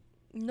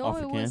 No, Off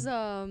a it was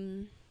Off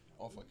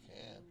a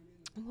can.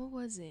 what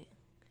was it?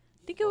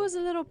 I think it was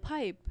a little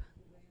pipe.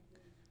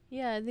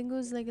 Yeah, I think it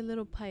was like a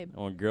little pipe.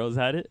 Oh, girls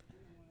had it?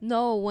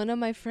 No, one of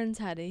my friends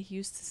had it. He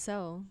used to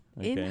sell.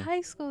 In Okay.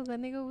 high school, that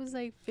nigga was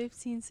like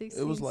 15,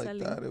 16 It was like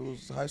selling. that. It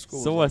was high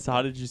school. So was what? like So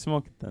how that. did you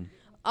smoke it then?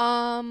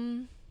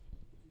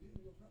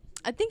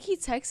 I think he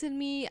texted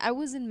me. I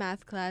was in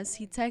math class.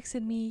 He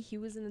texted me. He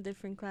was in a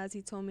different class.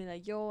 He told me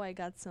like, "Yo, I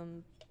got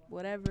some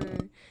whatever.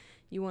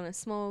 You want to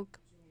smoke?"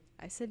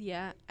 I said,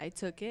 "Yeah." I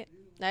took it.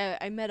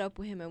 I met up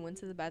with him. I went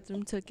to the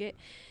bathroom, took it.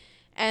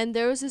 And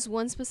there was this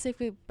one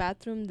specific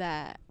bathroom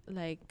that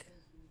like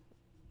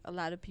a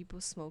lot of people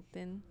smoked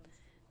in.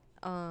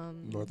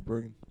 North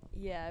Bergen.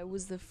 Yeah, it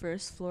was the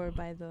first floor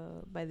by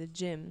the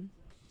gym.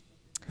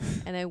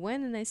 And I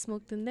went and I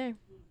smoked in there.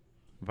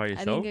 By I didn't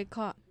yourself? get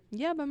caught.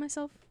 Yeah, by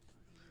myself.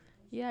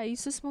 Yeah, I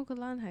used to smoke a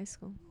lot in high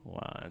school.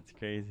 Wow, that's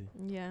crazy.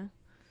 Yeah.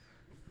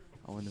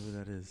 I wonder who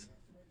that is.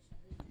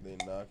 They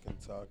knocking,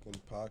 talking,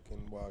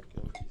 pocking,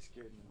 walking.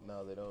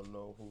 Now they don't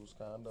know who's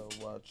kinda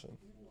watching.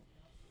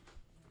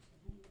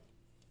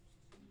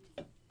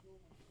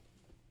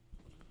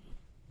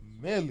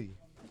 Meli,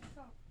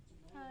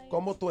 Hi.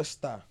 ¿cómo tú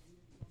estás?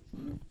 I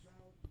don't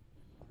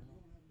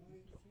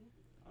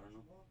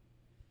know.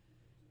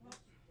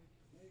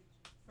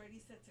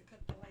 Freddie said to cut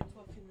the lights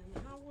off in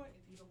an hour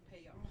if you don't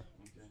pay up.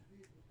 Okay.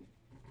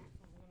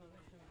 I'm gonna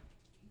let him.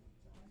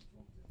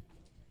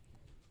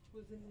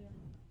 Who's in there?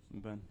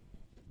 Ben.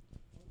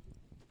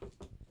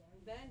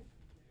 Ben?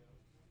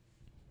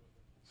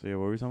 So yeah,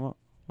 what were we talking about?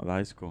 Oh, the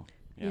high school.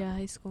 Yeah,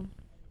 high school.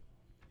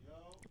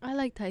 I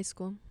liked high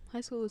school.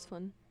 High school was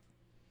fun.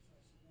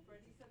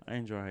 I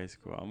enjoy high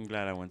school. I'm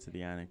glad I went to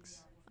the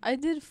annex. I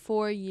did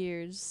 4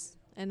 years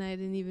and I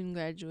didn't even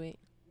graduate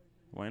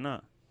Why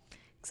not?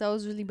 because I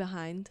was really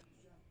behind.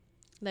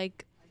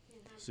 Like,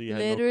 So you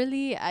had no.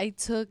 literally, I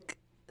took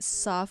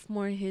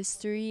sophomore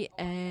history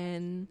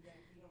and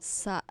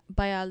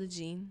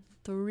biology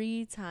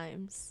 3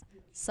 times.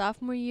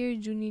 Sophomore year,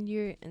 junior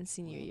year, and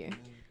senior year.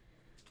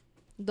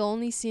 The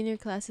only senior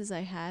classes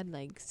I had,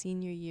 like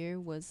senior year,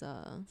 was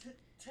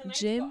Tonight's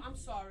Gym? I'm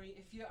sorry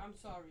if you're. I'm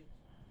sorry.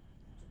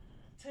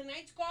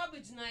 Tonight's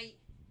garbage night.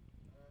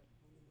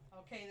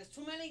 Okay, there's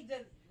too many.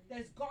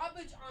 There's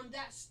garbage on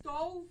that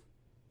stove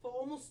for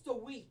almost a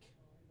week.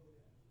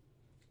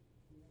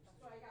 That's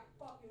why I got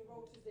fucking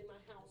roaches in my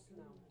house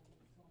now.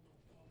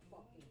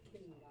 Fucking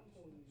thing, I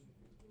told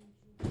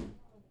you.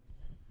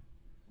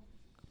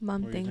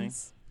 mom What were you saying?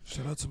 things.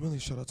 Shout out to Millie.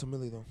 Shout out to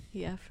Millie though.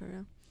 Yeah, for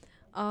real.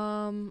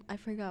 I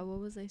forgot. What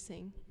was I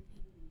saying?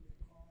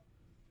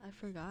 I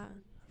forgot.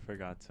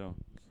 Forgot to.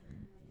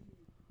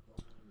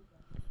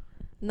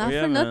 Not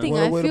yeah, for man. nothing.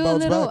 What a I way to feel a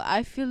bounce little. back.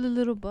 I feel a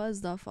little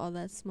buzzed off all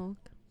that smoke.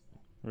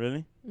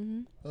 Really?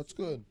 That's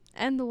good.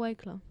 And the White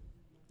Claw.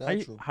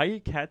 Natural. How your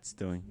cat's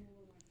doing?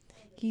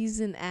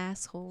 He's an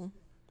asshole.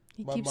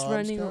 He My keeps mom's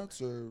running.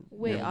 cats or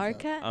Wait, your our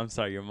cat? cat? I'm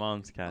sorry, your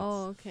mom's cats.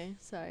 Oh, okay.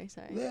 Sorry.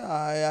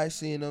 Yeah, I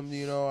seen them.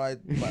 You know, I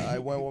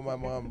went with my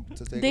mom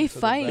to take. They them to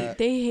fight. The vet.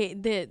 They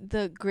hate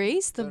the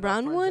Grace, the They're not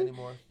brown friends one.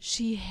 anymore.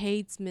 She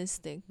hates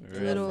Mystic. The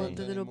Really? little, Friends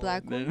the little anymore.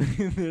 black They're,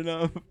 one. they're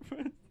not.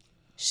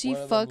 She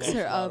One of them fucks lost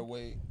her a lot up. of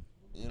weight,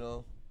 you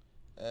know,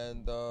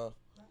 and the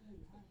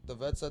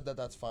vet said that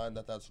that's fine,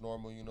 that's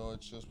normal, you know.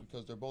 It's just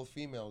because they're both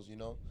females, you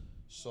know,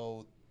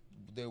 so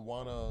they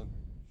wanna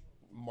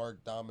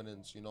mark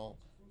dominance, you know.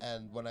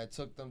 And when I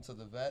took them to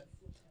the vet,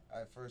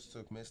 I first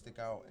took Mystic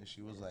out, and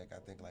she was like, I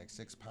think like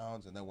 6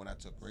 pounds, and then when I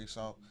took Grace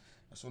out,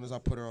 as soon as I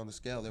put her on the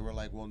scale, they were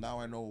like, well, now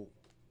I know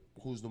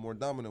who's the more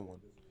dominant one,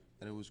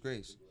 and it was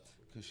Grace,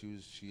 because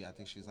I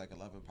think she's like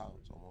 11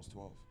 pounds, almost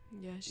 12,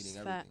 Yeah, she's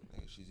eating fat. everything.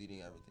 Like, she's eating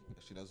everything.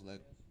 She doesn't let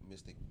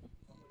Mystic eat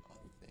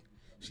a thing.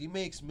 She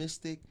makes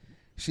Mystic.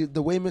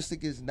 The way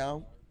Mystic is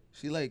now,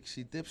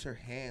 she dips her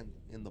hand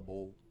in the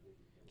bowl,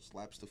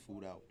 slaps the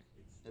food out,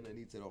 and then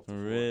eats it off the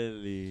floor.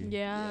 Really?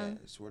 Yeah, I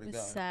swear to it's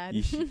God.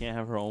 sad. She can't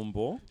have her own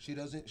bowl? She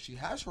doesn't. She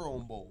has her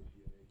own bowl.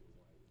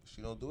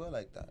 She don't do it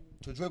like that.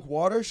 To drink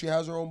water, she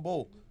has her own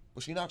bowl,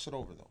 but she knocks it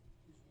over though,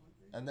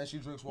 and then she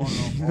drinks water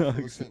off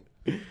the sink.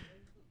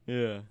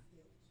 Yeah.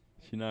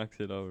 She knocks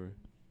it over.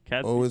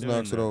 Cats be Always doing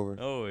knocks it that.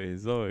 over.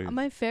 Always.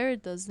 My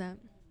ferret does that.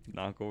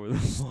 Knock over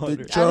the water.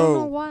 Stitch I don't know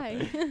Joe.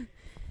 why.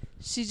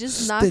 She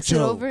just knocks it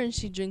Stitch-o. over and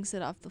she drinks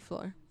it off the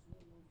floor.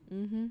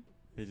 Mhm.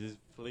 They just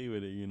play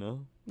with it, you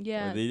know?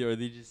 Yeah. Or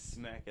they just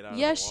smack it out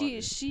Yeah, of the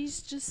water.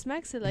 she's just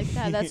smacks it like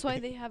that. That's why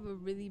they have a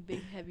really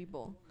big heavy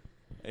bowl.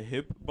 A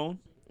hip bone?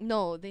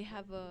 No, they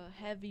have a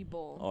heavy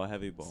bowl Oh, a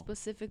heavy bowl.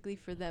 specifically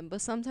for them. But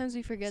sometimes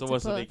we forget So to what?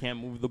 put. So they can't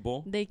move the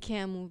bowl? They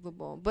can't move the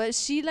bowl, but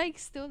she like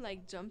still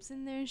like jumps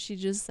in there. And she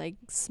just like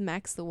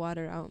smacks the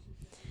water out.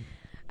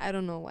 I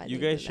don't know why. You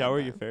they guys do that, shower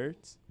but- your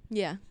ferrets?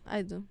 Yeah,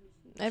 I do.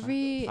 How do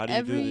you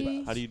do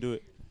it? How do you do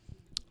it?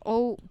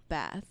 oat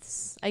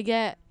baths. I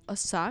get a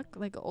sock,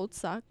 like an oat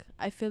sock.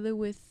 I fill it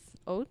with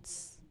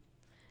oats,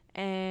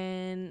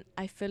 and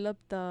I fill up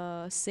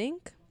the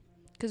sink,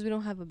 'cause we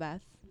don't have a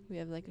bath. We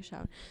have like a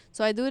shower.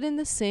 So I do it in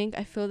the sink.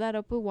 I fill that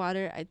up with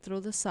water. I throw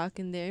the sock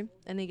in there,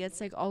 and it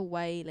gets like all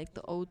white, like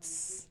the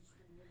oats,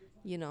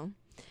 you know.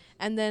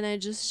 And then I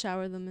just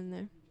shower them in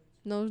there.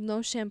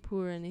 No shampoo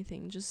or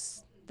anything.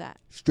 Just that.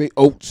 Straight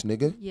oats,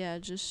 nigga. Yeah,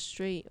 just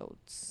straight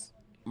oats.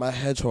 My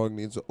hedgehog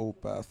needs an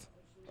oat bath.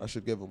 I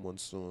should give him one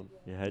soon.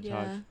 Your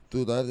hedgehog? Yeah.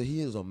 Dude,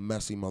 he is a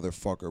messy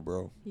motherfucker,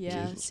 bro.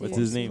 Yeah. Jesus. What's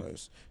his seriously. name?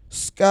 Christ.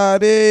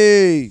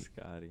 Scotty.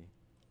 Scotty.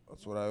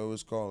 That's what I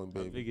always call him,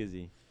 How baby. big is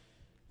he?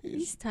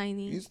 He's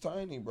tiny. He's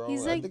tiny, bro.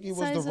 He's I like think he was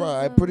size the of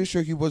runt. I'm a- pretty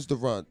sure he was the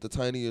runt, the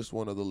tiniest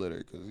one of the litter,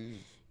 because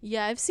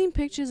Yeah, I've seen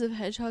pictures of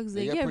hedgehogs.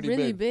 They They get get pretty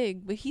really big.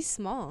 big, but he's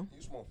small.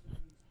 he's small.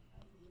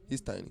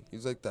 He's tiny.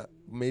 He's like that.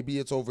 Maybe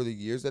it's over the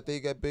years that they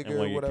get bigger And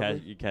or what, whatever.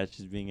 your cat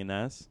is being an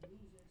ass?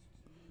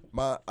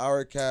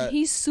 Our cat,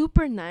 He's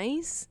super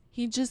nice.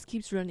 He just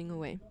keeps running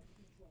away.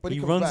 but he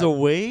comes runs back.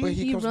 away? But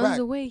He comes runs back.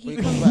 away. But He he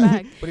comes comes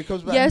back. But he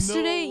comes back.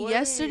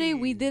 Yesterday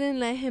we way. didn't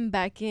let him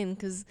back in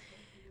because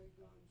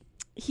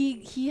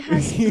he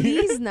has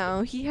fleas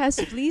now. He has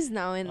fleas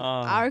now, and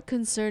Ah. our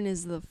concern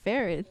is the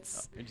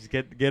ferrets. Just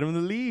get him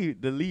the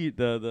lead. The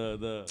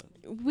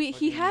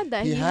He had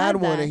that. He had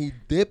one that. and he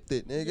dipped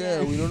it, nigga.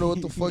 Yeah. We don't know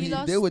what the fuck he he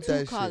lost did with 2 that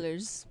shit.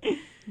 collars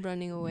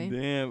running away.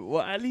 Damn.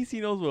 Well, at least he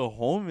knows where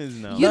home is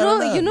now. You No, know,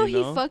 no, you know, you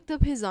he know? fucked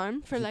up his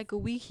arm for like a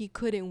week. He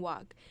couldn't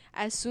walk.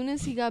 As soon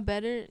as he got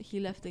better, he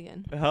left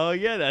again. Hell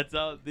yeah, that's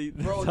how Bro,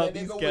 that's how that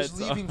these nigga cats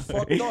was leaving are.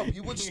 fucked up.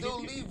 He would still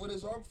leave with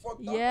his arm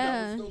fucked up.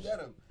 Yeah. And I would still get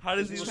him. How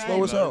does He he was leave?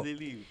 slow as How hell. does he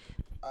leave?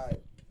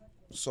 Alright.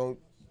 So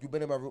you've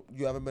been in my room.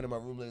 You haven't been in my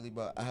room lately,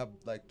 but I have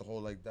like the whole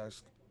like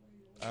desk.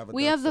 I have a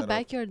We desk have the set up,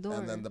 backyard door.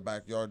 and then the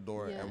backyard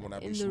door. Yeah, And when I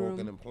be in the smoking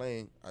room. and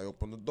playing, I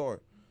open the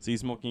door. So you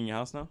smoking in your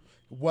house now?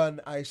 When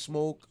I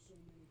smoke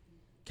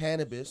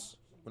cannabis,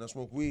 when I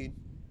smoke weed,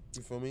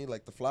 you feel me?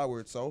 Like the flower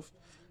itself,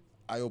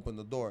 I open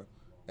the door,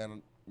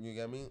 and you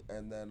get me.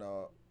 And then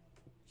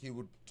he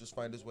would just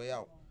find his way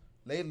out.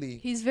 Lately,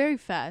 He's very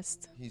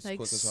fast. He's like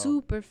quick as hell.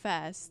 super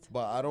fast.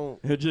 but I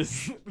don't.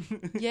 Just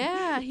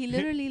Yeah, he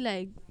literally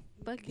like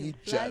He fucking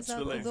flies jets. out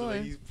so the like, door.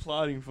 he's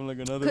plotting from like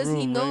another room. Because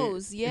he right?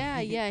 knows.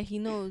 Yeah, he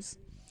knows.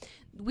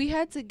 We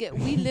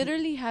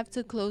literally have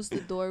to close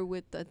the door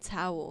with a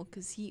towel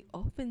because he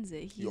opens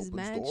it. He He's opens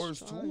mad doors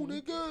strong. too,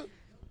 nigga.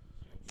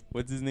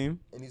 What's his name?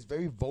 And he's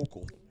very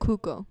vocal.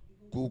 Kuko.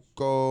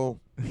 Cuco.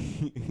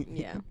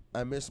 Yeah.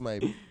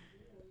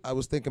 I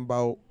was thinking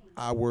about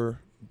our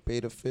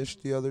beta fish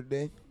the other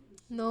day.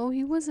 No,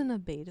 he wasn't a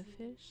beta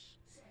fish.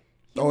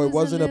 He Oh, it was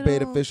wasn't a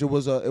beta little- fish. It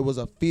was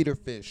a feeder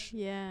fish.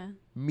 Yeah.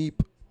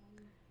 Meep.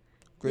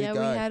 Great yeah,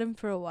 guy. we had him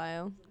for a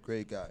while.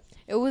 Great guy.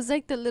 It was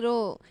like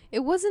it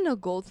wasn't a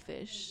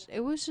goldfish. It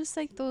was just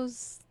like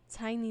those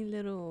tiny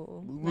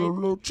little,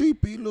 Little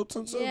cheapy, little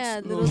 10 cents. yeah,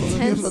 little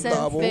 10-cent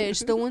dabo. fish.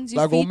 The ones you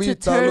La feed to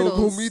gomita, little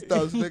turtles.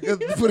 gomitas,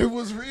 nigga. But it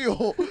was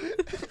real.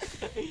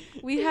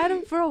 We had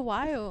him for a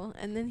while,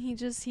 and then he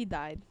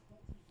died.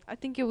 I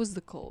think it was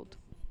the cold.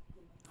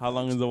 How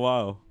long is a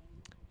while?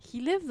 He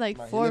lived like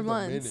Nah, he 4 lived a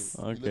months.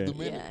 minute. He Okay. lived a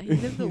minute. Yeah,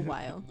 he lived a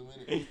while.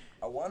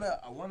 I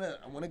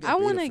wanna get. I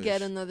want beta to get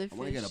fish. another I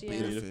wanna fish. get a Yeah.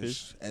 beta Beta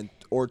fish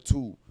or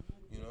 2.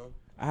 You know.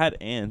 I had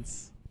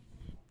ants.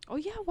 Oh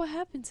yeah, what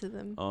happened to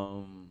them?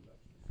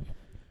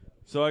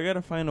 So I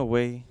gotta find a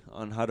way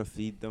on how to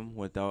feed them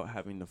without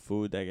having the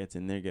food that gets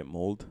in there get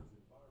mold.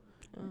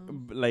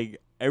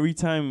 Like every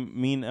time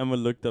me and Emma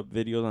looked up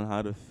videos on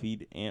how to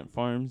feed ant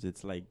farms,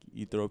 it's like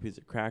you throw a piece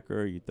of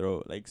cracker, you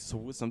throw like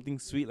something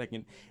sweet, like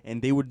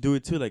and they would do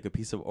it too, like a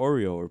piece of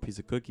Oreo or a piece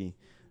of cookie.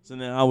 So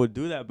then I would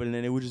do that, but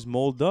then it would just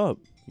mold up,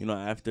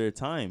 after a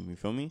time. You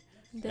feel me?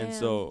 Damn. And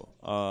so,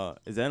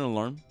 is that an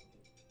alarm?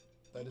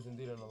 That is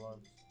indeed an alarm.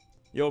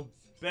 Yo,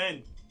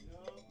 Ben,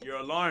 your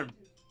alarm.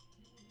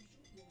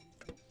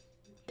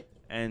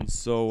 And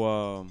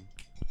so,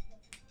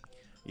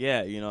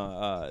 yeah,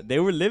 they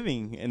were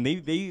living and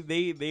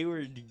they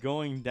were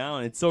going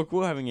down. It's so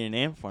cool having an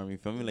ant farm. You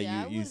feel me? Like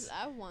yeah, you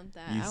I want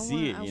that. you I see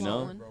want, it, I you want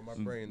know? one. Bro, my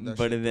brain, that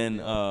But shit threw then,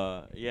 me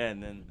off. yeah,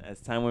 and then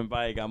as time went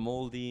by, it got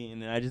moldy,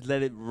 and then I just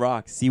let it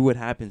rock, see what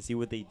happened, see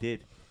what they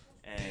did,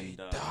 and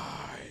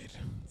Died.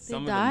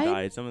 some They of them died?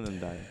 died, some of them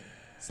died,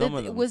 some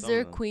of them. Was some there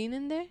a of them. queen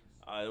in there?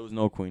 There was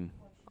no queen,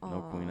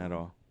 no queen Aw. at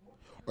all.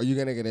 Are you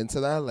gonna get into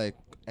that, like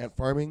ant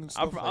farming? And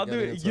stuff? I'll Like, do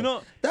getting it. into- You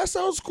know, that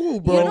sounds cool,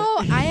 bro. You know,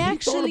 I You thought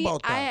actually,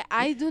 about that.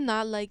 I do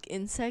not like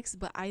insects,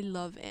 but I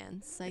love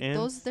ants. Like Ants?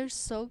 those, they're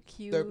so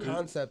cute. Their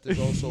concept is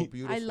also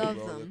beautiful. love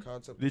bro. them. The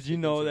concept did of you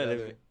know sticking that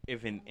together.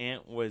 if an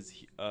ant was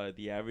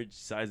the average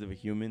size of a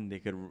human,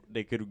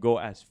 they could go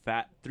as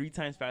 3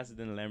 times faster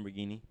than a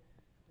Lamborghini?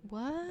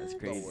 What? That's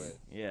crazy. way.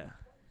 Yeah.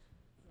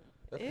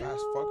 They're Ew,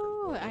 fast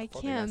fuckers, bro. They're I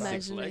fucking can't fast.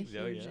 Six imagine a legs,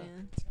 yo, huge yeah.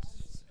 ant.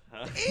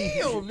 Huh?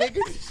 Ew,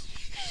 nigga.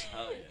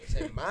 Hell yeah.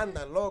 Se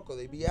mandan, loco.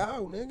 They be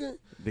out, nigga.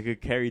 They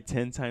could carry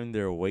 10 times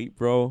their weight,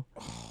 bro.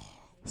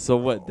 So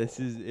what? This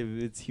is if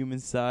it's human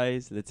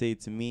size. Let's say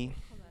to me,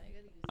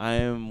 I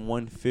am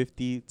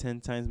 150.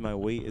 10 times my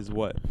weight is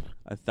what?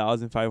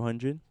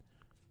 1,500.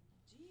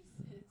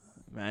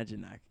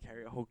 Imagine I could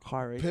carry a whole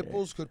car right Pit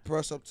bulls could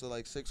press up to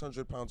like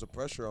 600 pounds of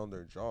pressure on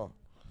their jaw,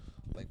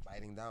 like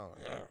biting down.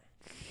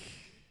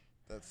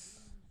 That's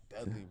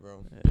deadly,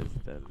 bro. there. It's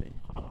deadly.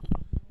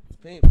 It's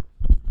painful.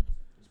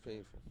 It's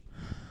painful.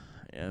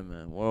 Yeah,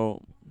 man.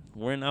 Well,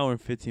 we're an hour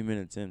and 15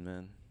 minutes in,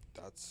 man.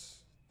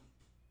 That's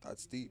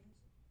deep.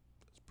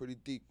 It's pretty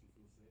deep.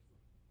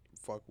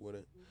 Fuck with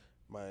it.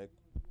 My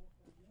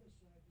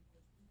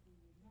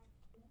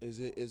is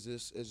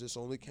this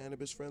only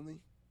cannabis friendly?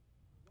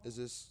 Is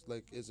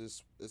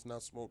this it's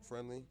not smoke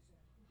friendly?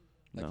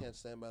 No. I can't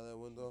stand by that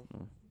window.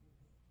 No.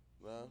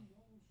 No.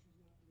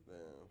 Damn.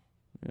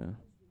 Yeah.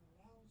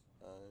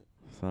 Alright.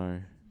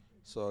 Sorry.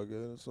 It's all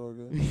good. It's all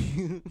good.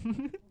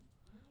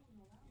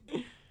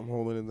 I'm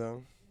holding it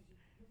down.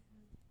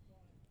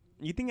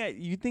 You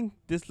think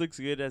this looks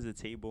good as a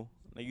table?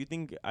 Like you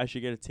think I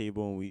should get a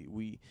table and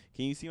we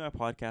can you see my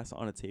podcast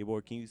on a table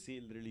or can you see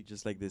it literally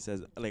just like this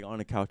as like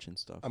on a couch and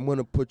stuff? I'm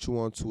gonna put you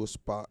onto a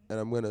spot and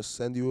I'm gonna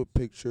send you a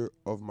picture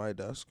of my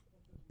desk.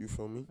 You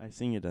feel me? I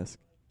seen your desk.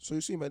 So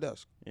you see my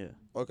desk. Yeah.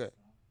 Okay.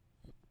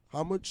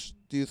 How much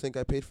do you think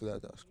I paid for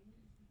that desk?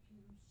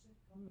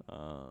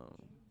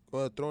 Go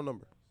ahead, throw a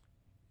number.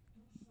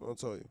 I'll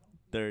tell you.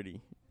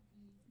 30.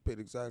 Paid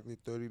exactly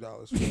 $30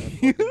 for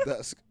that fucking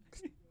desk.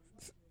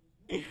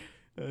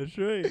 That's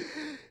right.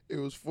 It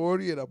was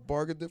 40 and I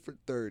bargained it for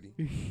 30.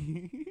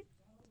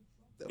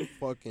 That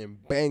fucking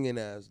banging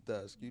ass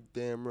desk. You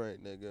damn right,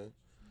 nigga.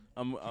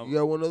 You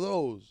got one of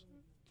those.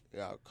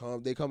 Yeah,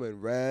 they come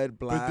in red,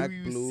 black,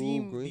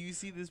 blue, green. Do you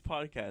see this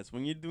podcast?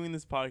 When you're doing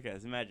this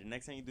podcast, imagine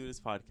next time you do this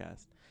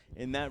podcast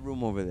in that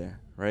room over there,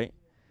 right?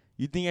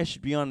 You think I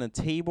should be on a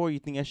table or you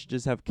think I should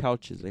just have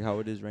couches like how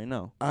it is right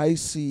now? I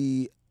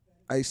see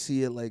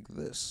it like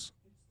this.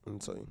 Let me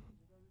tell you.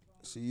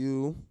 I see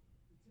you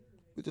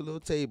with a little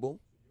table.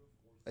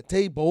 A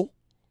table,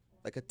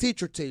 like a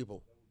teacher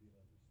table.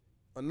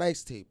 A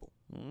nice table.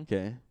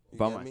 Okay. You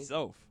By get me?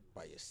 myself.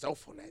 By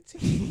yourself on that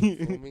table.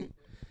 You feel me?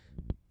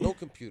 No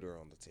computer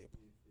on the table.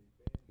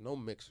 No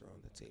mixer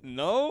on the table.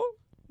 No?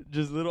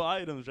 Just little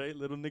items, right?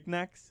 Little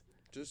knickknacks?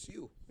 Just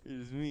you.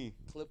 It's me.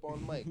 Clip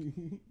on mic.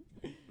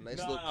 Nice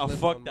No, little no, clip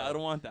fuck on that. I mic.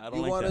 don't want that. I don't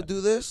You like want to that.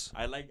 do this?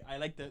 I like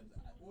that.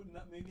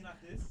 Maybe not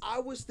this. I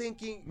was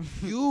thinking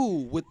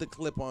you with the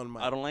clip on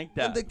mic. I don't like And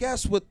that. the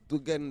guest with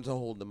getting to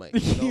hold the mic.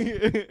 You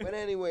know? But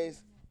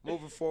anyways,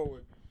 moving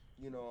forward,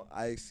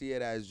 I see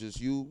it as just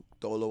you,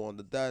 Dolo on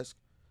the desk,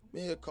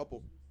 maybe a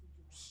couple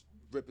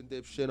rip and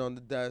dip shit on the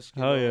desk,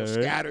 Hell yeah, right?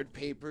 scattered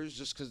papers,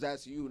 just 'cause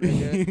that's you,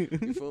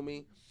 nigga. You feel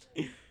me?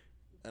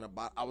 And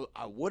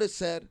I would have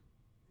said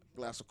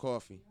glass of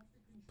coffee,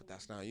 but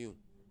that's not you.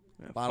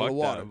 Yeah, Bottle of fuck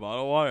water. that.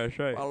 Bottle of water, that's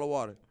right. Bottle of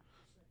water,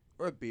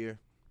 or a beer,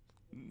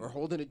 or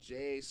holding a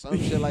J, some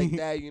shit like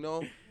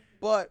that,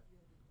 But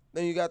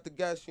then you got the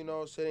guests,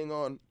 sitting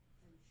on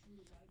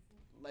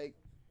like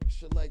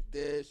shit like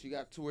this. You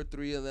got 2 or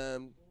 3 of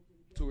them,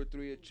 2 or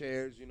 3 of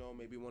chairs.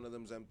 Maybe one of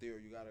them's empty, or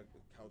you got a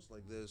couch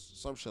like this,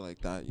 some shit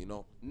like that.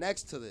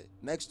 Next to it,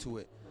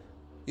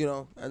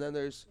 and then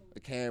there's a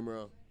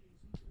camera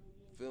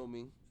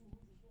filming.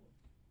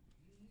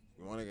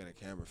 You want to get a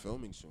camera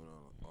filming soon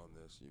on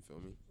this? You feel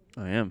me?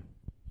 I am.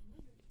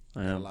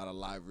 A lot of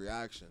live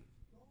reaction.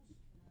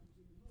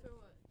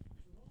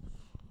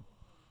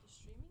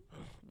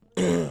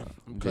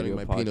 I'm cutting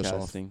my penis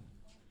off.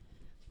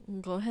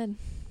 Go ahead.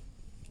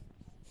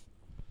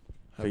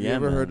 Have But you yeah,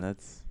 ever man, heard?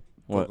 that's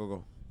what?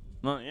 Go.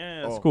 No,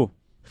 yeah, that's Oh. cool.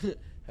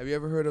 Have you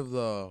ever heard of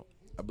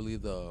I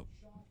believe the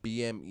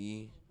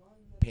BME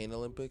Pain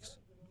Olympics?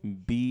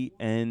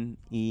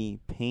 BNE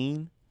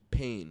Pain.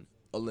 Pain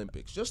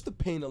Olympics, just the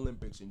Pain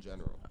Olympics in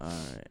general.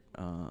 Alright.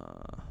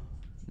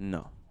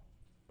 No.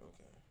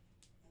 Okay.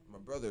 My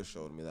brother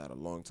showed me that a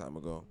long time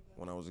ago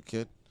when I was a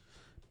kid,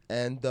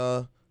 and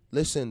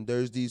listen,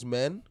 there's these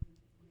men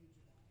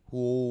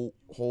who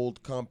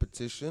hold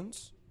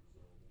competitions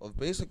of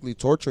basically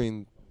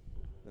torturing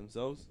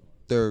Themselves.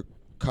 their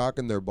cock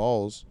and their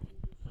balls.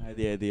 I had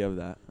the idea of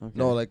that. Okay.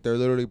 No, like they're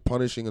literally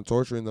punishing and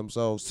torturing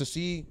themselves to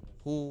see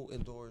who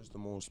endures the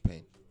most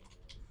pain.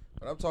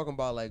 But I'm talking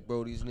about like,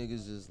 bro, these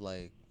niggas is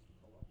like,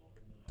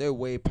 they're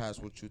way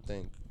past what you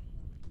think.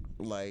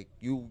 Like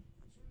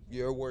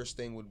your worst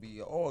thing would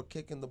be, oh, a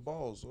kick in the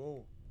balls.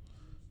 Oh,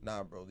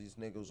 nah, bro, these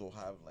niggas will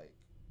have like,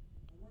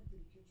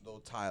 they'll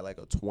tie like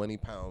a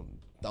 20-pound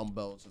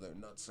dumbbell to their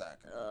nutsack.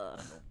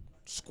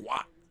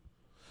 Squat.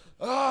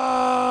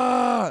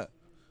 Ah,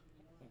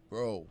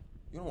 bro,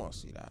 you don't want to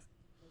see that.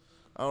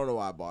 I don't know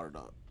why I bought it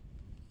up.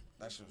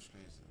 That shit was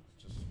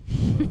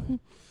crazy. Just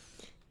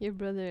Your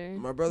brother.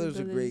 my brother's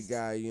a great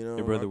guy, you know.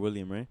 Your brother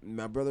William, right?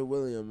 My brother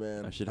William,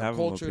 man. I should I'm have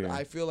him up cultured. here.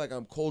 I feel like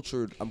I'm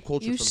cultured. I'm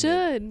cultured. You from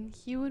should. Him.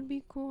 He would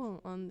be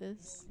cool on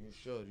this. You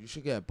should. You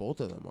should get both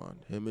of them on.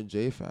 Him and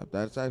JFab.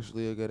 That's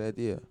actually a good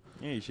idea.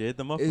 Yeah, you should hit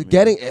them up. for It's me.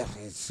 getting.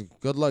 It's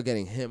good luck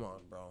getting him on,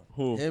 bro.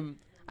 Who? Him.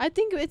 I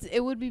think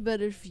it would be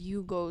better if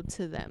you go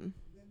to them,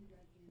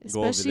 Go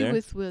over especially there?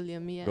 with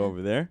William. Yeah. Go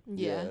over there.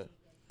 Yeah.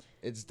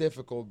 It's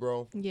difficult,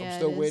 bro. Yeah, I'm it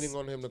still is. waiting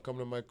on him to come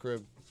to my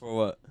crib. For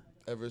what?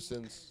 Ever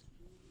since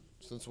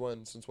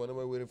when? Since when am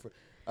I waiting for?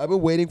 I've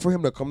been waiting for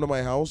him to come to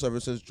my house ever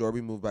since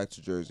Jorby moved back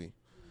to Jersey.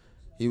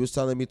 He was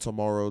telling me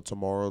tomorrow.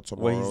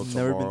 Wait, he's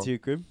never been to your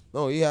crib?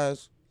 No, he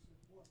has.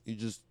 He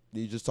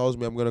just tells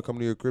me I'm gonna come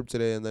to your crib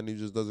today, and then he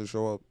just doesn't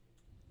show up.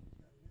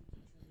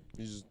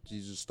 He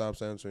just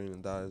stops answering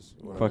and dies.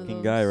 One of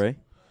Fucking guy, those- right?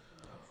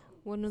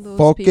 One of those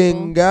Fucking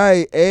people.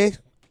 guy, eh?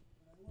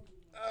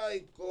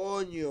 Ay,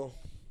 coño.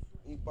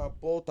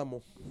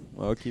 Hipopótamo.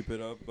 Well, I'll keep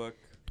it up, Buck.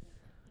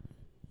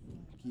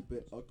 Keep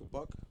it a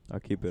buck. I'll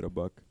keep it a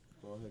buck.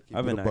 Go ahead, keep I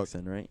have it an a buck.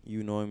 accent, right?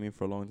 You knowing me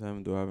for a long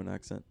time, do I have an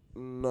accent?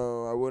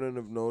 No, I wouldn't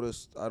have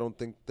noticed. I don't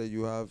think that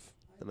you have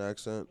an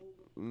accent.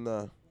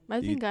 Nah. I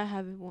Do you- think I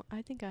have one.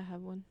 I think I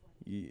have one.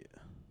 Yeah.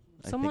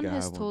 I Someone think I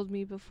has have one. told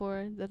me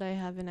before that I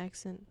have an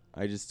accent.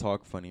 I just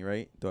talk funny,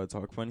 right? Do I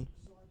talk funny?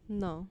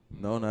 No.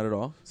 No, not at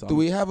all. So Do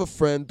we have a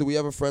friend? Do we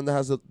have a friend that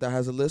has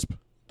a lisp?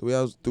 Do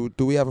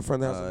we have a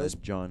friend that has a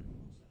lisp? John.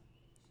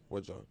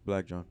 What John?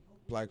 Black John.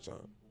 Black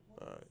John.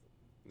 All right.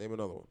 Name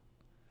another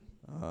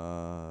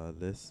one.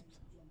 Lisp.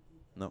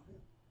 No.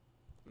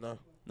 Nope.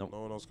 No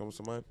one else comes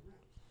to mind.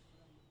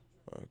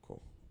 All right,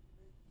 cool.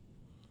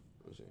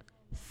 Let's see.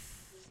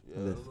 Yeah, I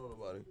Lisp. don't know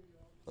nobody.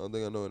 I don't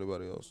think I know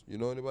anybody else. You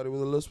know anybody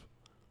with a lisp?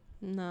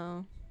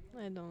 No,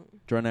 I don't.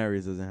 John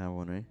Arias doesn't have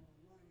one, right?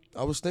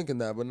 I was thinking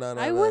that, but nah.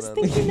 I was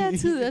thinking that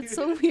too. That's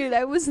so weird.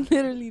 I was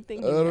literally I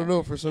thinking don't that.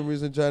 know. For some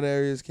reason, John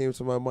Arias came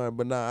to my mind,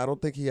 but nah, I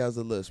don't think he has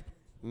a lisp.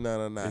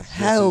 Nah. It's just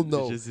Hell his- no.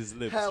 It's just his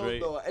lips, Hell right?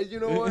 no. And you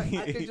know what?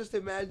 I can just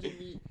imagine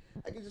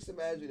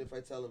if I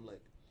tell him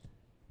like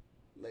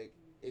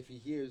if he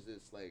hears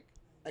this, like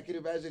I can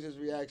imagine his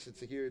reaction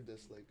to hearing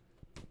this,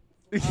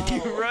 like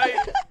oh. Right?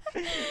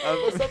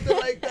 or something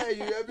like that.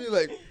 You know what I mean?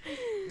 Like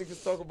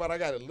niggas talk about I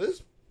got a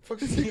lisp. Fuck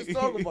this niggas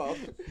talking about?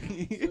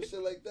 Some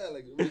shit like that,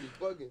 like really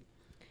bugging.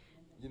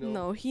 You know?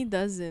 No, he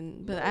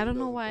doesn't. But No, I he don't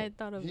know doesn't, why though. I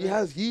thought of He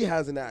that.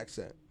 has an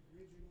accent.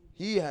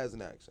 He has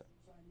an accent.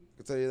 I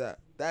can tell you that.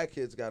 That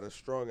kid's got a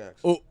strong accent.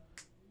 Oh,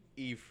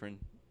 Ephraim.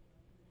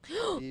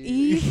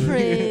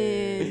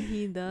 Ephraim,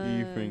 he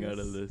does. Ephraim got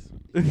a lisp.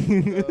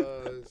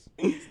 Because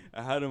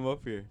I had him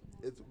up here.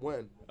 it's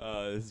when?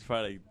 This is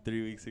probably like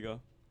 3 weeks ago.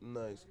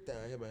 Nice. Damn,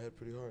 I hit my head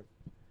pretty hard.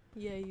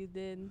 Yeah, you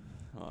did.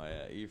 Oh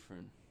yeah,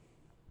 Ephraim.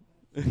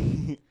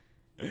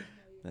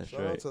 That's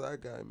Shout out right. to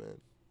that guy, man.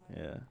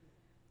 Yeah,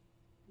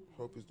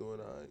 Hope he's doing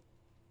alright.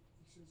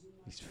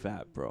 he's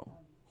fat, bro.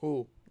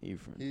 Who?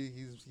 Ephraim.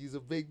 He's a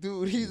big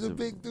dude. He's a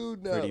big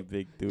dude now. Pretty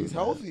big dude. He's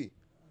man. healthy.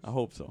 I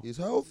hope so. He's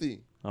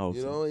healthy. I hope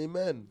You so. know,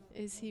 amen.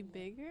 Is he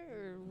bigger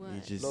or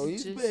what? just- No,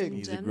 he's big. in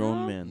He's a general?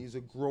 grown man. He's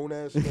a grown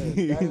ass man.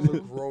 That is a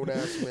grown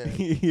ass man.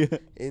 Yeah.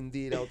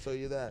 Indeed, I'll tell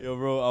you that. Yo,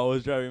 bro, I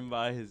was driving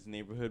by his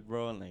neighborhood,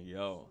 bro, and like,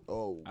 yo,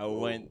 Oh. I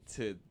went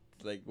to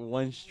like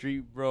one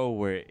street, bro,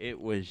 where it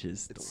was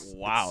just It's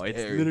wow. It's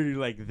scary. literally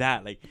like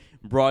that, like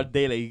broad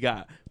daylight. You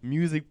got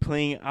music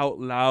playing out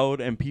loud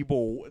and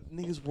people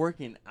niggas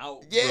working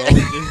out, Yeah. bro,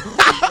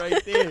 just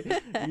right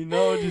there. You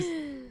know, just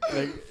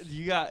like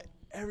you got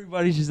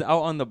everybody's just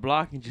out on the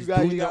block and just You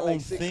doing got their own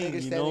like 6 thing. niggas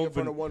You standing know, in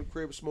front but of one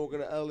crib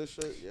smoking an L and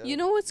shit. Yeah. You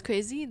know what's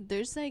crazy?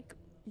 There's like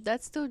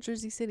that's still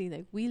Jersey City.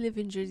 Like we live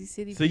in Jersey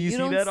City. So but you see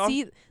don't that off- see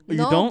you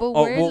no, don't. but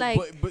Oh, we're well, like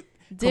but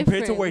different.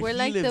 compared to where we're he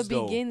like lives, the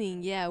though,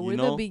 beginning. Yeah, you we're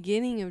know? the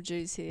beginning of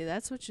Jersey City.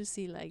 That's what you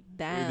see like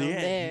down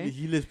yeah, there.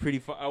 he lives pretty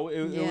far.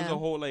 It was Yeah. a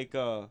whole like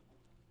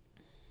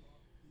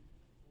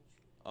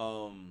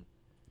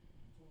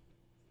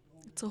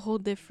It's a whole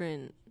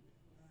different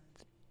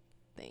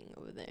thing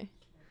over there.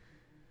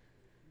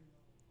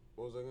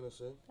 What was I gonna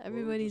say?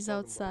 Everybody's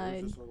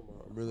outside.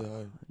 I'm really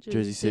high.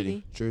 Jersey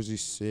City. Jersey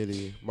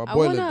City. My I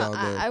boy wanna, lived down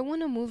there. I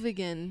wanna move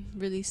again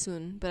really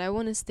soon, but I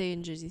wanna stay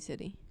in Jersey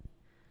City.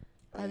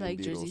 I like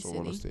indeed Jersey also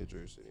want to City. stay in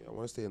Jersey City. I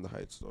want to stay in the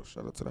Heights though.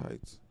 Shout out to the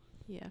Heights.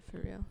 Yeah, for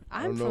real.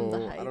 I I'm don't from the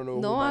know- I Heights. don't know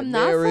who No, my I'm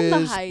not mayor from the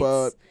is, Heights.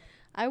 but-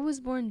 I was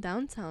born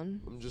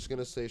downtown. I'm just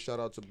gonna say shout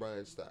out to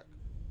Brian Stack.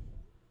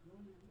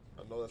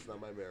 I know that's not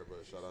my mayor,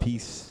 but shout out.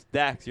 Peace.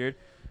 Stacks, you're.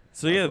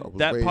 So I yeah, was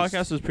that raised-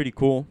 podcast was pretty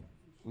cool.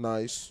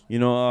 Nice. You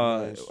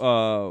know,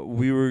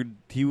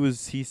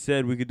 Nice. he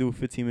said we could do a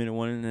 15-minute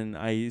one, and then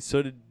I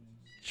sort of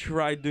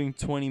tried doing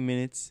 20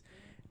 minutes,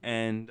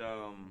 and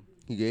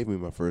He gave me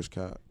my first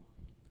cat.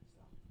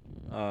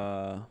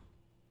 huh?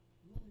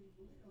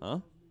 Yeah.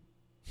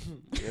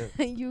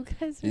 You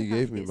guys are He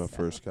gave me high my as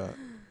first cat.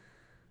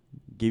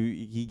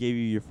 He gave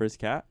you your first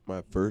cat?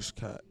 My first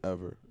cat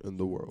ever in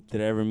the world.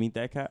 Did I ever meet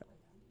that cat?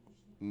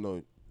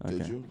 No, Okay.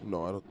 did you?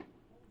 No, I don't.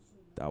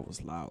 That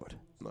was loud.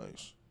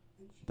 Nice.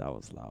 That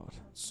was loud.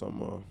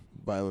 Some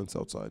violence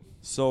outside.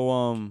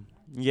 So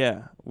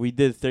yeah, we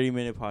did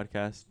 30-minute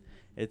podcast.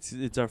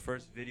 It's our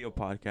first video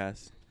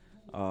podcast.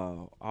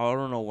 I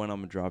don't know when I'm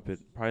gonna drop it.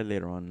 Probably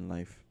later on in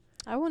life.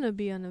 I want to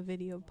be on a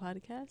video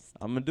podcast.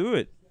 I'm gonna do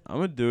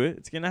it.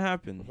 It's gonna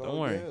happen. Don't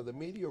worry. Yeah, the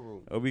media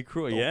room. It'll be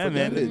cool. Don't yeah,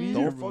 forget man. it. The media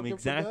Don't room, fucking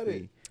exactly.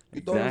 forget it. You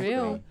Exactly. don't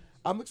Real. forget.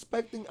 I'm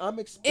expecting.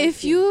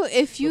 If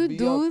you be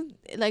do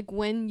like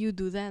when you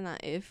do that, not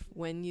if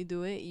when you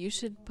do it, you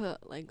should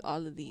put like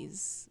all of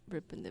these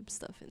Rip and Dip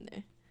stuff in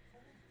there.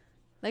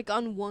 Like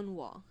on one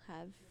wall,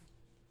 have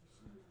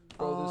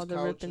all the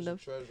Rip and Dip.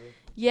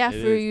 Yeah,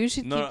 It for is. you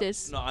should No, keep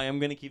this. No, I am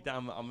gonna keep that.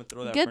 I'm gonna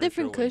throw that. Get furniture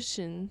different away.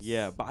 cushions.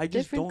 Yeah, but I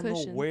just Different don't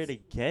know where to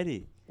cushions. get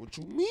it. What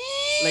you mean?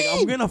 Like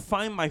I'm gonna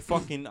find my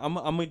fucking. I'm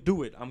gonna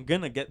do it. I'm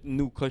gonna get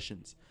new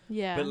cushions.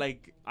 Yeah. But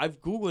like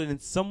I've googled and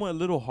it's somewhat a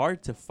little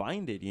hard to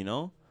find it. You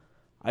know,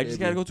 I just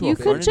gotta Baby. go to You a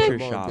could furniture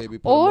check- shop.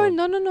 Or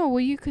no.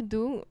 What you could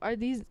do are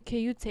these? Can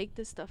you take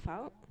this stuff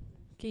out?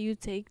 Can you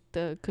take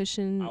the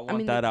cushion? I want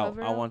mean, that the out.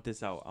 cover I want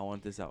this out. I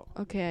want this out.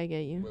 Okay, I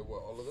get you. Wait,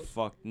 what? All of this?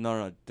 Fuck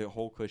no, the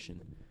whole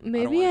cushion. I don't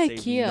Maybe wanna save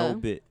IKEA. No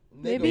bit.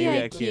 Maybe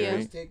Maybe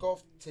IKEA.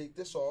 IKEA. Take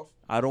this off.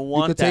 I don't You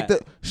want could that. take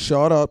the.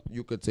 Shut up.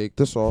 You could take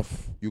this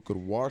off. You could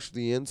wash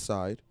the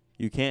inside.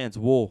 You can't. It's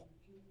wool.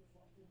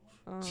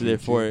 Um, So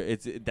therefore,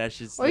 that's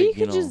just. or like, you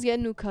could know, just get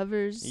new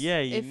covers. Yeah,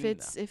 you if n-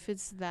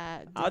 it's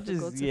that I'll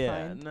difficult just to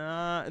find.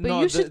 nah. But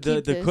no, you should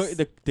keep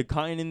this. the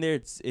kind in there.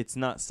 It's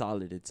not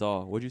solid. It's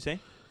all. What'd you say?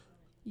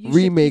 You should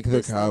Remake keep the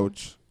this, though.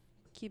 couch.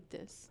 Keep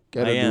this.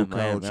 Get I a am. new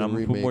I am. couch And I'm and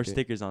gonna put more remake it.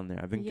 stickers on there.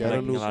 I've been Yeah.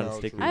 collecting Get a a lot new of couch,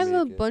 stickers. I have a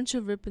Remake it. bunch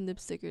of Rip and Dip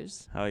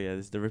stickers. Oh yeah,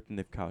 this is the Rip and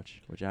Dip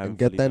couch, which I haven't. And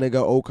get that fully-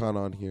 nigga Okan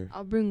on here.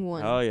 I'll bring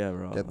one. Oh yeah,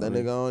 bro. Get that That'd be-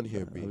 nigga on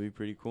here, That'd B. be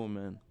pretty cool,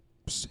 man.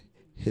 Psst,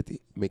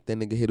 make that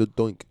nigga hit a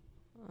doink.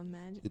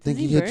 Imagine. You think Does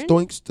he hits burn?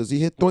 doinks? Does he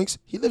hit doinks?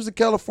 He lives in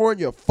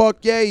California. Fuck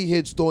yeah, he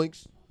hits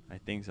doinks. I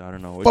think so. I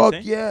don't know. What Fuck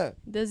you say? yeah.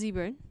 Does he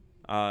burn?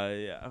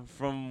 Yeah.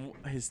 From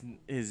his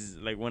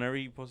like whenever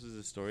he posts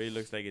a story, it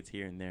looks like it's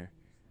here and there,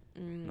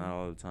 Mm. not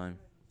all the time.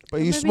 But Or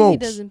he maybe smokes. he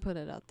doesn't put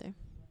it out there.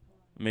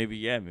 Maybe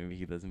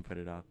he doesn't put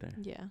it out there.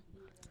 Yeah.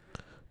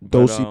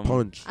 Dosey But,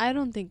 punch. I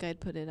don't think I'd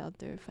put it out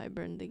there if I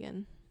burned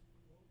again.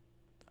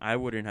 I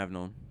wouldn't have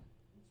known.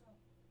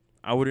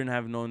 I wouldn't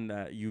have known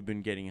that you've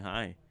been getting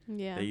high.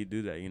 Yeah. That you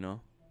do that, you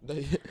know.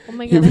 Oh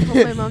my god, I hope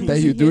my mom That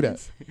doesn't you do hear that.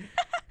 this.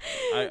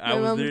 I My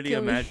was mom would literally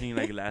kill me. imagining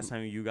like last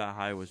time you got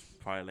high was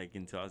probably like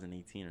in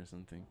 2018 or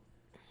something.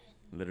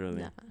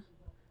 Literally. Nah.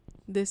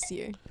 This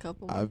year,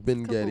 I've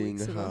been couple getting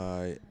weeks ago.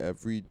 high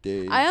every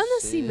day. I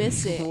honestly since-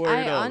 miss it. Word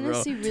I up, bro.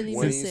 honestly really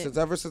when miss he- it. since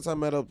ever since I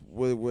met up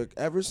with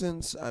ever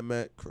since I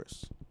met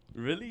Chris.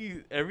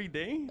 Really? Every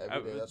day?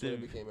 Every day. That's when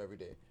it became every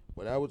day.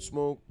 When I would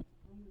smoke,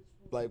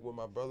 like with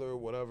my brother or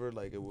whatever,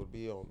 like it would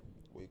be on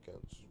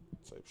weekends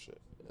type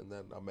shit. And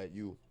then I met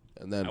you.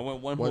 And then I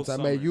went one once whole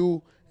I met summer.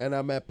 you and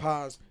I met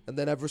Paz, and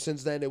then ever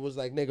since then it was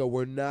like, nigga,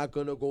 we're not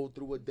gonna go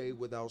through a day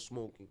without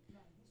smoking.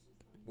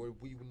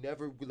 We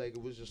never like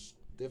it was just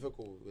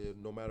difficult.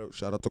 No matter.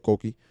 Shout out to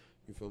Koki,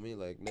 you feel me?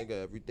 Like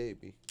nigga, every day,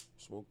 be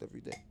smoked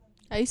every day.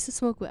 I used to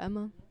smoke with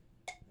Emma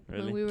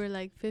Really? when we were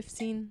like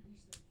 15.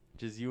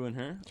 Just you and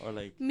her, or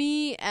like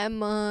Me,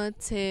 Emma,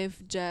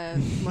 Tiff, Jeff,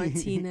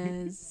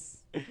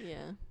 Martinez.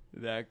 Yeah.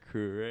 that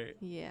crew, right?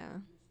 Yeah.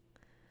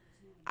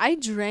 I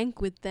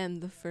drank with them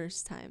the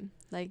first time.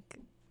 Like,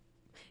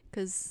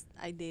 because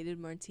I dated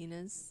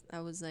Martinez. I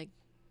was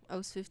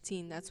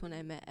 15. That's when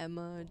I met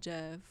Emma,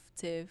 Jeff,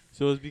 Tiff.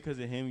 So it was because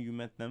of him you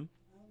met them.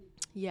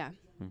 Yeah.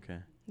 Okay.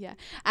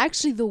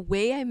 Actually, the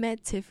way I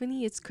met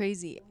Tiffany, it's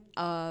crazy.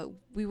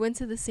 We went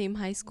to the same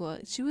high school.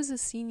 She was a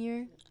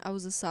senior. I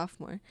was a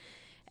sophomore.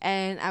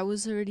 And I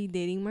was already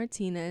dating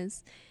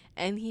Martinez.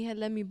 And he had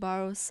let me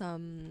borrow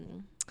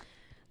some,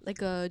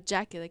 like a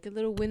jacket, like a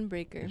little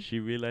windbreaker. And she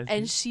realized.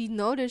 And she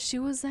noticed. She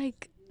was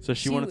like, so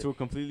she she went w- to a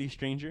completely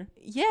stranger.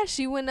 yeah,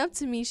 she went up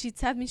to me. She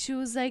tapped me. She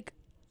was like,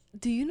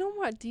 do you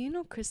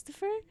know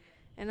Christopher?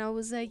 And I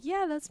was like,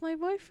 yeah, that's my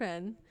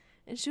boyfriend.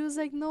 And she was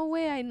like, no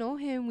way, I know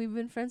him. We've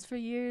been friends for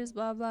years,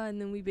 blah, blah.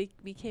 And then we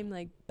became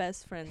like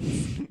best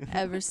friends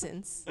ever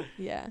since.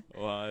 Yeah.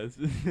 Wow,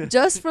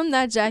 Just from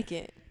that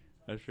jacket.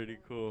 that's pretty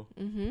cool.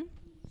 Mm-hmm.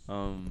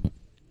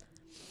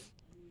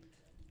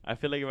 I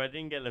feel like if I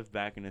didn't get left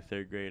back in the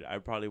third grade, I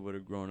probably would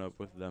have grown up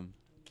with them.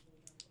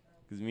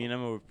 Cause me and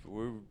Emma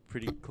were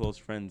pretty close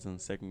friends in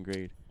 2nd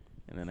grade,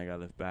 and then I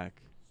got left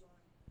back.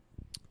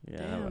 Yeah,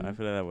 I Damn.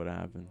 feel like that would have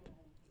happened.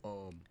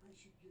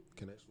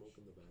 Can I smoke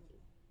in the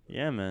bathroom?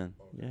 Yeah, man.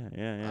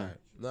 Yeah. Alright.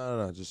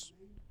 No. Just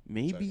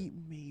Maybe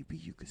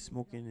you could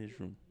smoke in his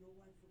room.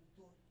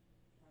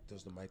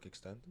 does the mic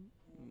extend?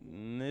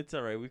 It's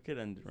alright. We could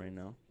end it right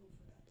now.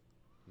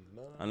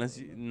 No. Unless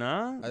you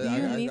nah. I- Do you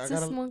I need to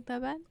gotta- smoke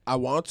that bad? I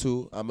want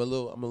to. I'm a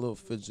little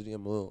fidgety.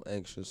 I'm a little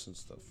anxious and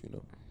stuff. You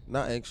know,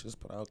 not anxious,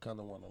 but I kind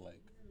of want to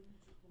like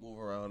move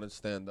around and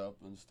stand up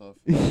and stuff.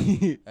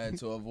 And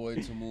to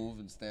avoid to move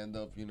and stand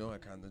up, you know, I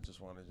kind of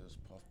just want to just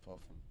puff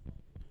and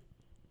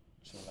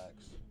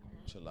chillax,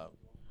 chill out.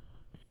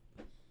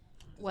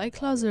 White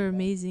Claws are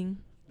amazing.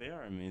 They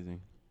are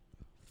amazing.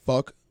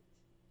 Fuck.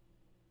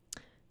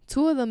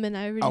 2 of them, and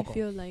I really Alcohol.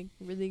 feel like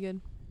really good.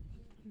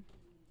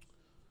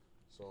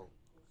 So,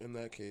 in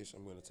that case,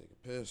 I'm gonna take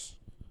a piss.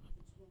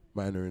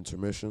 Minor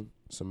intermission.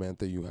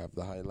 Samantha, you have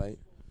the highlight.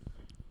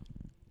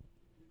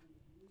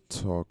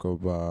 Talk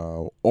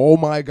about. Oh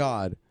my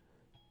God!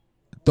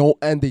 Don't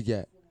end it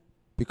yet,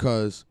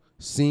 because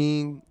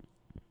seeing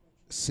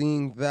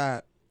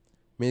that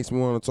makes me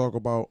want to talk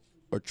about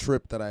a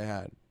trip that I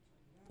had.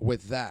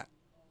 With that,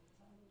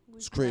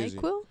 it's crazy.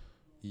 NyQuil?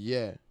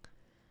 Yeah,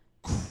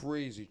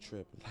 crazy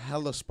trip.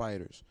 Hella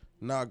spiders.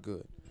 Not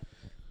good.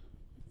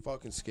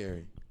 Fucking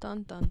scary.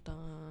 Dun dun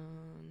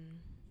dun.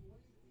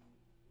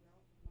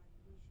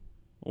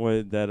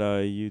 What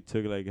that you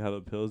took like hella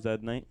pills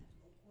that night?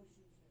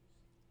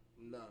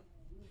 Nah.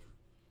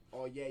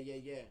 Oh yeah.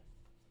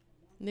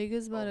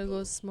 Niggas about to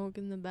go smoke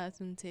in the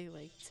bathroom. Take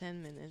like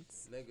 10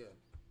 minutes. Nigga.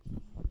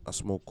 I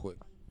smoke quick.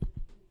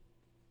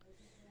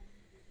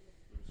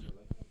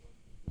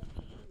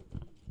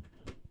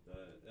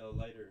 The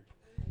lighter.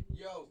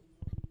 Yo,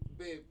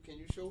 babe, can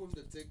you show him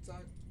the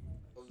TikTok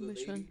of the Which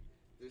lady? one?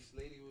 This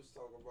lady was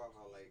talking about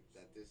how like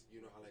that this,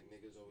 you know how like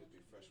niggas always be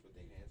fresh with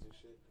their hands and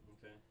shit,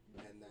 Okay.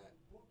 and that.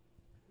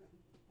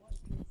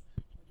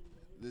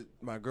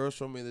 My girl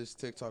showed me this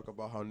TikTok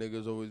about how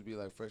niggas always be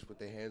like fresh with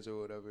their hands or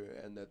whatever,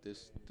 and that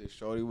this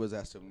shorty was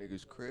at some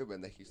nigga's crib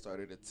and that he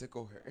started to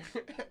tickle her.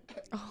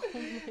 Oh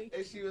my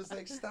And she was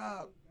like,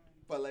 stop.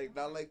 But like,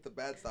 not like the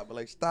bad stop, but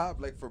like, stop.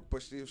 Like, but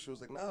she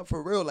was like, nah,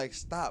 for real, like,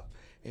 stop.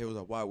 And he was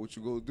like, why, what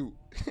you gonna do?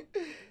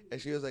 And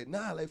she was like,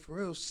 nah, like, for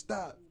real,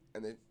 stop.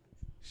 And then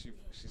she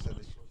said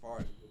that she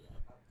farted.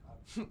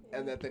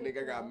 And that the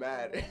nigga got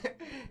mad.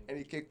 And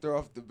he kicked her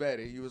off the bed.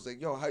 And he was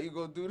like, yo, how you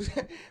gonna do this?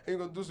 How you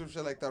gonna do some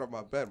shit like that on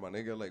my bed, my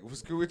nigga? Like,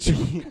 what's good with you?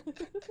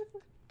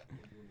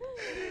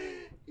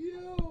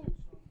 Yo,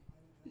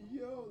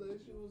 that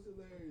shit was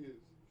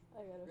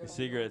hilarious.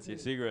 Cigarettes. I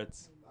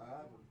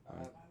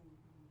haven't.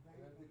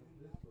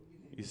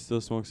 You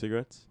still smoke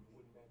cigarettes?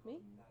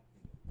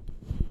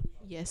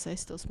 Yes, I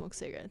still smoke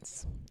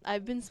cigarettes.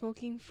 I've been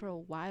smoking for a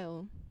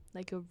while,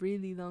 like a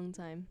really long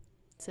time.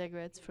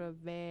 Cigarettes for a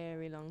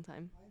very long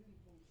time.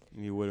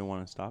 You wouldn't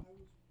want to stop?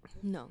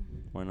 No.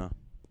 Why not?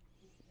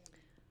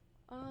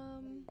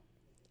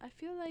 I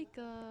feel like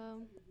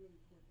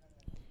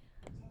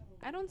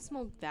I don't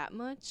smoke that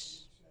much.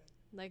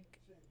 Like,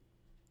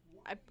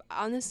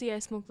 honestly I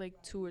smoke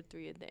like 2 or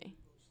 3 a day.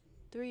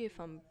 3 if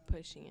I'm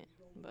pushing it,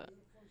 but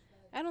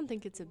I don't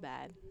think it's a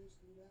bad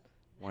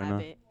Why not?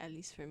 habit, at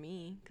least for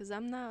me, because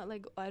I'm not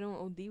like, I don't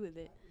OD with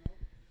it.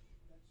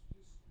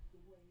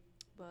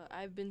 But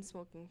I've been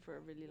smoking for a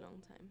really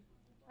long time.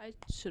 I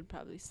should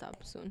probably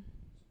stop soon.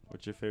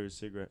 What's your favorite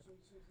cigarette?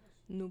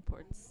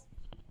 Newports.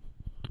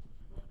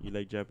 You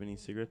like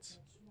Japanese cigarettes?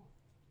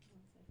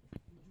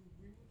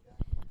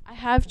 I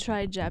have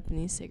tried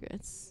Japanese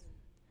cigarettes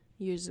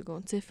years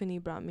ago. Tiffany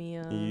brought me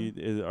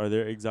Are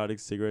there exotic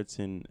cigarettes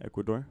in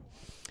Ecuador?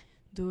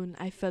 dude,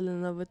 I fell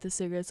in love with the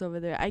cigarettes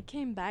over there. I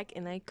came back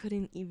and I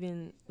couldn't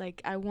even,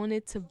 like, I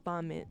wanted to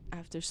vomit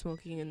after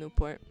smoking a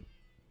Newport.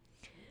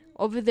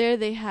 Over there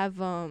they have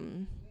I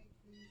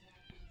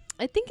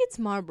think it's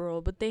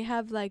Marlboro, but they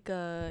have like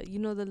you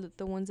know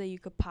the ones that you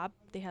could pop,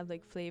 they have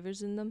like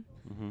flavors in them.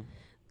 Mm-hmm.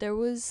 There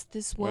was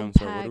this Wait, one I'm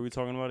pack. sorry. What are we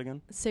talking about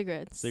again?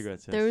 Cigarettes.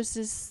 Cigarettes. Yes. There was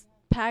this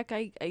pack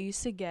I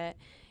used to get,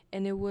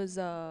 and it was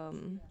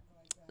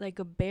like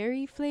a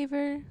berry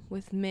flavor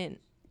with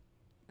mint.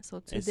 So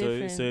two And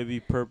different. so it'd be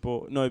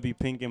purple. No, it'd be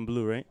pink and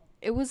blue, right?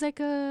 It was like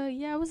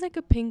it was like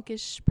a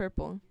pinkish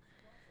purple.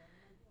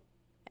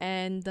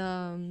 And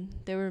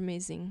they were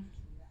amazing.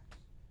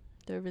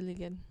 They were really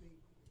good.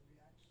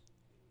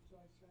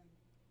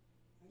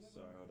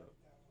 Sorry, hold up.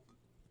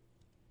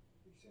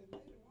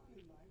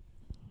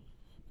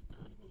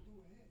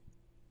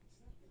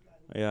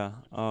 Yeah.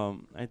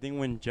 I think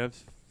when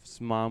Jeff's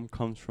mom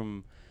comes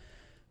from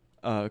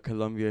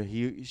Colombia,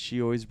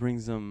 she always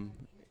brings them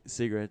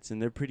cigarettes,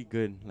 and they're pretty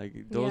good. Like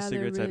those Yeah, they're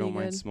cigarettes, I don't really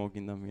mind good.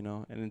 smoking them, you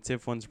know. And then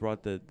Tiff once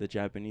brought the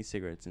Japanese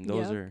cigarettes, and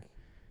those Yep. are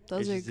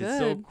Those are it's good. It's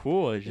so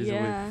cool. It's just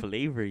Yeah. with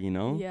flavor, you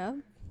know. Yeah.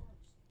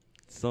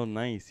 It's so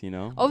nice, you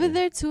know. Over Yeah.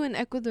 there too in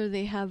Ecuador,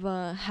 they have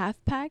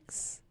half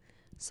packs.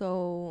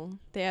 So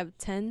they have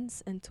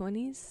 10s and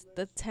 20s.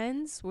 The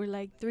 10s were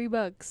like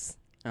 $3.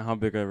 And how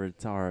big are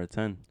a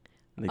 10?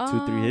 Like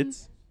 2-3 Um,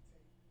 hits?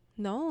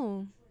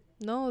 No,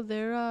 no,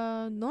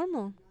 they're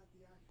normal.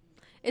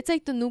 It's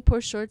like the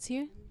Newport shorts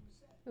here.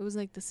 It was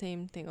like the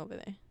same thing over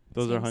there.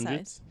 Those are Same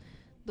hundreds. size.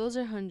 Those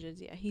are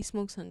hundreds. Yeah, he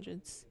smokes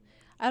hundreds.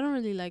 I don't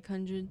really like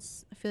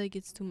hundreds. I feel like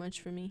it's too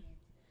much for me.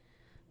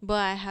 But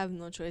I have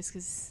no choice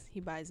because he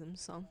buys them.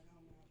 So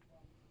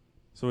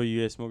So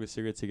you guys smoke a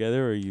cigarette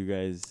together, or you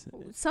guys?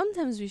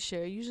 sometimes we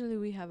share. Usually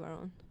we have our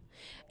own.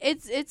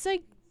 It's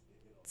like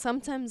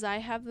sometimes I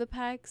have the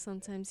pack.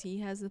 Sometimes he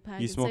has the pack.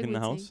 You It's smoke like in the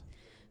we take- house?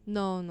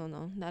 No,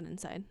 not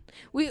inside.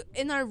 We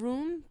in our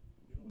room,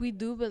 we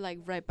do, but like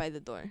right by the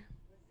door.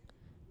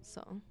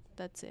 So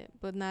that's it.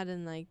 But not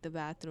in like the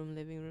bathroom,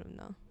 living room.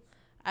 No,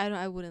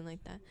 I wouldn't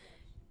like that,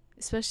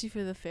 especially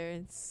for the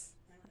ferrets.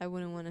 I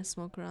wouldn't want to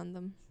smoke around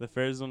them. The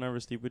ferrets don't ever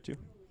sleep with you.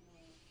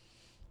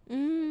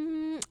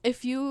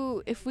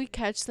 If we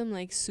catch them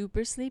like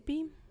super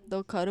sleepy,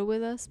 they'll cuddle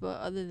with us.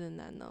 But other than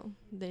that, no,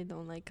 they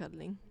don't like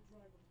cuddling.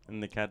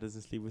 And the cat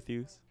doesn't sleep with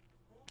you.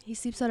 He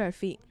sleeps at our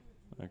feet.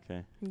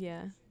 Okay.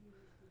 Yeah.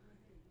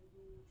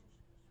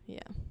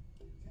 Yeah.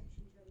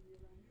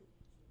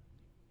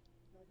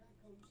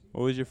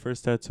 What was your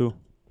first tattoo?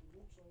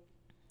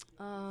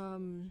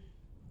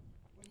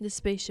 The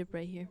spaceship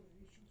right here.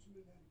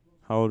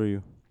 How old are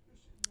you?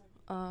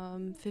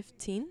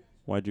 15.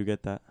 Why'd you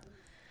get that?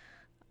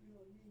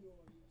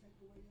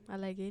 I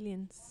like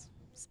aliens,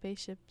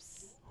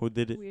 spaceships, Who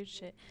did it? weird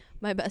shit.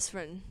 My best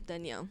friend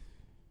Danielle.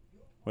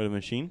 With a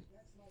machine?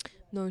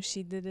 No,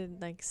 she did it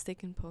like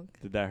stick and poke.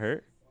 Did that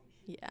hurt?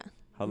 Yeah.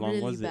 How long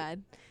really was it?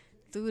 bad.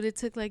 Dude, it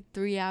took like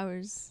 3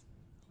 hours.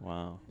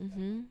 Wow.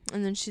 And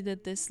then she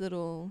did this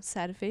little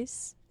sad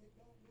face.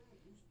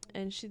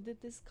 And she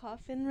did this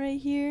coffin right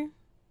here.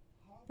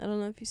 I don't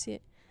know if you see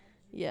it.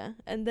 Yeah.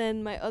 And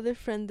then my other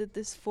friend did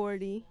this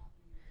 40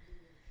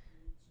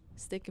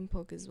 stick and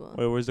poke as well.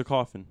 Wait, where's the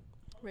coffin?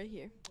 Right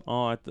here.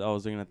 Oh, I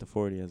was looking at the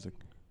 40. I was like,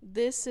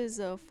 This is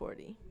a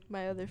 40.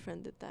 My other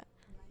friend did that.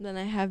 Then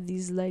I have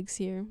these legs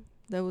here.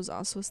 That was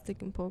also a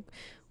stick and poke.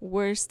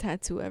 Worst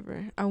tattoo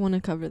ever. I want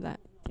to cover that.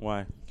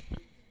 why?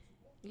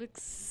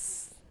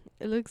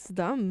 It looks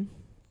dumb.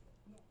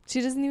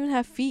 She doesn't even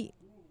have feet.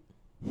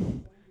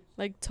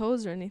 Like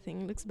toes or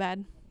anything. It looks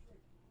bad.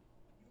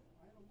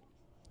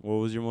 What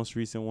was your most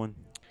recent one?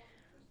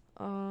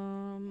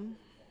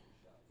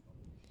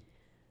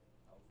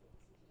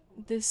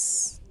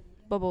 This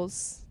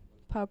Bubbles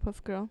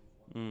Powerpuff Girl.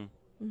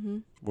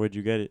 Where'd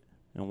you get it?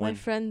 And My when?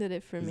 friend did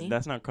it for me.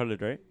 That's not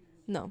colored, right?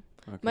 No.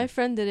 Okay. My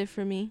friend did it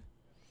for me.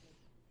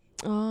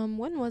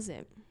 When was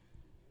it?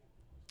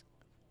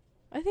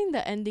 I think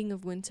the ending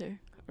of winter,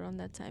 around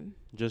that time.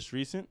 Just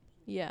recent?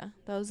 Yeah,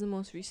 that was the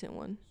most recent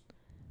one.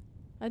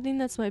 I think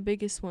that's my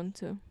biggest one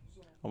too.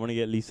 I want to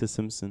get Lisa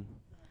Simpson.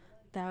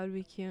 That would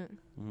be cute.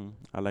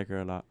 I like her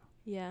a lot.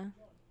 Yeah.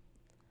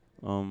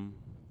 Damn,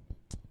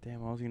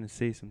 I was gonna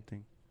say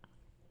something.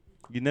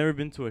 You never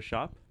been to a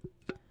shop?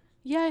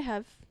 Yeah, I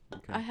have.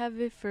 Okay. I have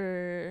it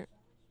for.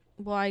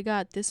 Well, I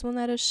got this one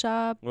at a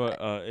shop. Well,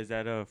 is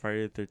that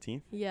Friday the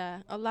 13th?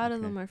 Yeah, a lot of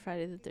Okay. them are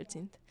Friday the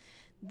 13th.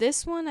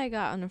 This one I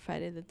got on a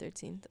Friday the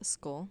 13th, a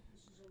skull.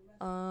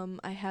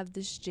 I have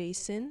this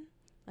Jason.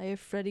 I have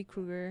Freddy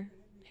Krueger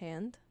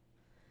hand.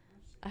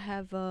 I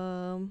have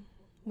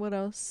what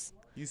else?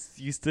 You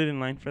stood in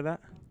line for that?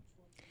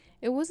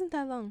 It wasn't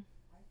that long.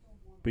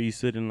 But you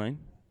stood in line?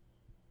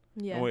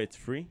 Yeah. Oh, wait, it's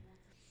free?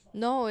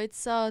 No,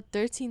 it's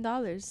 $13.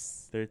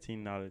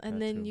 $13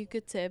 And then you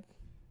could tip.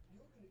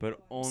 But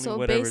only So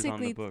whatever's on the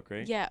basically, book,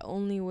 right? Yeah,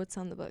 only what's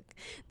on the book.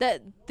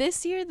 That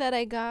this year that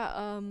I got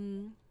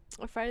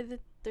a Friday the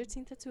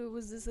 13th tattoo, it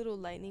was this little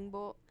lightning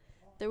bolt.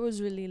 There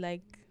was really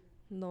like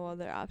no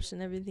other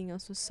option. Everything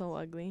else was so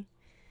ugly.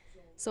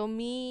 So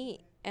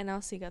me and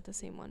Elsie got the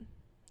same one.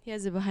 He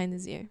has it behind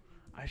his ear.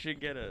 I should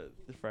get a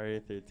Friday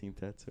the 13th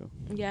tattoo.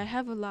 Yeah, I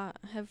have a lot.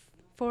 I have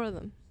 4 of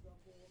them.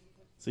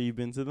 So you've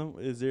been to them?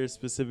 Is there a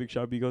specific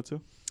shop you go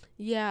to?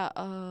 Yeah,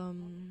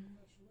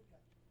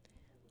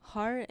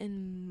 Heart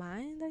and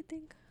Mind, I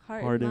think.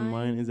 Heart and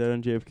Mind. Is that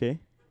on JFK?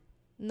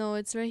 No,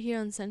 it's right here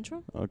on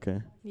Central. Okay.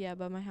 Yeah,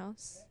 by my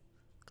house.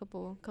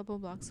 Couple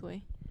blocks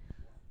away.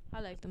 I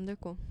like them. They're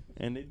cool.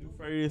 And they do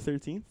Friday the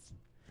 13th?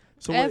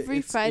 So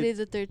Every Friday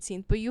the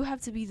 13th, but you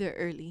have to be there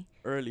early.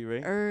 early,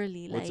 right?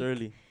 Early, What's like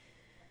early?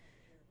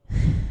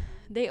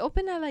 they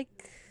open at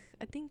like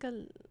I think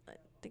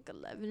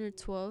 11 or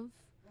 12.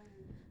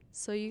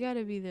 So you got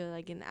to be there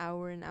like an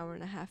hour and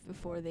a half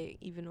before they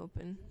even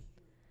open.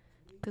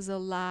 Cuz a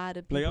lot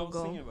of Like I people was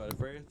go. thinking about it.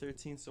 Friday the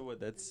 13th, so what?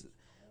 That's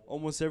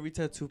almost every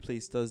tattoo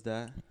place does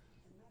that.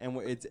 And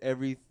it's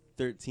every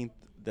 13th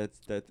that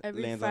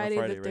Every lands Friday,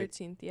 on a Friday, the right?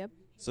 13th, yep.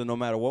 So no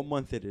matter what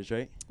month it is,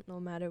 right? No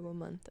matter what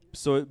month.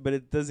 So, but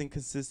it doesn't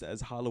consist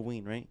as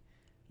Halloween, right?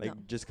 Like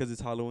No. just 'cause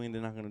it's Halloween,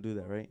 they're not gonna do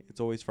that, right? It's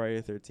always Friday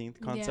the 13th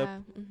concept.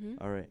 Yeah. Mhm.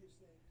 All right.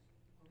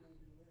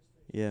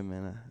 Yeah,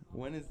 man.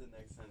 When is the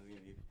next time it's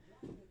gonna be?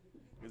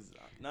 'Cause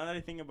now that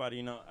I think about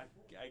it,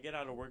 I get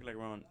out of work like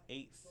around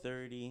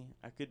 8:30.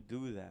 I could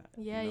do that.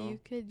 Yeah, you know? you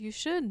could. You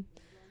should.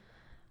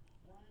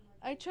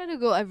 I try to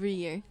go every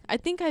year. I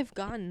think I've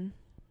gone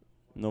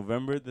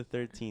November the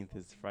 13th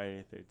is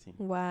Friday 13th.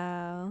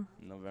 Wow.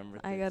 November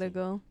 13th. I gotta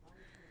go.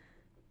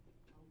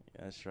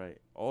 That's right.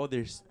 Oh,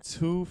 there's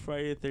 2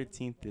 Friday the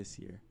 13th this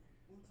year.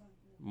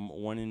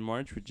 One in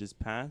March, which just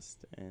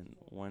passed, and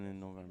one in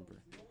November.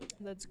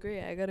 That's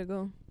great. I gotta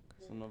go.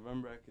 So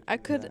November, I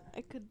could. do that.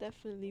 I could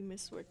definitely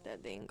miss work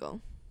that day and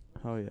go.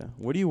 Oh yeah.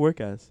 What do you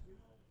work as?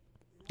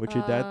 What's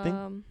your dad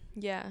thing?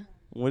 Yeah.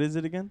 What is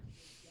it again?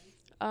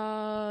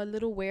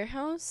 Little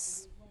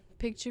warehouse,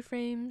 picture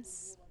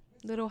frames,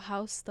 little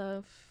house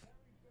stuff.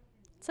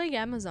 It's like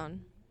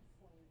Amazon.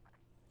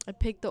 I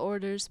pick the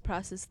orders,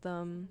 process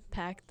them,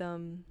 pack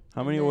them.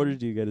 How and many then orders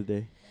do you get a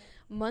day?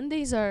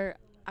 Mondays are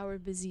our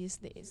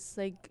busiest days.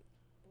 Like,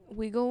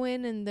 we go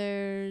in and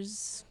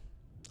there's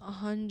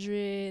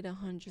 100,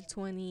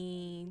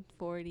 120,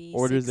 40,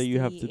 Orders 60, that you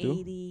have to do?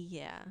 80,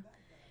 yeah.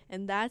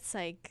 And that's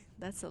a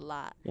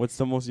lot. What's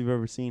the most you've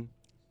ever seen?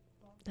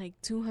 Like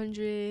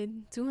 200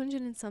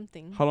 and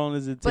something. How long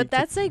does it take? But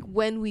that's like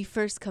when we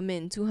first come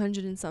in,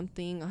 200 and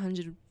something,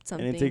 100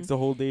 something. and it takes the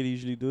whole day to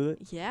usually do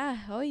that? Yeah,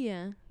 oh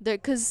yeah.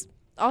 Because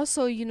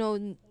also,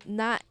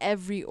 not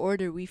every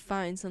order we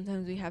find.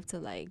 Sometimes we have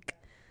to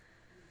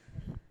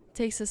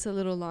takes us a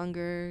little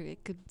longer.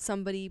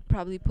 Somebody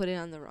probably put it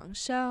on the wrong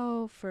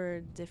shelf or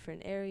a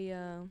different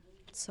area.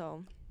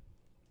 So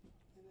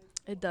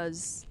it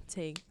does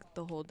take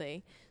the whole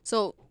day.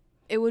 So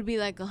it would be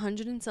like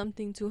 100 and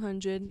something,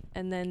 200,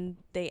 and then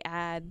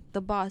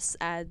the boss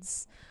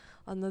adds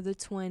another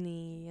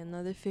 20,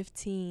 another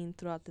 15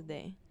 throughout the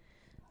day.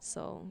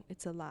 So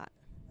it's a lot.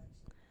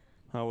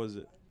 How was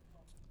it?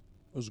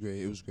 It was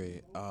great. It was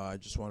great. I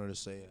just wanted to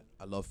say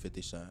I love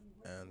 50 Cent.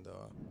 And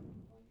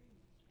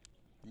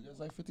you guys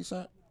like 50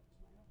 Cent?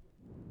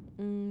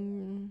 I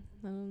don't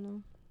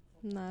know.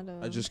 Not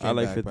I just I came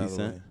like back, 50 by the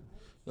Cent. way.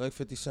 You like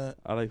 50 Cent?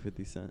 I like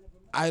 50 Cent.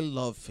 I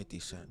love 50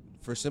 Cent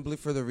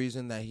for the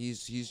reason that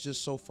he's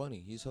just so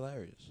funny. He's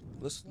hilarious.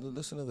 Listen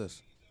to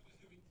this.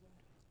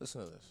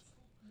 Listen to this.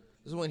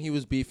 This is when he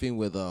was beefing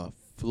with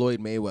Floyd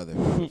Mayweather.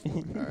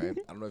 All right,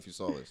 I don't know if you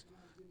saw this.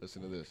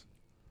 Listen to this.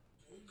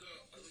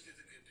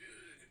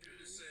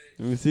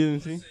 Let me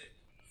see.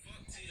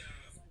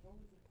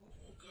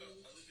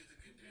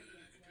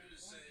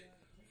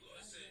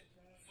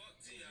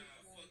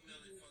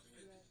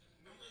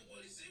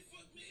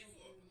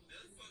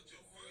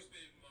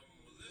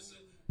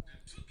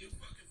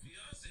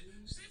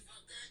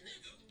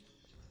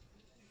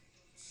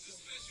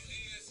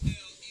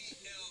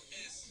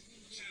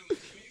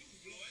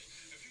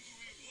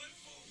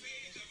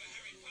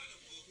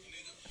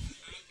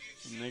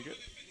 Nigga.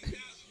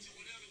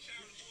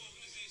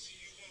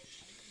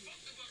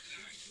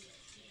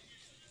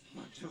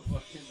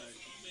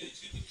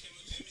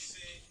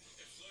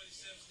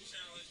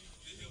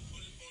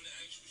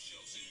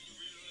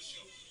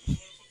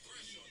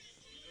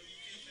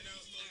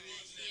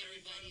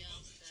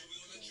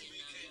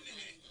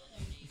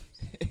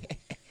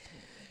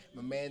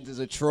 My man's is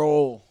a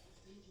troll.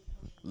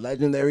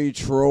 Legendary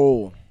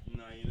troll.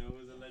 No, you know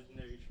who's a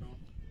legendary troll?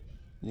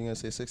 You gonna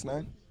say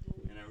 6ix9ine?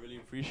 And I really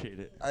appreciate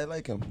it. I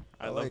like him.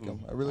 I like him.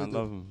 I really do.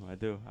 love him. I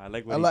do. I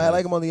like what I he does.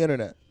 like him on the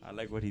internet. I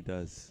like what he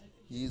does.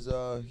 He's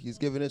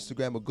giving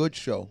Instagram a good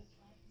show.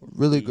 A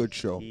really good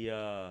show. He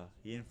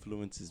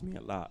influences me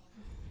a lot.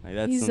 Like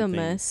that's He's a something,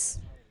 mess.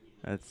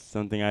 That's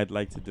something I'd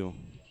like to do.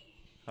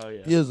 Oh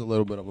yeah. He is a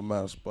little bit of a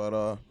mess,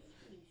 but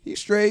he's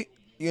straight,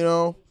 He's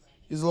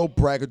a little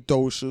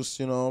braggadocious,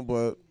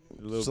 but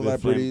A little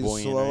celebrities, bit so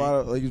a flamboyant, lot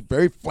of he's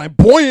very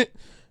flamboyant.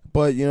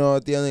 But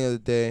at the end of the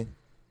day,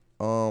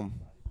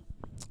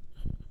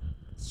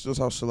 it's just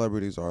how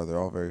celebrities are. They're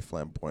all very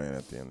flamboyant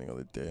at the end of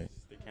the day.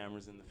 The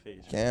cameras in the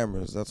face.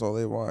 Cameras, that's all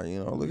they want.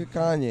 Look at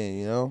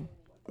Kanye.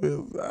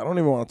 I don't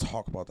even want to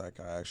talk about that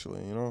guy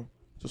actually.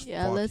 Just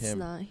Yeah, fuck let's him.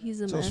 not.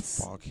 He's a Just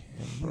mess. fuck him,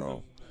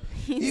 bro.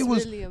 He's He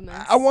was- really a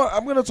mess.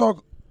 I'm gonna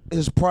talk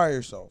his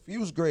prior self. He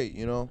was great,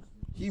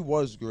 He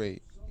was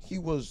great. He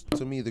was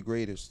to me the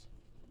greatest.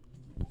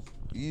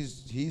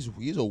 He's a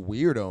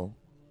weirdo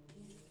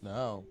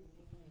now,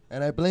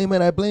 and I blame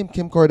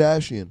Kim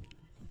Kardashian.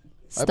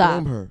 I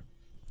blame Stop. her.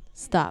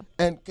 Stop.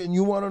 And can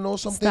you want to know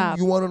something? Stop.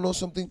 You want to know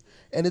something?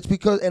 And it's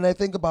because, and I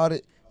think about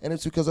it, and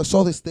it's because I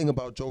saw this thing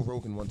about Joe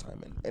Rogan one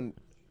time, and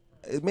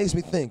it makes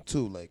me think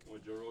too. Like,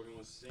 When Joe Rogan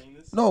was saying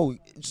this. no,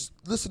 just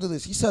listen to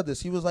this. He said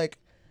this. He was like,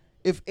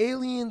 if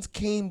aliens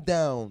came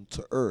down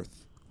to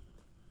Earth,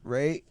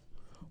 right?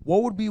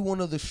 What would be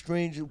one of the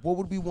strangest? What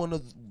would be one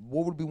of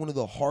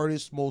the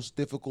hardest, most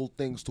difficult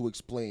things to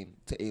explain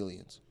to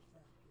aliens?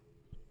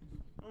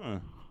 Huh.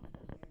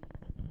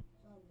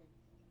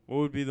 What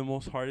would be the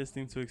most hardest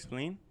thing to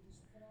explain?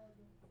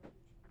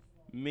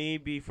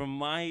 Maybe from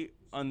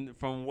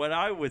what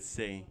I would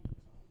say,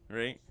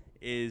 right,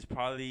 is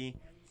probably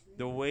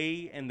the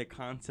way and the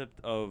concept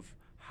of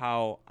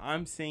how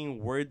I'm saying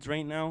words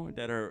right now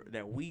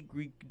that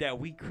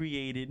we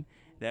created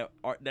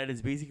that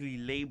is basically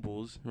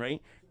labels,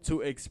 right,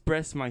 to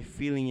express my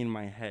feeling in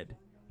my head.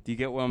 Do you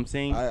get what I'm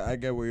saying? I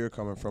get where you're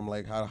coming from.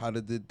 Like, how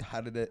did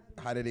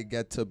it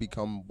get to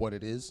become what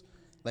it is?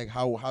 Like,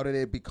 how did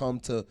it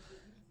become to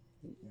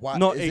Why?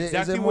 No, is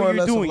exactly it more what or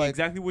you're less of doing. like,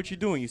 Exactly what you're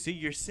doing. You see,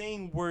 you're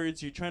saying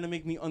words. You're trying to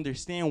make me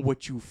understand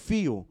what you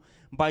feel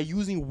by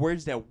using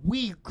words that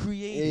we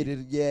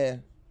created. Yeah.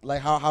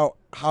 Like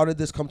how did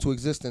this come to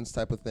existence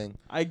type of thing.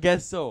 I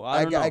guess so.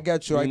 I don't know. I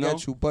get you. I know?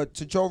 get you. But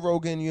to Joe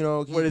Rogan, you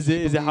know, What is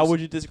it? Is it how would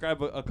you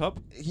describe a cup?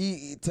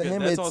 he to 'Cause him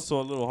that's it's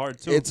also a little hard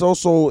too. it's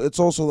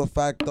also the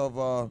fact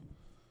of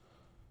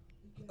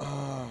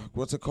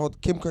what's it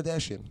called? Kim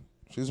Kardashian.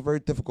 She's a very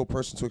difficult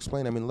person to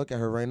explain. I mean, look at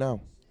her right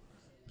now.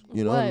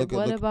 You know,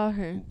 what about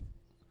her?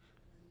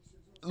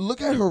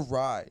 look at her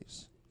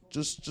rise.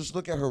 Just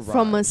look at her rise.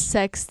 From a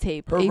sex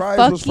tape. her a rise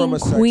fucking was from a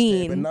sex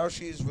queen. tape, and now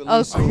she's A releasing. Are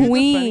you defending her?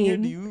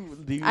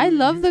 queen. Do you, I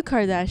love you- the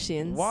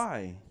Kardashians.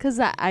 Why? Cause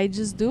I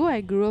just do.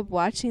 I grew up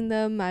watching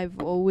them. I've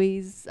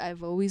always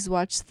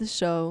watched the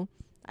show.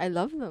 I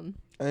love them.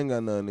 I ain't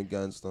got nothing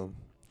against them.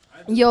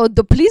 Yo,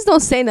 please don't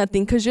say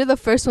nothing, cause you're the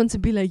first one to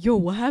be like, yo,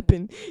 what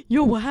happened?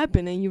 Yo, what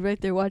happened? And you're right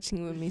there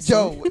watching with me.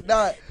 So. Yo,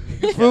 nah,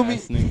 you feel me?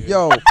 Ass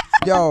nigga.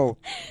 Yo,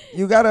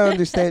 you gotta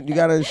understand. You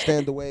gotta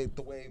understand the way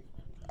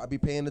I be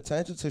paying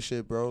attention to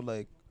shit, bro.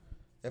 Like,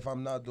 if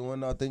I'm not doing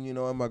nothing, you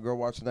know, and my girl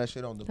watching that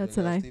shit on the That's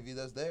big a ass lie. TV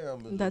that's there,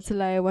 That's a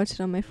lie. I watch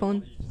it on my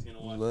phone. You're just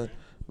gonna watch I'm it,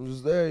 right?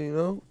 just there, you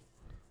know.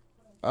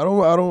 I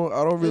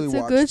don't really It's a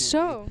watch good TV.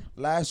 show.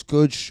 Last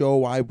good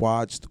show I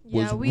watched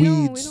was Yeah, we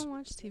don't Weeds.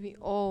 watch TV.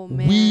 Oh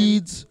man,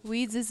 Weeds.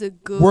 Weeds is a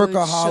good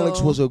Workaholics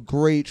show. was a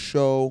great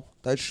show.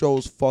 That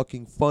show's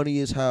fucking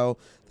funny as hell.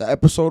 The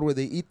episode where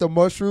they eat the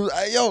mushrooms.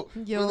 Yo.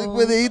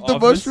 Where they eat the Office? In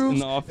mushrooms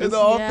the office? in the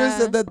office,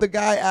 Yeah. and then the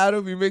guy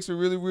Adam, he makes a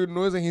really weird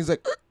noise, and he's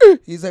like,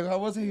 how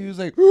was it? He was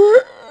like,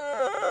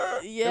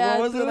 Yeah,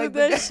 was it dude, like the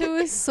guy- that show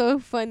is so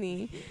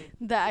funny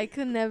that I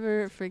could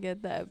never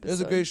forget that episode. It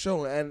was a great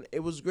show, and it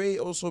was great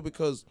also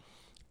because,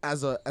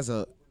 as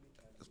a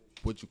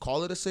would you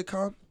call it a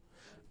sitcom?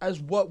 As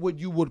what would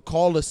you would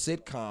call a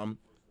sitcom,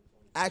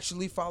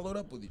 actually followed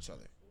up with each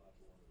other.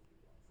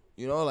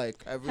 You know,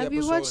 like every Have you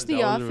episode. watched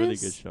The That was a really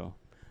Office? good show.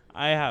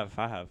 I have.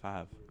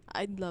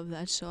 I love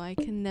that show. I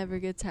can never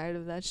get tired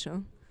of that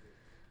show.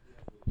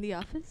 The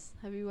Office?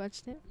 Have you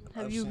watched it?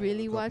 Have I've you seen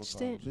really a couple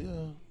watched it?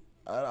 times.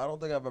 Yeah, I don't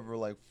think I've ever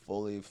like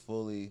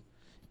fully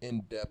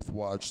in depth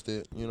watched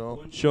it. You know,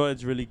 One show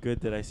that's really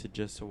good that I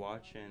suggest to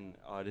watch, and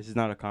this is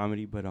not a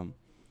comedy, but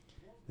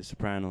The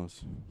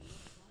Sopranos.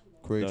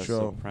 great The show.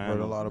 Heard a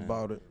Sopranos, lot man.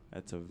 about it.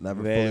 That's a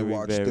Never very, fully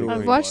watched very, through very I've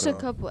Wait, watched but, a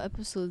couple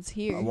episodes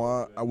here. I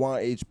want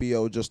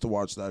HBO just to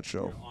watch that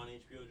show. You're on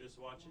HBO just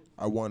to watch it?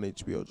 I want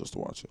HBO just to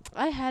watch it.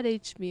 I had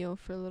HBO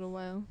for a little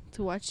while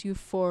to watch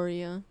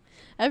Euphoria.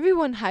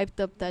 Everyone hyped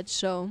up that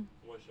show.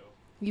 What show?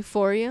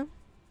 Euphoria.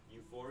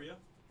 Euphoria?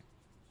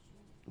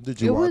 Did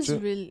you watch was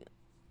it? really.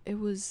 It I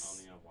don't was.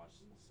 think I watched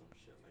some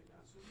shit like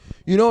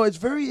that. You know, it's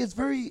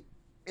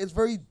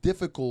very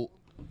difficult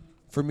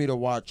for me to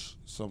watch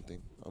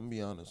something. I'm gonna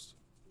be honest.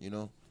 You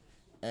know,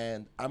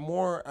 and I'm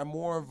more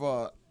of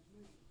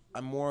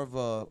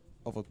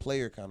a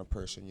player kind of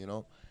person. You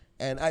know,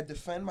 and I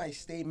defend my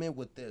statement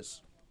with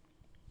this.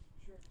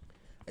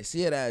 I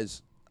see it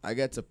as I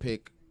get to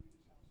pick.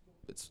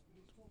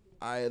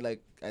 I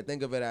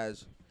think of it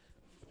as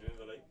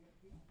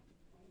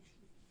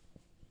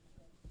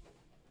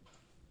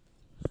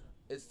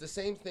it's the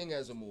same thing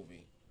as a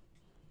movie.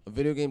 A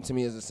video game to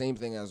me is the same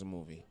thing as a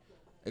movie,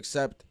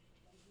 except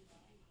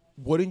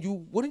wouldn't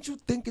you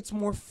think it's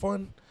more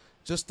fun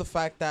just the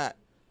fact that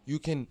you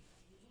can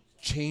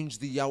change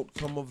the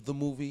outcome of the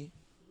movie?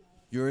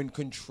 You're in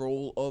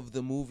control of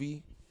the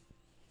movie.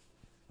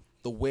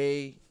 The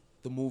way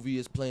the movie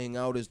is playing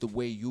out is the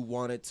way you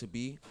want it to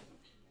be.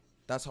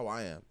 That's how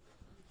I am,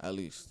 at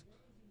least.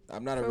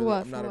 I'm not a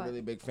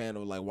really big fan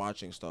of like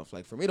watching stuff.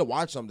 Like for me to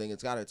watch something,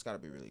 it's gotta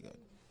be really good.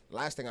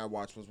 Last thing I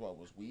watched was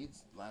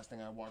Weeds. Last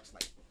thing I watched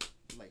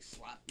like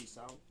slap me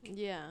sound.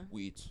 Yeah.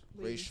 Weeds.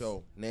 Great Weeds.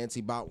 show.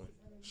 Nancy Botwin.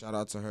 Shout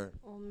out to her.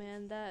 Oh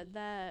man,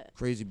 that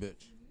Crazy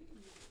bitch.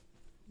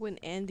 when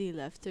Andy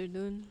left her,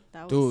 dude.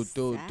 That Dude. was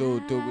We're not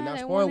sad. I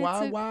spoiling.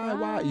 wanted Why? to Why?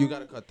 cry. You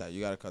gotta cut that.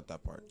 You gotta cut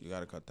that part. You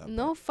gotta cut that.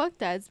 No, fuck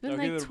that. It's been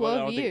Okay, like but I 12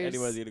 don't think years.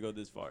 anybody's gonna go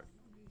this far. Part.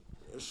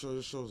 The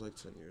show's like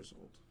 10 years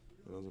old.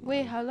 It doesn't Wait,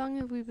 matter. how long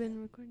have we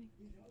been recording?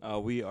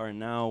 We are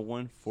now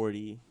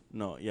 140.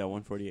 No, yeah,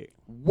 148.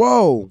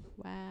 Whoa.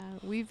 Wow,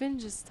 we've been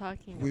just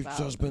talking. We've about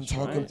just been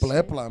talking Nice.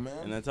 blah blah, And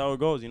man. that's how it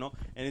goes, you know.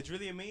 And it's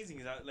really amazing.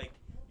 Cause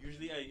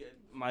usually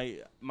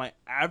my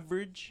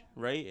average,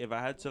 right? If I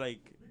had to like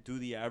do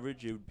the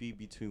average, it would be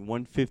between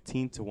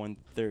 115 to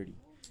 130,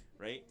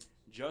 right?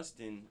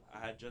 I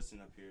had Justin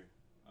up here.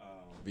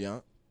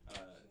 Beyond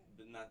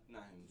But not him,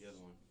 the other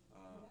one.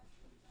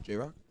 J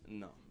Rock.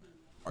 No.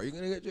 Are you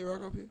gonna get J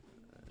Rock up here?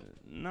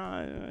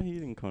 Nah, he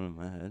didn't come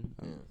to my head.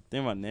 Yeah.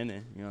 Think about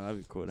Nene. You know, that'd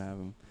be cool to have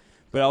him.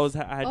 But I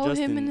had Oh,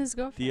 Justin. him and his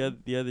girlfriend.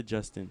 The other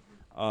Justin.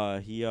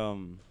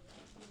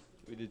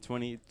 We did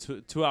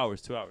 2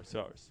 hours.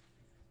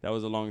 That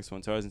was the longest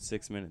one. 2 hours and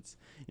 6 minutes.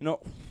 You know,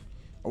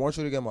 I want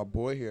you to get my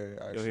boy here.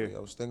 Actually, here. I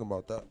was thinking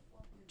about that.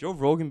 Joe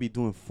Rogan be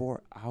doing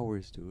 4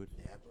 hours, dude.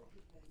 Yeah, bro.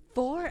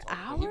 4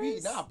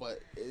 hours? But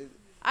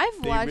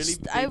I've They watched. really-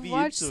 they I've be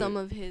watched into some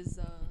it. of his.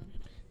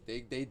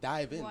 They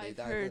dive in. Well, They I've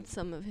dive heard in.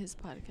 some of his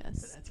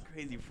podcasts. That's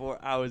crazy. 4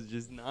 hours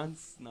just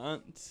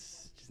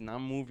just not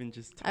moving,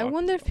 just I talking.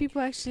 wonder if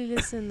people actually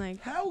listen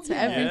like Hell to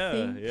yeah.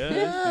 everything.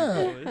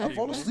 Yeah. I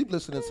fall asleep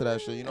listening to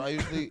that shit. You know, I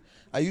used to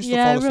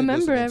Yeah, fall I asleep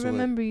remember. I listening to it.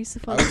 remember you used to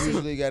I fall would asleep.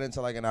 usually get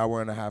into like an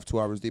hour and a half, 2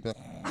 hours deep.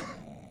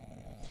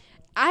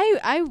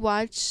 I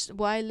watch.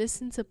 Well, I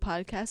listen to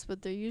podcasts,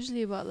 but they're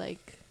usually about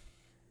like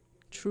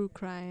true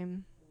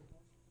crime.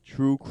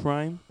 True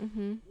crime.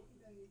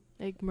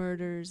 Like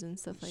murders and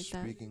stuff like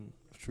that. Speaking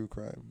of true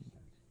crime,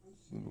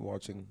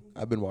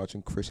 I've been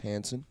watching Chris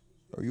Hansen.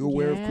 Are you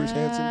aware of Chris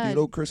Hansen? Do you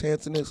know who Chris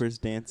Hansen is? Chris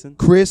Danson.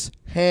 Chris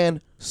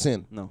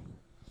Hansen. No.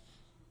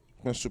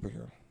 My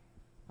superhero.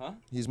 Huh?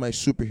 He's my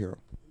superhero.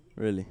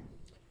 Really?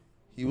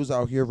 He was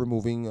out here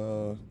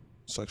removing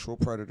sexual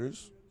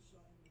predators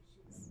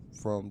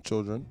from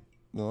children,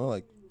 you know,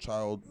 like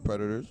child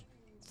predators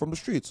from the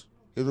streets.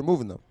 He was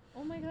removing them.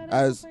 Oh my god!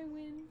 As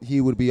he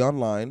would be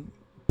online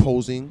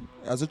posing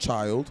as a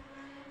child,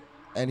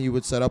 and he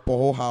would set up a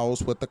whole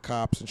house with the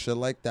cops and shit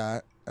like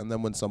that. And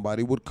then when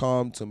somebody would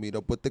come to meet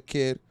up with the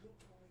kid,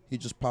 he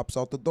just pops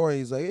out the door and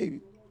he's like, "Hey,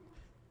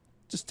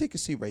 just take a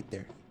seat right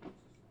there."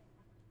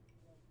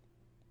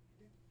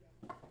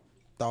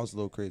 That was a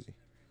little crazy,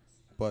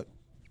 but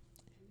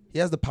he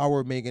has the power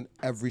of making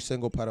every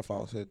single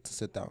pedophile to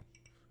sit down.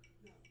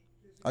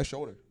 I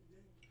showed her.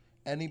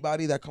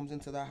 Anybody that comes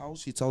into that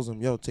house, he tells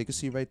them, "Yo, take a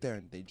seat right there,"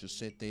 and they just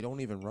sit. They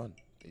don't even run.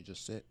 They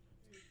just sit.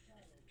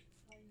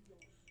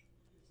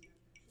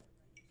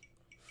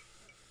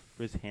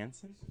 Chris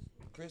Hansen.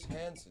 Chris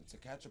Hansen, To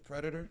Catch a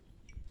Predator.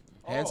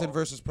 Hansen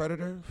versus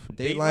Predator.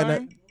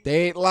 Dateline?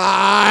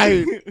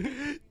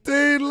 Dateline.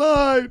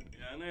 Dateline.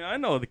 Yeah, I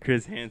know the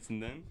Chris Hansen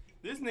then.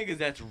 There's niggas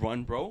that's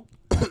run, bro.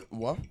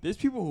 What? There's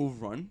people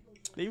who've run.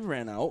 They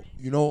ran out.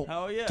 You know?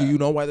 Hell yeah. Do you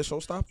know why the show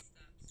stopped?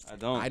 I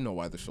don't. I know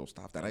why the show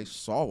stopped, and I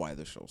saw why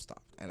the show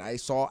stopped, and I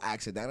saw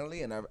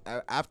accidentally, and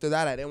after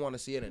that, I didn't want to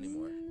see it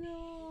anymore.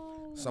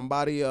 No.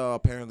 Somebody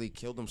apparently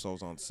killed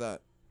themselves on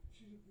set.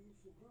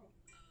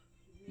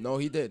 No,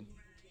 he did.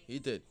 He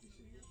did.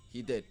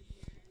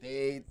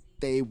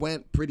 They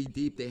went pretty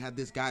deep. They had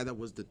this guy that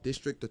was the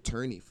district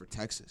attorney for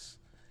Texas,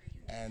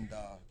 and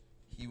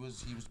he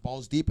was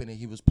balls deep in it.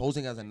 He was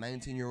posing as a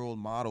 19-year-old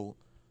model.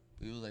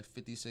 He was like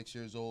 56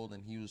 years old,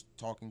 and he was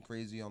talking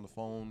crazy on the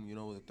phone, you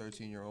know, with a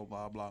 13-year-old,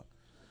 blah blah.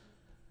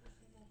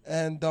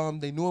 And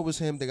they knew it was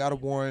him. They got a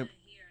warrant.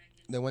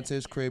 They went to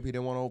his crib. He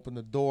didn't want to open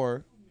the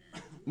door.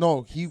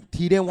 No, he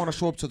didn't want to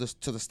show up to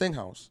the Sting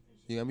house.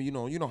 I mean,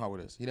 you know how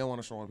it is. He didn't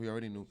want to show up. He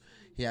already knew.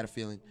 He had a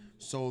feeling.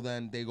 So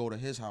then they go to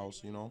his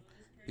house, you know,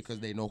 because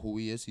they know who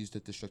he is. He's the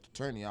district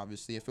attorney,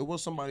 obviously. If it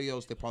was somebody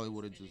else, they probably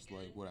would have just,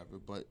 like, whatever.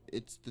 But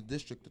it's the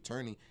district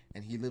attorney,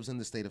 and he lives in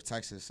the state of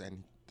Texas,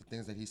 and the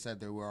things that he said,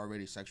 they were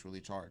already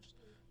sexually charged.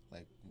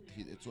 Like,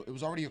 it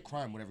was already a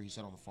crime, whatever he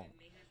said on the phone.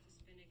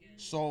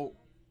 So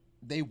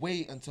they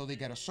wait until they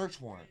get a search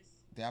warrant.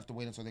 They have to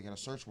wait until they get a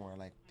search warrant,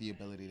 like the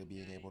ability to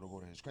being able to go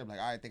to his crib. Like,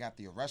 all right, they got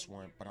the arrest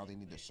warrant, but now they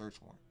need the search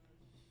warrant.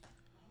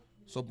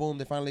 So, boom,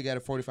 they finally get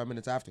it 45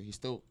 minutes after. He's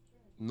still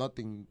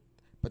nothing,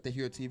 but they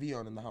hear a TV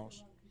on in the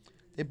house.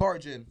 They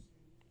barge in,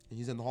 and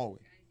he's in the hallway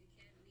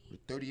with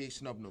 38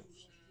 snub nose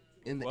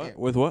in the air.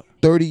 With what?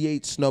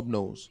 38 snub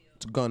nose.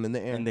 It's a gun in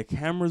the air. And the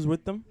cameras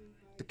with them?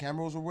 The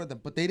cameras were with them,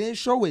 but they didn't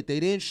show it.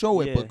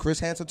 Yeah. But Chris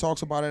Hansen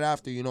talks about it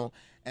after, you know.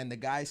 And the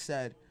guy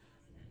said,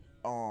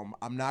 I'm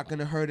not going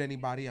to hurt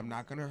anybody.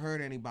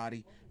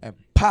 And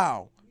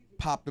pow,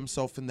 popped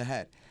himself in the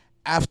head.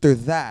 After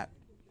that,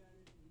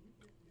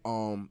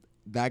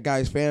 that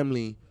guy's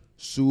family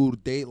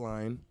sued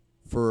Dateline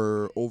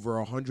for over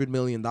 $100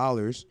 million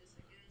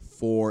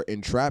for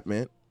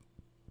entrapment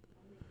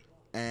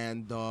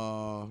and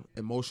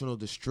emotional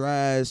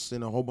distress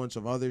and a whole bunch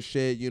of other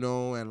shit, you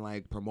know, and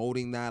like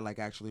promoting that, like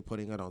actually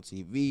putting it on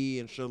TV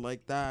and shit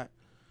like that.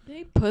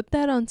 They put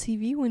that on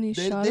TV when he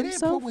shot They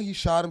himself? didn't put when he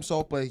shot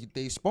himself, but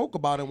they spoke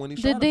about it when he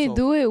shot Did they himself.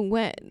 do it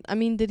when? I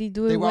mean, did he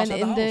do They it were when outside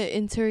the in the house.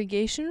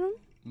 interrogation room?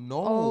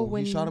 No, Oh, he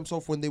when- shot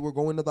himself when they were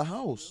going to the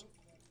house.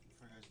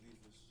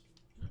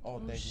 Oh, Oh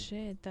thank you.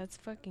 shit, that's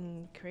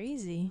fucking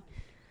crazy.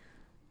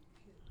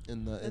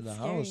 In the That's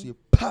house, scary. you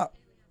pop,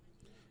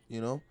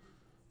 you know,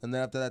 and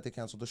then after that they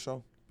canceled the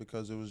show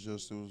because it was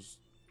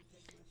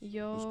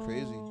Yo.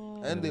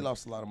 crazy, and they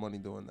lost a lot of money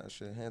doing that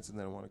shit. Hanson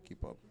didn't want to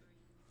keep up.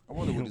 I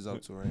wonder what he's up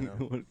to right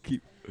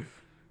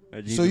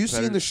now. So you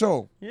seen the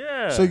show?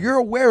 Yeah. So you're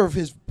aware of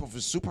his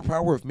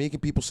superpower of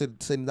making people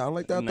sitting down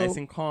like that, nice though?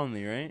 and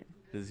calmly, right?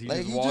 Because he Like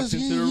just he walks just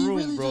into he the room,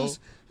 really bro. just,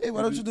 hey,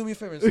 why don't you do me a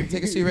favor and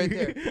take a seat right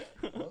there?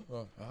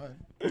 All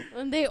right.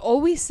 And they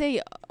always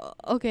say,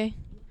 okay.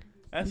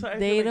 That's why I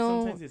They feel like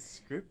don't- sometimes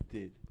it's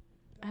scripted.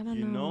 I don't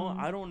You know. know?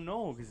 I don't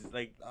know. Because,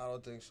 like, I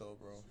don't think so,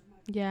 bro.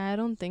 Yeah, I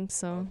don't think I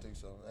so. don't think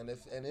so.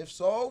 And if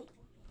so,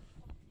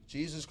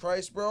 Jesus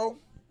Christ, bro.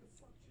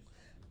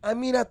 I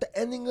mean, at the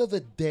ending of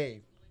the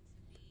day,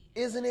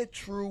 isn't it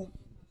true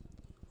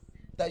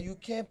that you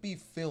can't be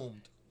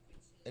filmed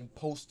and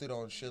posted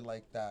on shit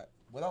like that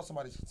without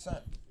somebody's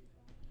consent?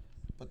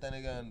 But then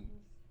again,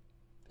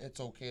 it's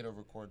okay to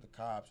record the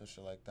cops and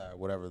shit like that.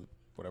 Whatever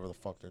the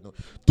fuck they're doing.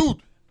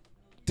 Dude,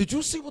 did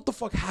you see what the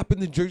fuck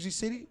happened in Jersey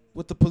City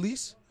with the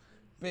police?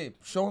 Babe,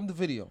 show him the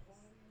video.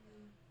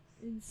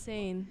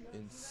 Insane.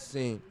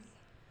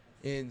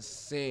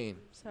 Insane.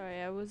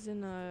 Sorry, I was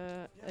in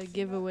a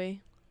giveaway.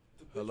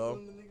 Hello?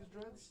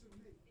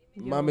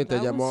 Yo, Mami, te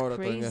that llamó was ahora,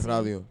 estoy en el crazy.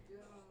 radio.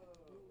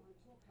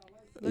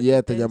 Look Yeah,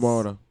 at te this. llamó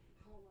ahora.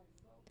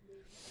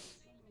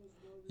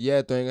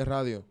 Yeah, estoy en el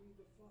radio.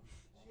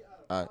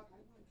 Alright.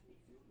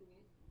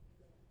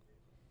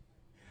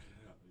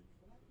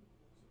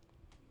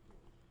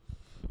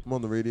 I'm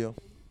on the radio.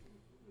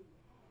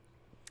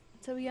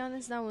 To be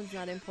honest, that one's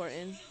not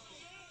important.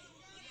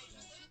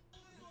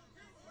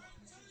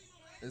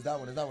 Is that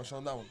one? Show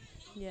him that one.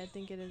 Yeah, I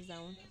think it is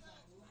that one.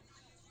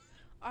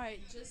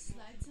 Alright, just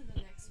slide to the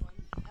next one.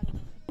 I don't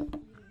know. You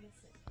didn't miss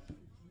it.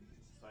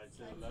 Slide to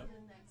Slide the to left. the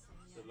next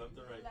one. To the left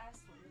or right? The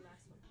last one.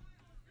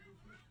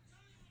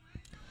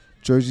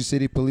 Jersey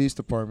City Police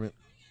Department.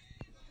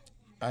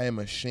 I am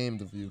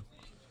ashamed of you.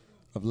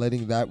 Of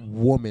letting that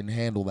woman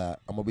handle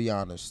that. I'm gonna be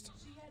honest.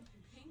 She had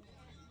pink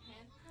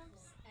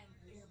handcuffs and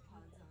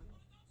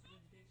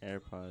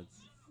AirPods on. AirPods.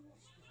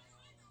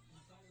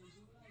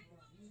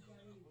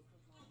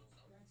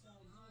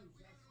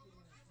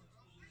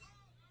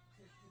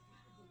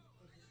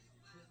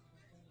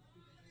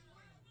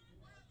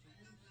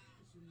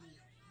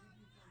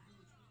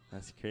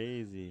 That's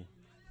crazy.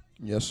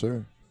 Yes,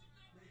 sir.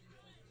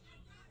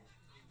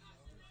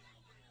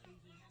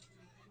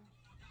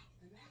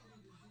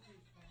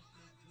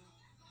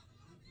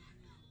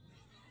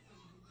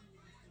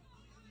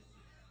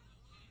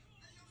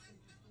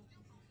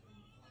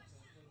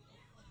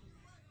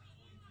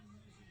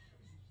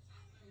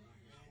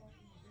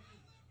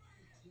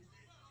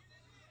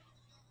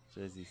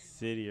 Jersey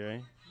City,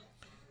 right?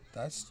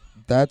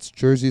 That's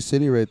Jersey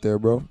City right there,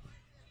 bro.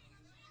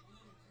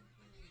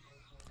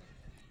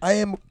 I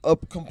am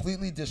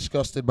completely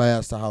disgusted by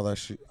as to how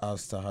she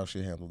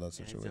handled that It's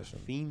a situation.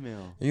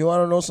 female. And you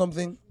want to know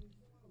something?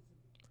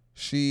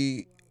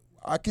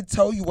 I can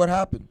tell you what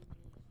happened.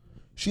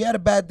 She had a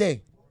bad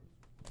day.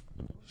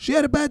 She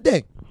had a bad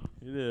day.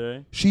 You did,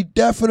 right? She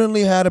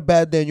definitely had a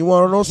bad day. And you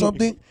want to know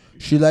something?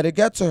 She let it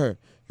get to her.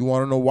 You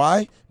want to know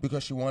why?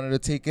 Because she wanted to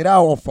take it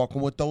out on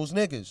fucking with those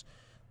niggas.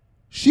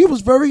 She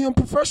was very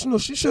unprofessional.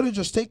 She should have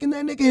just taken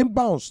that nigga and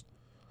bounced.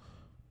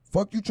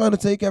 Fuck you trying to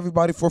take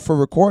everybody for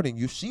recording.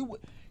 You see what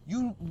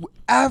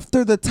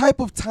after the type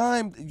of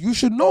time, you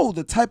should know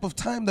the type of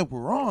time that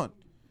we're on.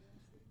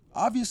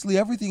 Obviously,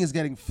 everything is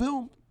getting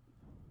filmed.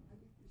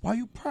 Why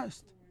you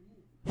pressed?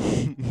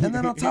 And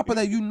then on top of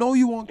that, you know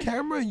you on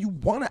camera and you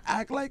want to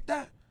act like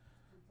that?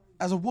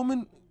 As a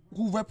woman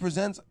who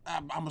represents,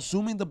 I'm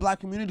assuming the black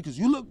community because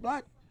you look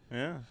black.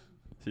 Yeah,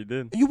 she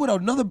did. And you with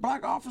another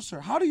black officer.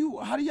 How do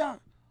y'all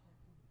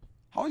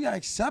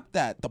accept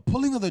that? The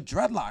pulling of the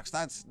dreadlocks,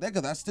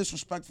 that's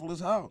disrespectful as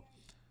hell.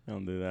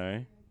 Don't do that,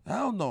 right?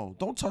 Hell no.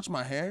 Don't touch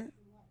my hair.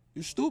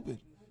 You're stupid.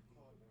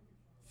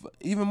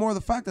 Even more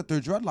the fact that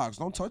they're dreadlocks.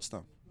 Don't touch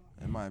them,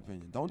 in my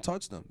opinion. Don't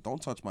touch them. Don't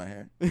touch my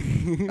hair.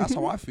 That's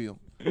how I feel.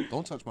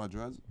 Don't touch my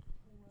dreads.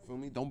 Feel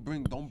me? Don't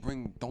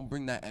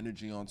bring that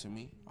energy onto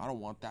me. I don't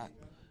want that.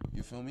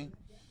 You feel me?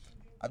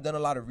 I've done a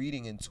lot of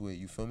reading into it,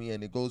 you feel me?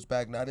 And it goes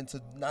back not into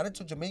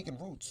Jamaican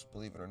roots,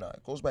 believe it or not.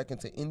 It goes back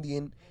into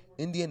Indian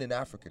and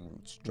African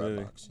roots,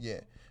 dreadlocks. Really? Yeah.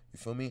 You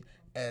feel me?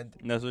 And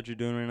That's what you're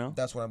doing right now?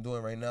 that's what I'm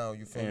doing right now,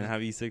 you feel And me?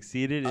 have you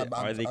succeeded?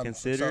 Are they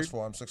considered?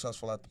 Successful. I'm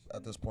successful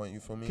at this point, you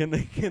feel me?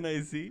 Can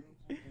I see?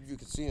 You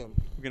can see him.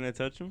 Can I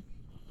touch him?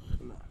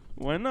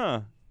 Why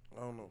not?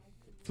 I don't know.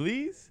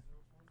 Please?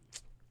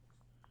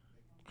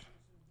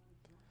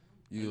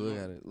 You look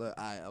at it. Look,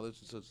 I'll let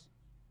you touch.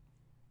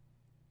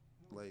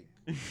 Like,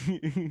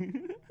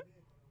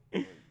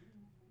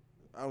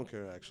 I don't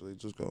care, actually.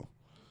 Just go.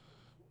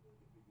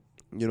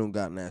 You don't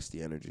got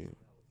nasty energy.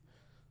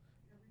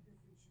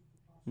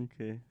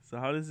 Okay. So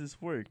how does this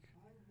work?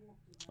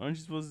 Aren't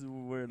you supposed to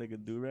wear like a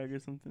do-rag or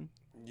something?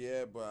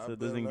 Yeah, but So it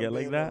doesn't get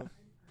like that?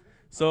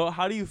 So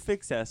how do you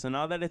fix that? So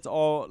now that it's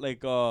all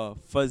like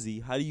fuzzy,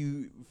 how do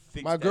you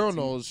fix My that girl too?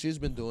 knows. She's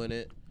been doing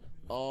it.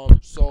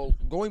 So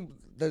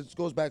this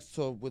goes back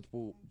to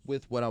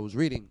with what I was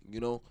reading. You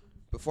know,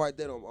 before I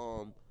did them,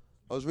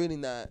 I was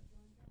reading that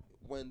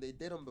when they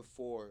did them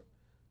before,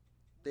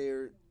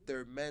 they're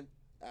meant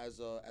as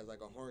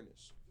like a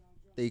harness.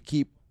 They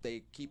keep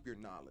your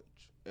knowledge.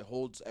 It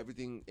holds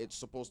everything. It's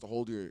supposed to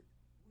hold your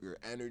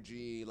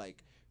energy,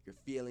 like your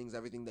feelings,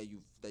 everything that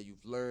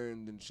you've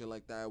learned and shit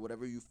like that.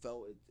 Whatever you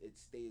felt, it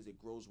stays.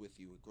 It grows with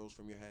you. It grows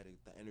from your head.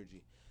 The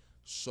energy.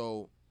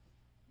 So.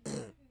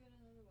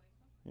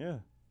 Yeah.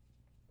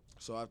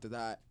 So after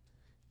that,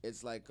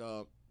 it's like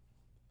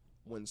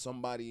when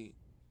somebody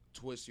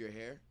twists your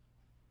hair,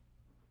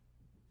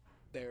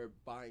 they're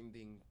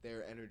binding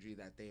their energy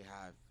that they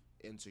have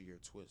into your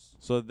twist.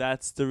 So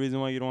that's the reason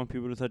why you don't want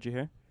people to touch your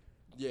hair?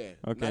 Yeah.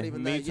 Okay. Not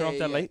even Maybe that. turn Yeah, off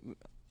that yeah. light,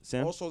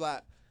 Sam. Also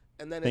that,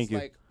 and then Thank it's you.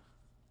 like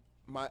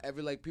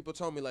people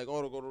tell me like,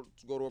 oh, to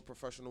go to a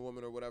professional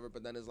woman or whatever,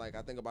 but then it's like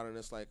I think about it and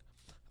it's like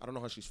I don't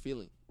know how she's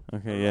feeling.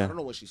 Okay, yeah. I don't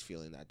know what she's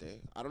feeling that day.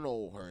 I don't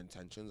know her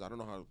intentions. I don't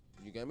know how,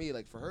 you get me?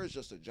 Like for her it's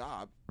just a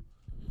job.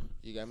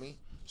 You get me?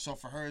 So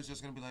for her it's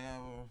just gonna be like,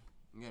 oh, well,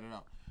 get it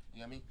out.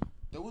 You get me?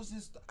 There was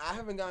this. I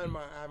haven't gotten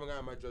my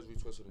dreads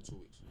retwisted in 2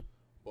 weeks,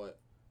 but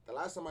the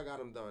last time I got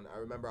them done, I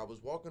remember I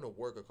was walking to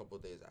work a couple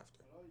of days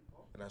after,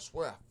 and I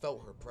swear I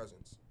felt her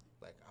presence.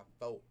 Like I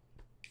felt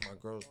my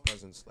girl's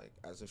presence, like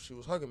as if she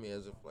was hugging me,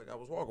 as if like I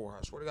was walking with her.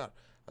 I swear to God,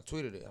 I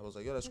tweeted it. I was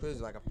like, yo, that's crazy.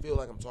 Like I feel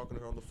like I'm talking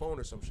to her on the phone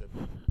or some shit.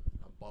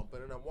 I'm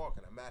bumping and I'm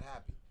walking. I'm mad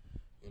happy,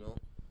 you know.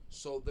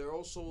 So they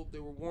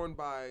were worn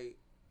by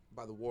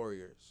the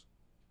warriors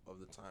of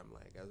the time,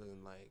 like as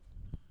in like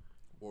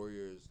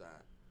warriors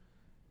that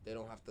they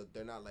don't have to.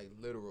 They're not like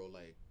literal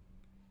like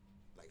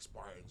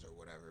Spartans or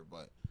whatever,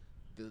 but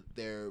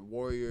they're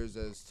warriors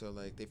as to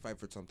like they fight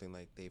for something.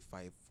 Like they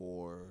fight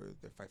for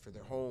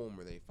their home,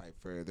 or they fight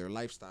for their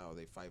lifestyle.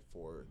 They fight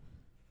for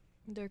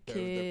Their their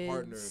kids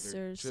partner,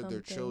 or something.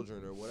 their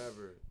children or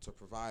whatever to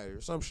provide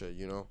or some shit.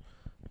 You know,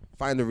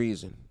 find the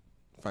reason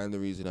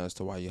as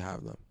to why you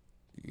have them.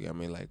 You get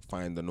me? Like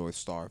find the North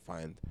Star,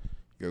 find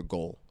your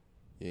goal.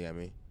 You get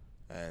me?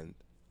 And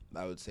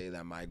I would say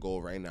that my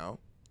goal right now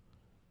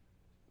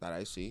that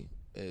I see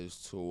is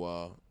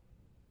to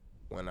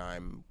when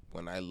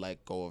I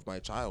let go of my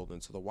child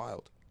into the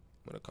wild,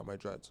 I'm gonna cut my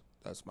dreads.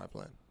 That's my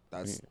plan.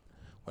 That's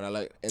when I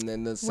like, and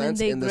then the sense when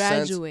they in the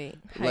graduate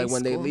sense high like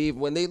when they school.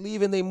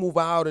 leave and they move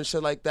out and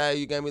shit like that.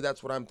 You get me?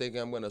 That's what I'm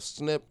thinking. I'm gonna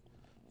snip.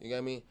 You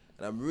get me?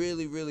 And I'm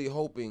really, really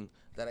hoping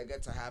that I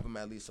get to have him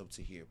at least up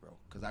to here, bro.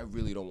 Because I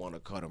really don't want to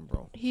cut him,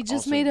 bro. He just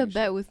Also, made a you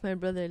bet with my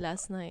brother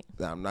last night.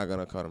 Nah, I'm not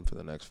gonna cut him for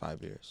the next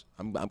 5 years.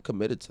 I'm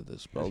committed to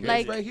this, bro.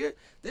 Like-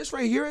 This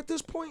right here at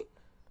this point,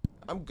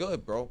 I'm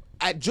good, bro.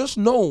 I just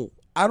know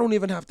I don't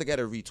even have to get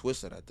it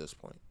retwisted at this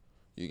point.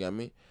 You get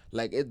me?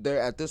 Like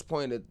at this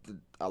point,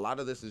 a lot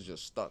of this is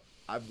just stuck.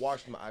 I could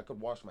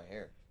wash my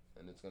hair,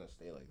 and it's gonna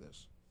stay like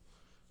this.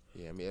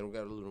 Yeah, I mean it'll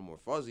get a little more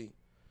fuzzy,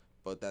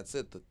 but that's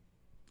it. The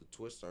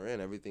twists are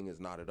in. Everything is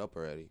knotted up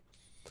already.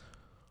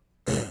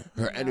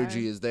 Her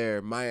energy is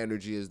there. My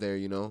energy is there.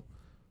 You know,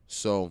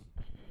 so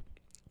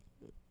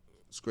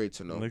it's great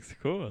to know. Looks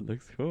cool.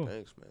 Looks cool.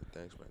 Thanks, man.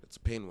 It's a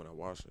pain when I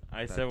wash it.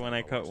 I That said when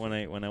I wash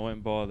it. when I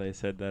went bald, I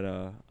said that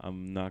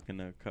I'm not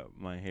gonna cut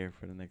my hair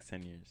for the next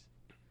 10 years.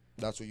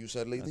 That's what you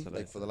said lately, That's what I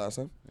like for the said. last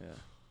time. Yeah.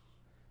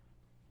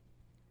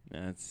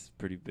 Yeah, it's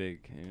pretty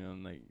big. You know,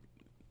 like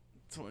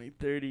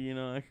 2030, you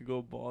know, I could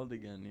go bald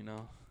again, you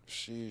know.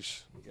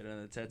 Sheesh. Get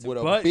on the tattoo. With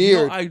a but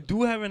beard. You know, I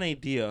do have an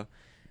idea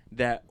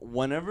that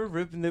whenever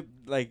Rip and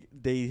like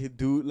they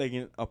do like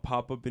a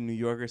pop up in New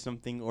York or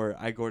something, or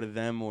I go to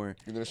them, or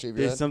You're gonna shave your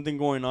there's head? something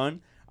going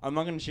on, I'm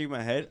not gonna shave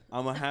my head.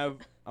 I'm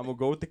gonna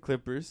go with the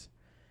clippers.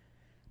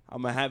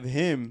 I'm gonna have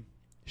him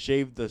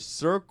shave the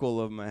circle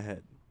of my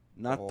head,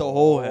 not the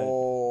whole head.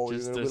 you're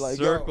Just gonna the be like,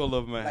 circle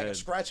of my like a head.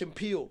 scratch and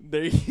peel.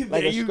 There, Like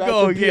there a you scratch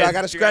go. and peel. Yeah, I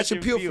got a scratch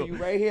and peel for you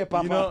right here,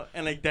 Papa. You know,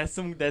 and like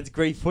that's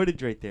great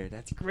footage right there.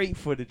 That's great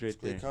footage right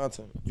there. Great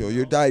content. Yo,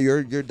 you're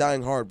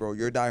dying hard, bro.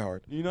 You're die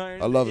hard. You know,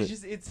 I love it's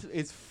it. Just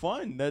it's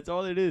fun. That's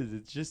all it is.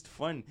 It's just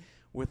fun.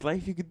 With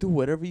life, you could do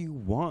whatever you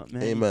want,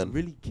 man. Amen. You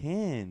really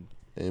can.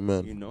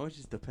 Amen. You know, it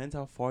just depends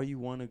how far you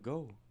want to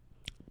go.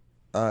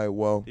 All right,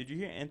 well, Did you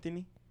hear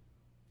Anthony?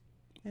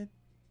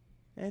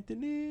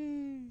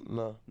 Anthony.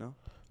 no. No?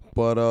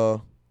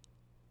 But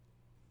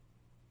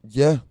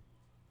yeah,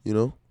 you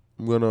know,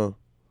 I'm gonna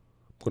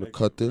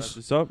cut Wrap this.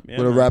 this up. Yeah, I'm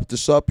gonna man. wrap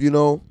this up. You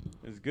know,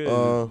 It's good.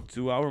 uh,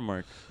 2 hour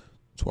mark.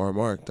 to our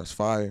mark. That's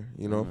fire.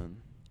 You know, Man.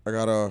 I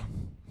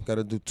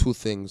gotta do 2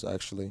 things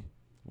actually.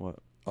 What?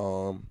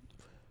 I'm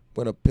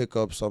gonna pick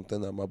up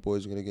something that my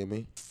boy's gonna give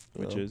me.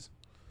 you Which know. is?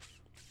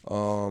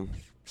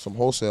 Some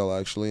wholesale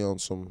actually on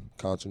some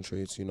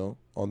concentrates. You know,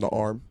 on the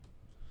arm.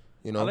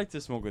 You know, I like to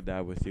smoke with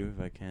that with you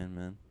if I can,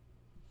 man.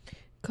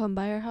 Come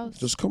by our house.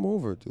 just come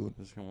over, dude.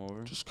 Just come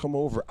over. Just come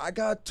over. I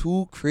got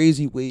 2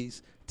 crazy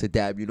ways to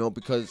dab, you know,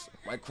 because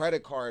my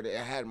credit card, it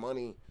had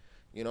money,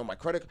 you know, my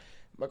credit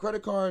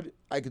card,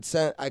 I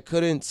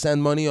couldn't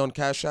send money on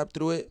Cash App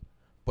through it,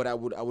 but I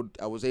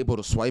was able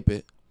to swipe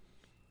it,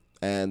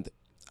 and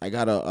I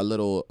got a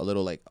little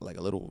like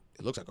a little,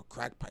 it looks like a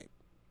crack pipe.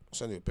 I'll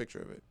send you a picture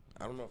of it.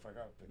 I don't know if I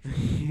got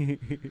a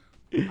picture.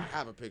 I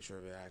have a picture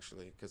of it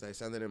actually, because I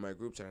send it in my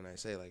group chat and I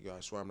say like, yo, I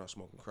swear I'm not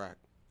smoking crack.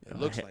 It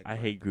looks like I crack.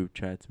 hate group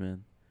chats,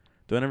 man.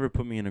 Don't ever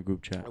put me in a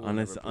group chat. I will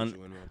Unless never put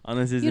you in one.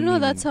 unless it's You a know,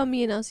 meeting. that's how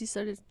me and Elsie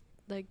started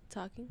like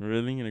talking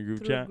Really? In a group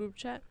through chat? a group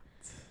chat.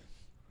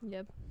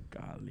 Yep.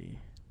 Golly.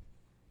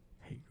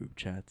 Hate group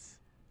chats.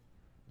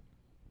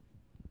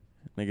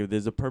 Like, if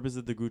there's a purpose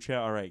of the group chat,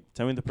 all right,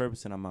 tell me the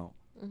purpose and I'm out.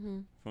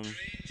 Mhm. Feel me?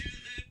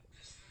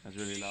 That's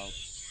really loud.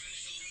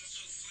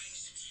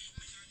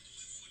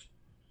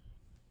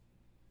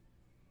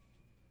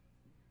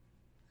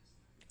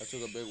 I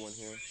took a big one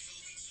here.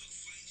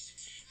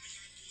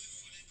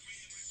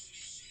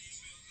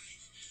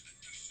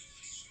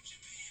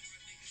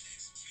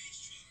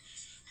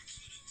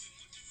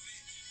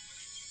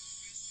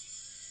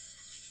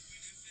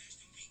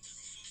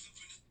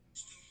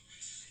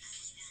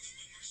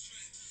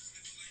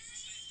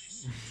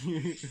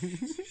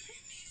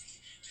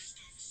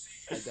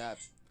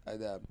 I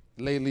dab.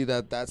 Lately,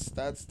 that's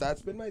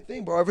been my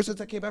thing, bro. Ever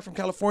since I came back from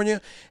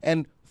California,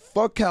 and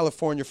fuck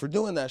California for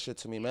doing that shit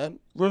to me, man.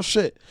 Real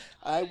shit.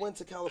 I went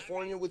to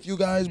California with you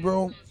guys,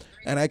 bro,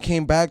 and I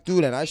came back,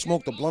 dude, and I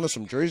smoked a blunt of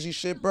some Jersey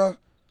shit, bro.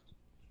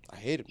 I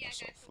hated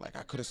myself. Like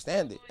I couldn't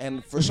stand it,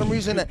 and for some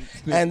reason,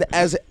 and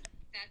as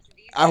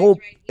I hope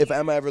if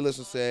Emma ever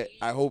listens to it,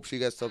 I hope she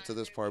gets up to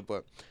this part,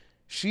 but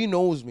she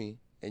knows me.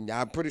 And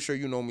I'm pretty sure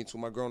you know me too.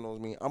 My girl knows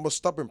me. I'm a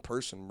stubborn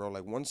person, bro.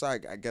 Like once I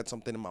get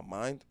something in my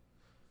mind,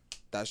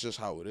 that's just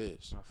how it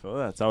is. I feel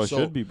that's how it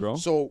should be, bro.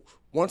 So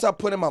once I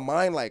put in my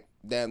mind, like,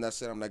 damn,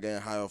 that's it. I'm not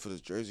getting high off of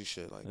this Jersey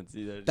shit. Like, that's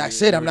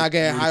you- it. I'm you- not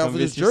getting you high off of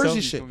convince this yourself, Jersey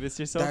you shit. convince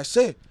yourself? That's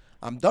it.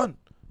 I'm done.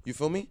 You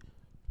feel me?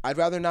 I'd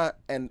rather not.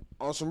 And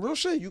on some real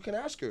shit, you can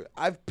ask her.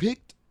 I've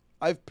picked.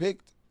 How was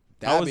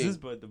dabbing. this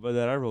bud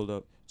that I rolled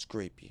up? It's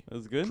grapey. It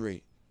was good.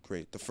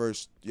 Great. The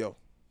first,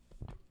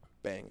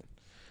 banging.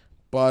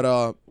 But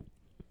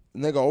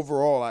nigga,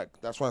 overall, like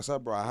that's why I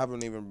said, bro, I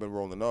haven't even been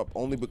rolling up,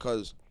 only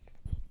because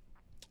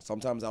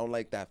sometimes I don't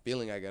like that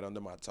feeling I get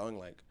under my tongue,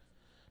 like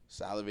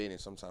salivating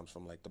sometimes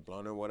from like the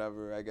blunt or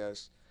whatever. I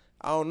guess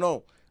I don't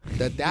know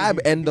the dab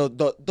and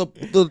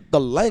the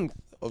length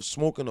of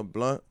smoking a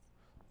blunt.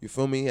 You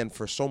feel me? And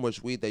for so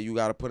much weed that you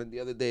gotta put in. The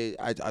other day,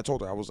 I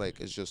told her, I was like,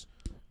 it's just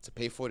to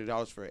pay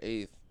 $40 for an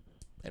eighth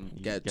and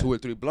get 2 or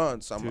 3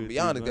 blunts. I'm gonna be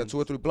honest, get 2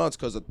 or 3 blunts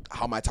because of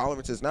how my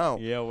tolerance is now.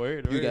 Yeah,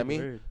 word. You get me?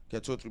 Word.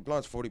 Get 2 or 3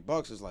 blunts,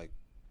 $40 is like,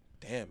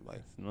 damn,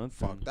 like Nothing.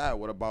 fuck that.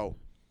 What about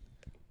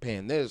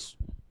paying this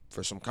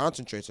for some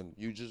concentrates and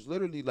you just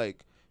literally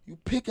like you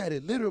pick at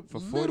it little For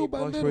little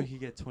by $40, little. bro, you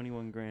get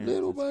 21 grams.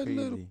 Little That's by crazy.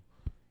 little.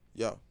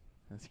 Yo,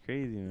 That's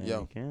crazy, man.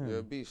 yo, You can. you're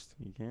a beast.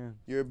 You can.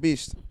 You're a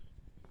beast.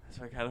 That's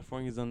why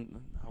California's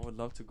on. I would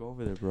love to go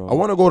over there, bro. I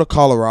want to go to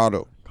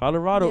Colorado.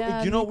 Colorado.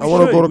 Yeah, You know, me we I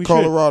want to should, go to we should.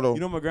 Colorado. You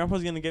know, my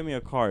grandpa's gonna get me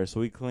a car,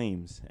 so he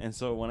claims. And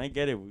so when I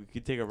get it, we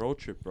could take a road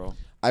trip, bro.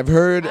 I've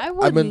heard. I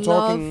would I've been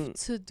love talking.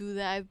 to do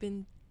that. I've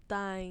been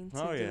dying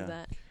to Oh, do yeah.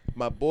 that.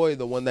 My boy,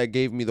 the one that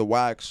gave me the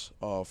wax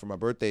for my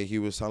birthday, he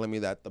was telling me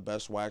that the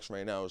best wax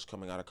right now is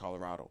coming out of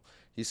Colorado.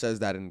 He says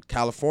that in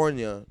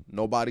California,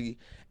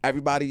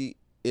 everybody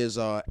is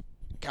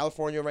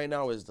California right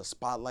now is the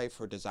spotlight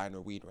for designer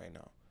weed right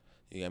now.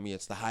 You get me?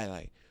 It's the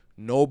highlight.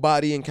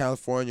 Nobody in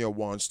California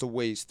wants to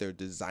waste their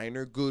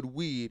designer good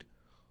weed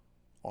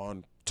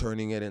on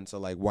turning it into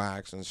like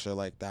wax and shit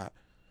like that.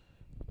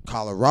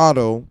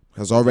 Colorado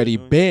has already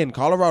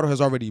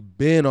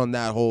been on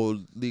that whole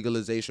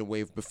legalization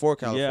wave before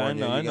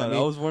California. Yeah, I you know. get me?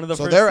 That was one of the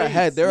So first they're states.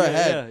 ahead. They're Yeah,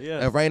 ahead. Yeah.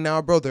 And right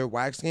now, bro, their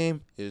wax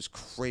game is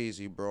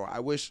crazy, bro. I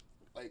wish,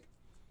 like,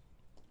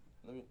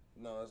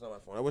 no, that's not my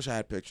phone. I wish I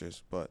had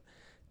pictures, but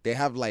they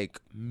have like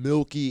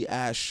milky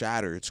ass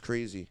shatter. It's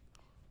crazy.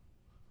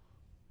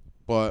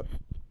 But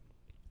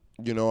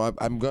you know,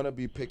 I'm gonna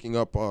be picking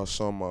up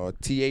some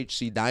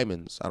THC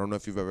diamonds. I don't know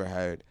if you've ever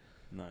heard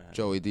No, I haven't.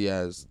 Joey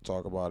Diaz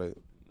talk about it,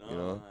 No, you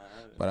know. I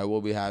haven't. But I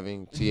will be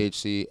having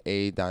THC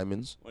A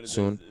diamonds What is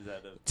soon. That? Is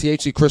that a,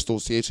 THC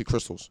crystals. THC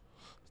crystals.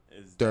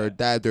 is They're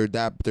that, you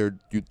dab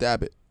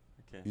it.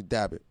 okay. You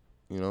dab it.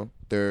 You know,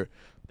 they're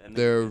That nigga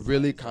they're is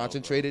really nice as hell, bro.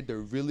 concentrated. They're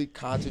really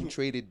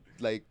concentrated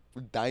like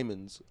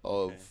diamonds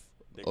of Okay.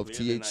 They're of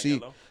clear, they're not THC.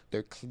 yellow?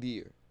 They're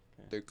clear.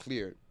 Okay. They're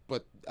clear.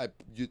 But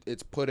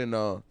it's put in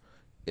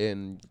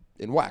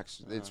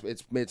wax.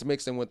 It's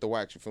mixed in with the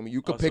wax. You feel me?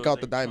 You could Oh, so pick it's out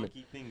the like diamond.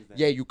 chunky things then.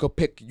 Yeah, you could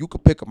pick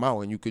them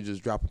out and you could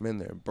just drop them in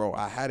there, bro.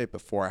 I had it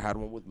before. I had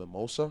one with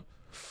mimosa,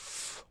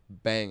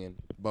 banging.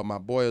 But my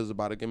boy is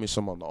about to give me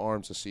some on the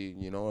arms to see,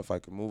 you know, if I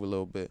can move a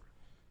little bit.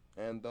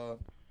 And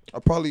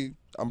I'm probably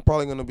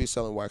gonna be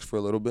selling wax for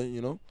a little bit,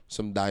 you know,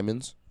 some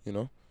diamonds, you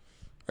know.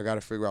 I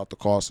gotta figure out the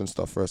cost and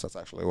stuff first. That's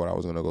actually what I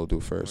was gonna go do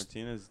first.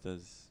 Martinez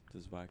does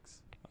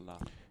wax a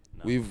lot.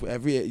 No. We've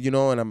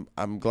and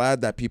I'm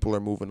glad that people are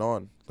moving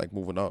on, like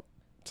moving up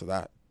to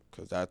that,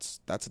 cause that's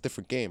a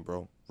different game,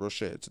 bro. Real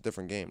shit, it's a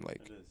different game.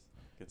 Like It is.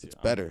 Gets you- it's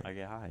better. I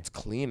get high. it's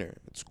cleaner,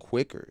 it's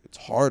quicker, it's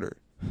harder.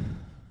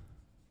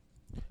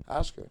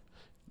 Ask her.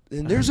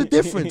 And there's a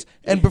difference.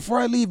 And before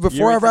I leave,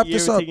 before I wrap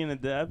this up, taking a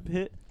dab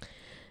hit?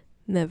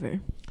 Never.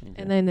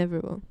 And I never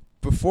will.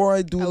 before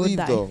I do I would leave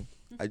die. though,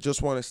 I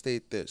just want to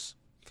state this: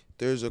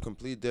 there's a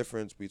complete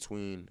difference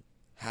between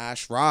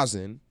hash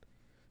rosin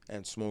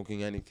and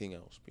smoking anything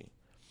else. B.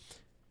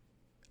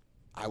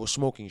 I was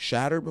smoking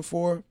shatter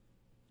before.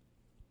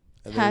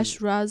 and then,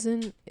 Hash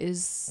rosin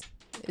is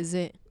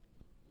it?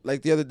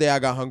 like the other day, I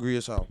got hungry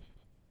as hell.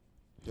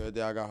 My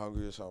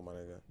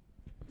nigga.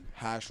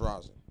 Hash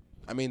rosin.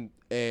 I mean,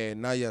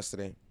 not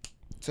yesterday.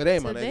 Today,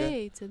 my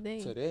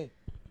nigga.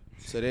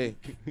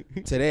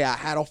 Today, I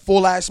had a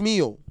full ass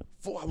meal.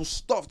 I was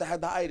stuffed. I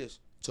had the itis.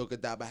 Took a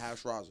dab of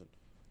hash rosin.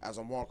 As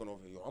I'm walking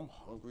over here, I'm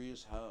hungry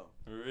as hell.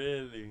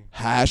 Really?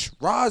 Hash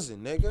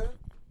rosin, nigga.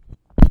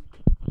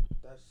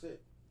 That's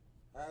it.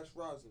 Hash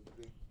rosin,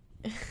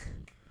 baby.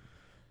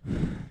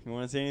 You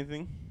want to say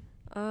anything?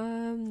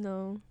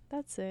 No,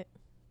 that's it.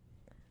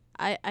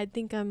 I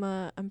think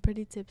I'm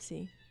pretty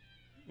tipsy.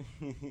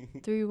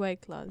 3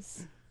 White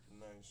Claws.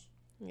 Nice.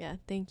 Yeah,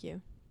 thank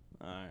you.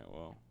 All right.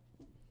 Well,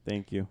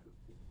 thank you.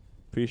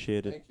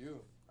 Appreciate it. Thank you.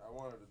 I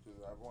wanted to do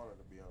that. I wanted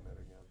to be on it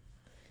again.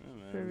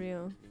 Yeah, man. For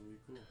real.